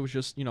 Hopefully it was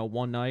just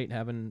one night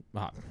having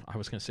I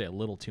was gonna say a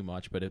little too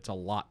much, but it's a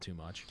lot too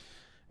much,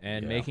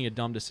 and making a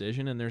dumb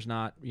decision, and there's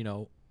not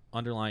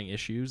underlying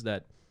issues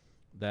that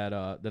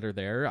are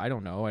there. I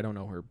don't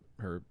know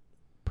her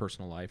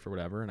personal life or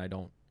whatever, and I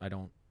don't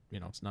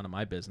it's none of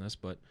my business,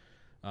 but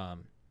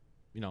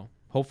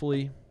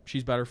hopefully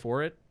she's better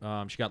for it.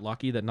 She got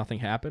lucky that nothing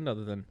happened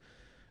other than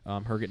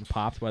her getting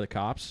popped by the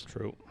cops.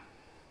 True.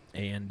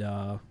 And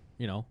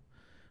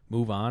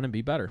move on and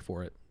be better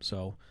for it.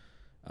 So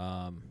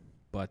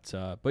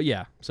but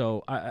yeah,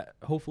 so I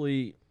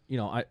hopefully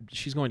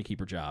she's going to keep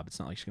her job. It's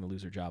not like she's going to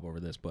lose her job over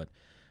this, but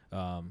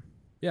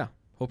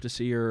hope to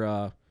see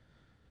her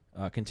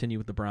continue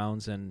with the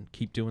Browns and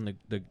keep doing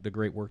the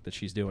great work that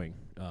she's doing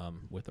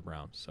with the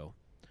Browns. So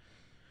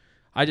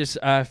I just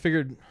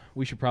figured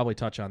we should probably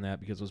touch on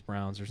that because those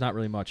Browns, there's not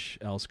really much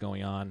else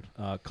going on.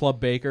 Club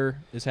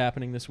Baker is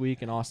happening this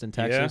week in Austin,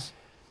 Texas.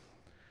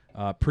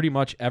 Pretty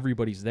much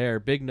everybody's there.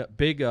 Big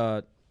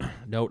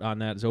note on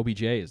that is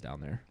OBJ is down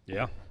there.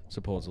 Yeah.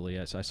 Supposedly,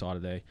 as I saw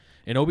today.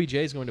 And OBJ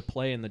is going to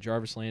play in the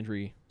Jarvis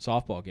Landry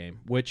softball game,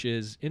 which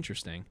is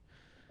interesting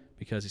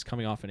because he's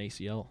coming off an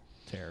ACL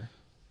tear.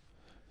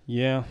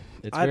 Yeah.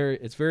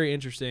 It's very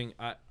interesting.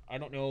 I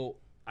don't know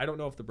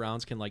if the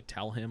Browns can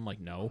tell him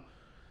no.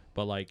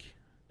 But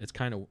it's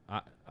kind of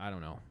I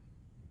don't know.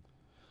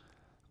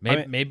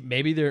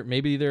 Maybe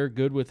they're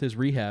good with his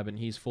rehab and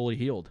he's fully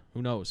healed.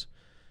 Who knows?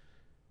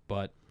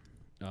 But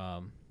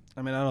I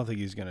don't think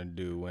he's gonna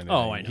do anything.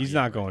 Oh, I know. He's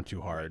not going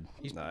too hard.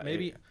 He's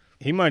maybe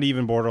he might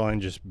even borderline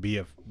just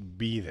be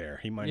there.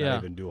 He might not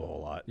even do a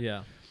whole lot.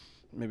 Yeah.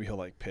 Maybe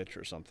he'll pitch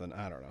or something.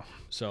 I don't know.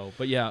 So,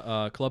 but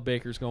yeah, Club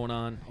Baker's going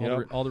on.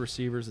 Yep. All the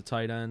receivers, the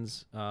tight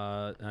ends.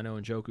 I know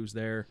Njoku's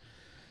there.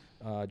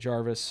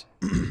 Jarvis.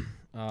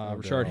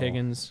 Rashard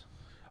Higgins.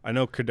 I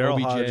know Kadero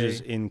OBJ. Hodge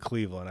is in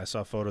Cleveland. I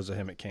saw photos of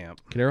him at camp.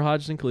 Kadero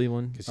Hodge is in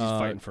Cleveland. Because he's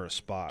fighting for a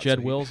spot.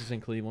 Jed Wills is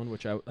in Cleveland,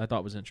 which I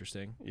thought was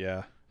interesting.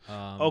 Yeah.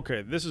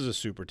 Okay, this is a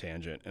super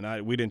tangent,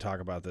 and we didn't talk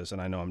about this,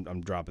 and I know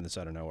I'm dropping this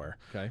out of nowhere.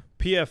 Okay.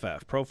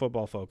 PFF, Pro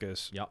Football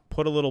Focus. Yep.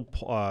 Put a little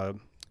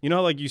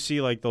you see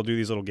they'll do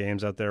these little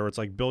games out there where it's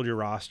build your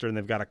roster, and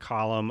they've got a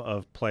column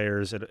of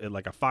players at a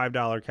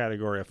 $5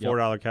 category, a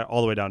 $4 category,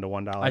 all the way down to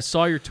 $1. I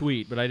saw your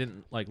tweet, but I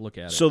didn't look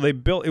at it. So they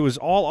built. It was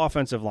all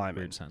offensive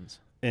linemen. Weird sentence.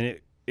 And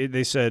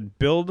they said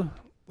build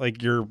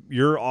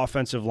your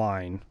offensive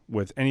line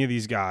with any of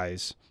these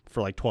guys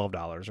for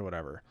 $12 or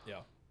whatever.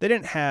 Yeah. They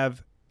didn't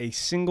have a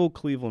single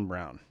Cleveland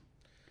Brown.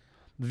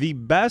 The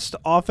best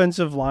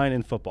offensive line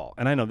in football.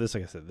 And I know this,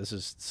 like I said, this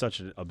is such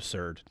an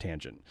absurd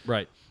tangent.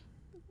 Right.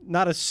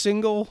 Not a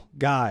single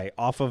guy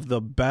off of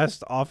the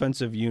best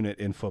offensive unit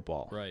in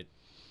football. Right.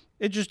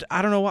 It just,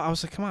 I don't know what. I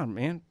was like, come on,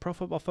 man. Pro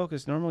Football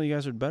Focus. Normally you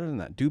guys are better than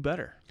that. Do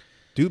better.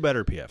 Do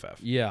better, PFF.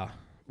 Yeah.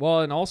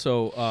 Well, and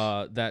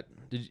also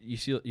you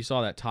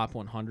saw that top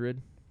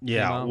 100?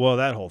 Yeah. Well,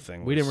 that whole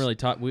thing. We didn't really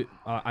talk.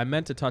 I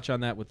meant to touch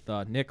on that with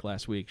Nick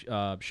last week.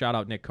 Shout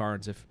out Nick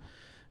Carnes. If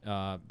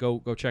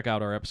go check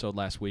out our episode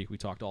last week. We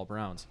talked all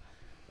Browns.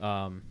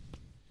 I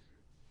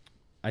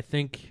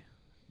think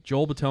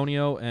Joel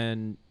Bitonio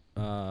and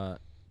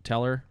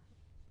Teller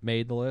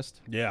made the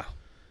list. Yeah.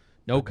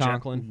 No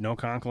Conklin. No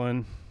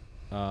Conklin.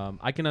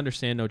 I can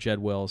understand no Jed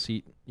Wills.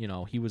 He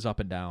was up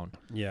and down.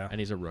 Yeah. And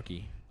he's a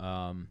rookie.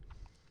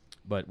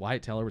 But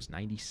Wyatt Teller was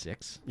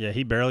 96. Yeah,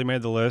 he barely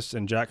made the list,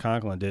 and Jack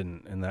Conklin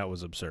didn't, and that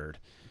was absurd.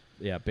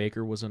 Yeah,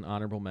 Baker was an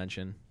honorable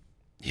mention.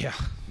 Yeah.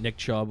 Nick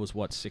Chubb was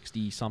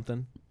 60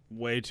 something.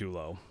 Way too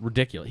low.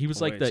 Ridiculous. He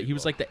was Way like the too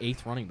low.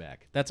 eighth running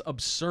back. That's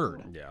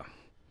absurd. Yeah.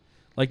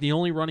 The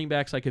only running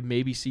backs I could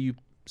maybe see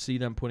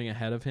them putting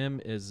ahead of him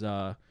is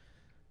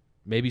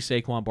maybe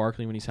Saquon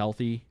Barkley when he's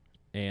healthy,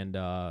 and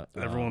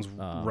everyone's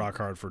rock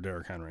hard for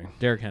Derrick Henry.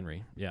 Derrick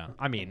Henry, yeah.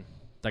 I mean,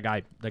 the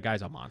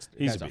guy's a monster.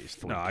 He's a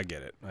beast. No, I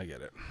get it.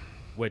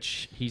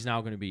 Which he's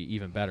now going to be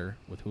even better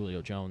with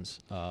Julio Jones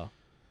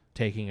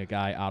taking a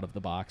guy out of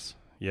the box.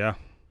 Yeah.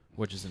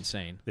 Which is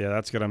insane. Yeah,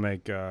 that's going to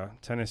make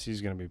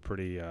Tennessee's going to be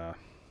pretty.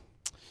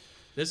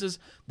 This is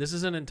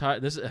an entire.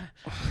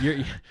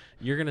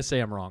 You're gonna say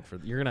I'm wrong for.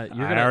 I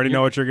already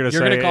know what you're gonna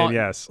say.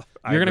 Yes,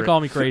 you're gonna call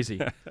me crazy.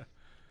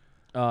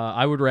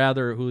 I would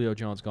rather Julio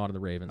Jones gone to the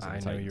Ravens. Than the I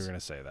know Titans. you're gonna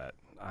say that.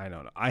 I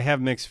don't know. I have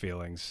mixed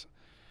feelings.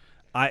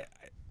 I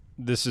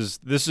this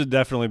would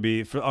definitely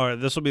be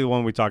this will be the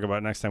one we talk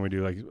about next time we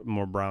do like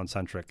more Brown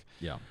centric.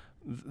 Yeah.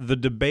 The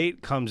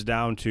debate comes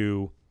down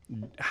to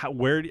how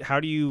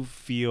do you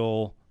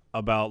feel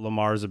about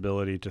Lamar's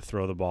ability to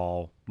throw the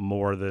ball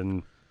more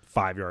than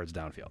 5 yards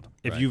downfield?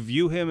 If you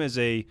view him as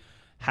a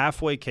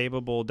halfway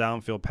capable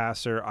downfield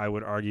passer, I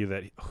would argue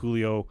that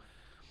Julio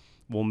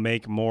will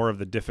make more of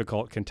the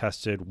difficult,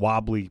 contested,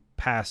 wobbly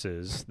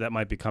passes that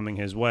might be coming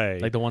his way.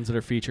 Like the ones that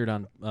are featured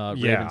on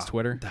Ravens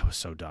Twitter. That was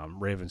so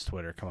dumb. Ravens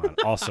Twitter, come on.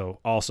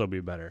 Also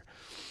be better.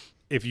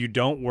 If you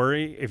don't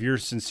worry, if you're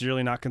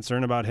sincerely not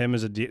concerned about him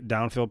as a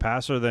downfield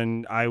passer,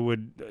 then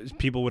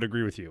people would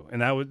agree with you.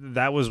 And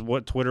that was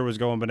what Twitter was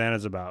going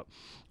bananas about.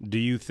 Do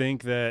you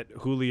think that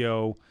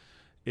Julio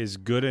is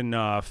good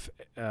enough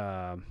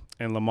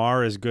and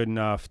Lamar is good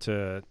enough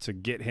to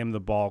get him the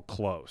ball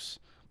close?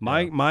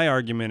 My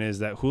argument is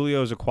that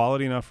Julio is a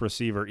quality enough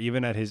receiver,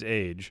 even at his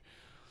age.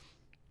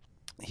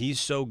 He's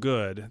so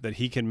good that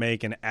he can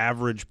make an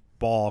average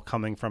ball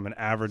coming from an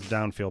average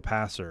downfield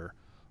passer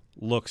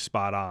look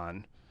spot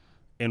on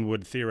and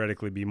would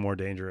theoretically be more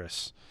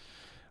dangerous.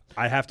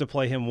 I have to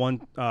play him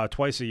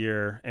twice a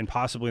year and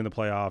possibly in the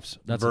playoffs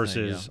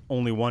versus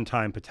only one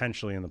time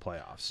potentially in the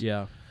playoffs.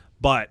 Yeah.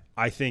 But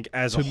I think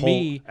as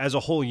a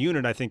whole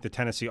unit, I think the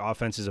Tennessee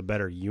offense is a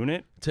better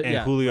unit, and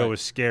Julio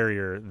is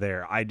scarier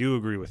there. I do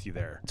agree with you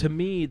there. To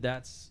me,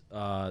 that's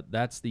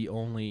the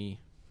only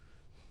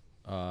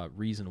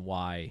reason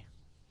why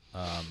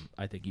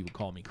I think you would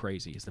call me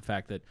crazy is the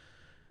fact that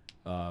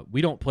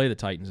we don't play the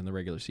Titans in the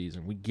regular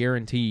season. We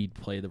guaranteed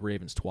play the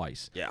Ravens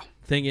twice. Yeah.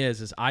 Thing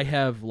is I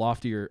have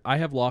loftier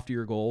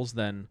goals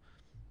than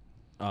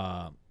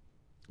the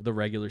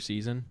regular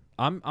season.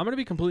 I'm going to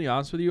be completely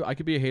honest with you. I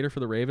could be a hater for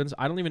the Ravens.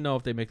 I don't even know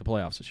if they make the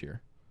playoffs this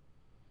year.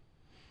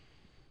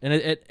 And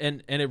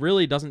it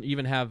really doesn't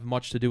even have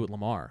much to do with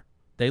Lamar.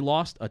 They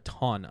lost a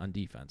ton on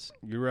defense.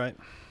 You're right.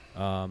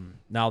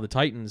 Now the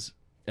Titans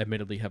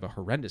admittedly have a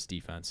horrendous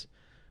defense,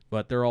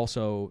 but they're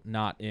also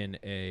not in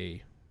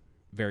a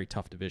very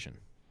tough division.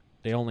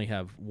 They only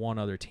have one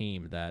other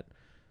team that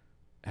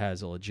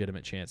has a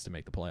legitimate chance to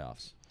make the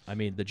playoffs. I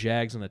mean, the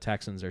Jags and the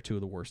Texans are two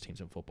of the worst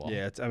teams in football.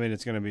 Yeah, it's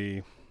going to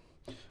be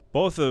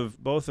both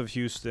of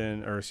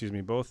Houston, or excuse me,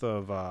 both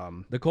of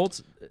the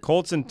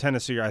Colts and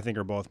Tennessee. I think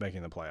are both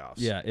making the playoffs.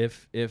 Yeah,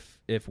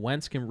 if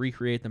Wentz can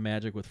recreate the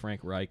magic with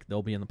Frank Reich,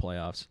 they'll be in the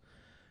playoffs.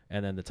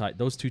 And then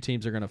those two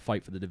teams are going to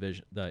fight for the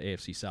division, the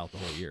AFC South, the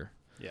whole year.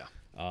 Yeah.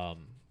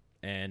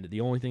 And the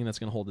only thing that's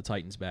going to hold the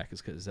Titans back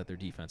is that their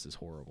defense is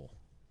horrible.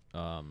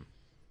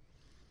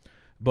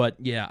 But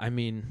yeah, I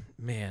mean,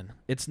 man,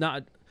 it's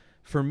not.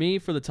 For me,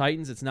 for the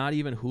Titans, it's not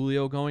even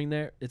Julio going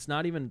there. It's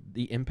not even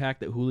the impact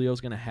that Julio's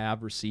going to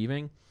have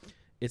receiving.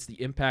 It's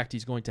the impact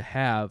he's going to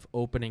have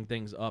opening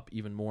things up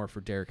even more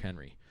for Derrick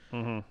Henry.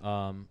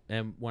 Mm-hmm.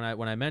 And when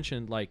I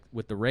mentioned like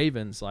with the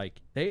Ravens,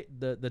 like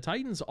the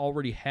Titans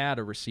already had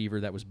a receiver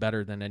that was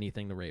better than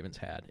anything the Ravens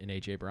had in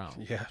A.J.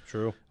 Brown. Yeah,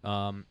 true.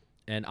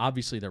 And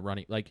obviously they're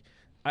running like.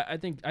 I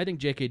think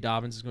J.K.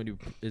 Dobbins is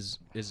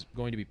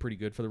going to be pretty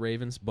good for the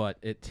Ravens, but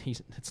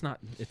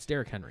it's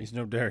Derrick Henry. He's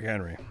no Derrick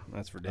Henry.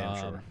 That's for damn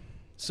sure.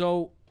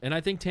 So, and I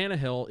think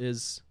Tannehill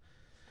is,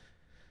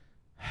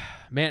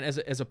 man,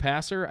 as a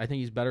passer, I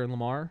think he's better than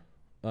Lamar.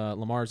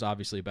 Lamar's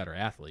obviously a better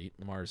athlete.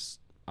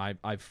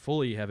 I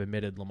fully have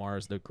admitted Lamar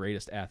is the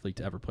greatest athlete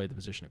to ever play the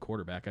position of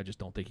quarterback. I just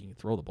don't think he can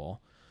throw the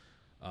ball.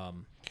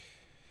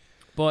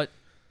 But.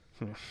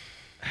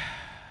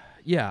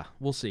 Yeah,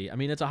 we'll see. I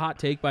mean, it's a hot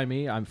take by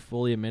me. I'm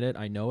fully admit it.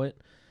 I know it,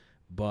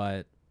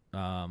 but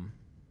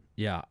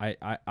yeah,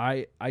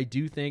 I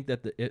do think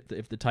that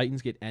if the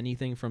Titans get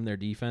anything from their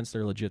defense,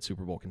 they're legit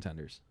Super Bowl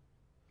contenders.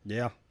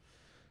 Yeah,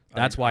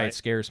 that's why it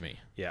scares me.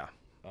 Yeah,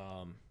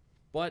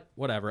 but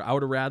whatever. I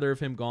would have rather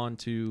have him gone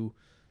to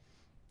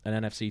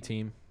an NFC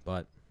team,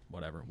 but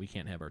whatever. We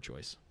can't have our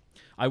choice.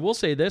 I will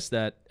say this: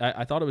 that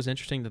I thought it was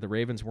interesting that the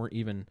Ravens weren't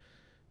even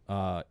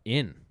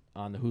in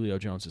on the Julio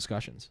Jones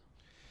discussions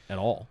at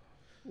all.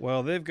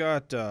 Well, they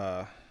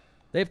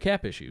have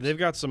cap issues. They've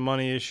got some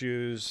money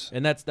issues,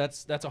 and that's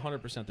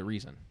 100% the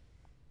reason.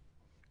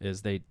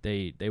 Is they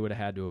would have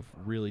had to have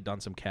really done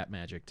some cap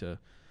magic to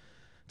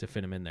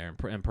fit him in there,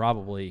 and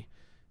probably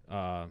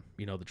the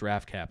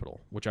draft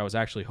capital, which I was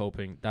actually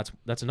hoping.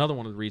 That's another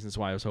one of the reasons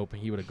why I was hoping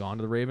he would have gone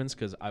to the Ravens,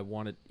 because I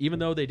wanted, even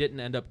though they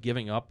didn't end up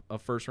giving up a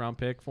first round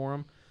pick for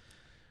him,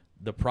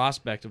 the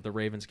prospect of the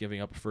Ravens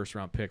giving up a first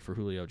round pick for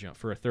Julio Jones,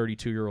 for a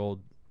 32-year-old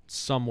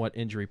somewhat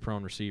injury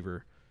prone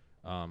receiver,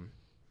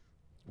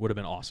 would have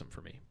been awesome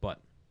for me, but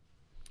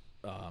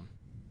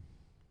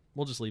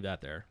we'll just leave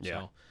that there.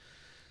 Yeah.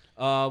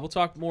 So we'll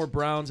talk more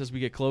Browns as we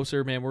get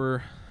closer. Man,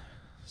 we're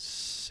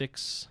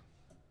 6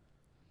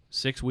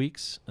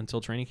 weeks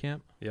until training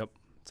camp. Yep,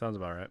 sounds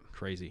about right.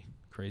 Crazy.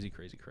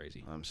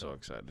 I'm so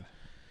excited.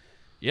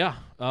 Yeah.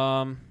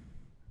 I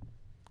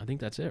think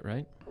that's it,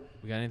 right?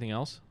 We got anything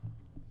else?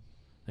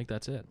 I think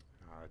that's it.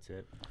 That's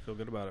it. I feel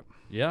good about it.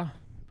 Yeah.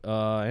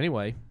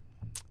 Anyway,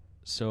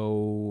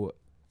 so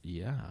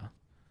yeah.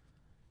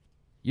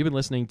 You've been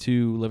listening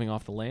to Living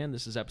Off the Land.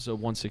 This is episode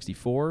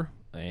 164,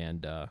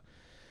 and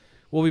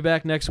We'll be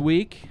back next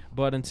week.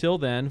 But until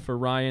then, for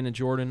Ryan and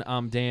Jordan,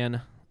 I'm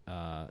Dan.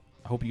 I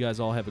hope you guys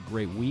all have a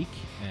great week,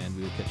 and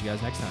we will catch you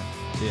guys next time.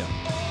 See ya.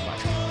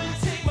 Bye.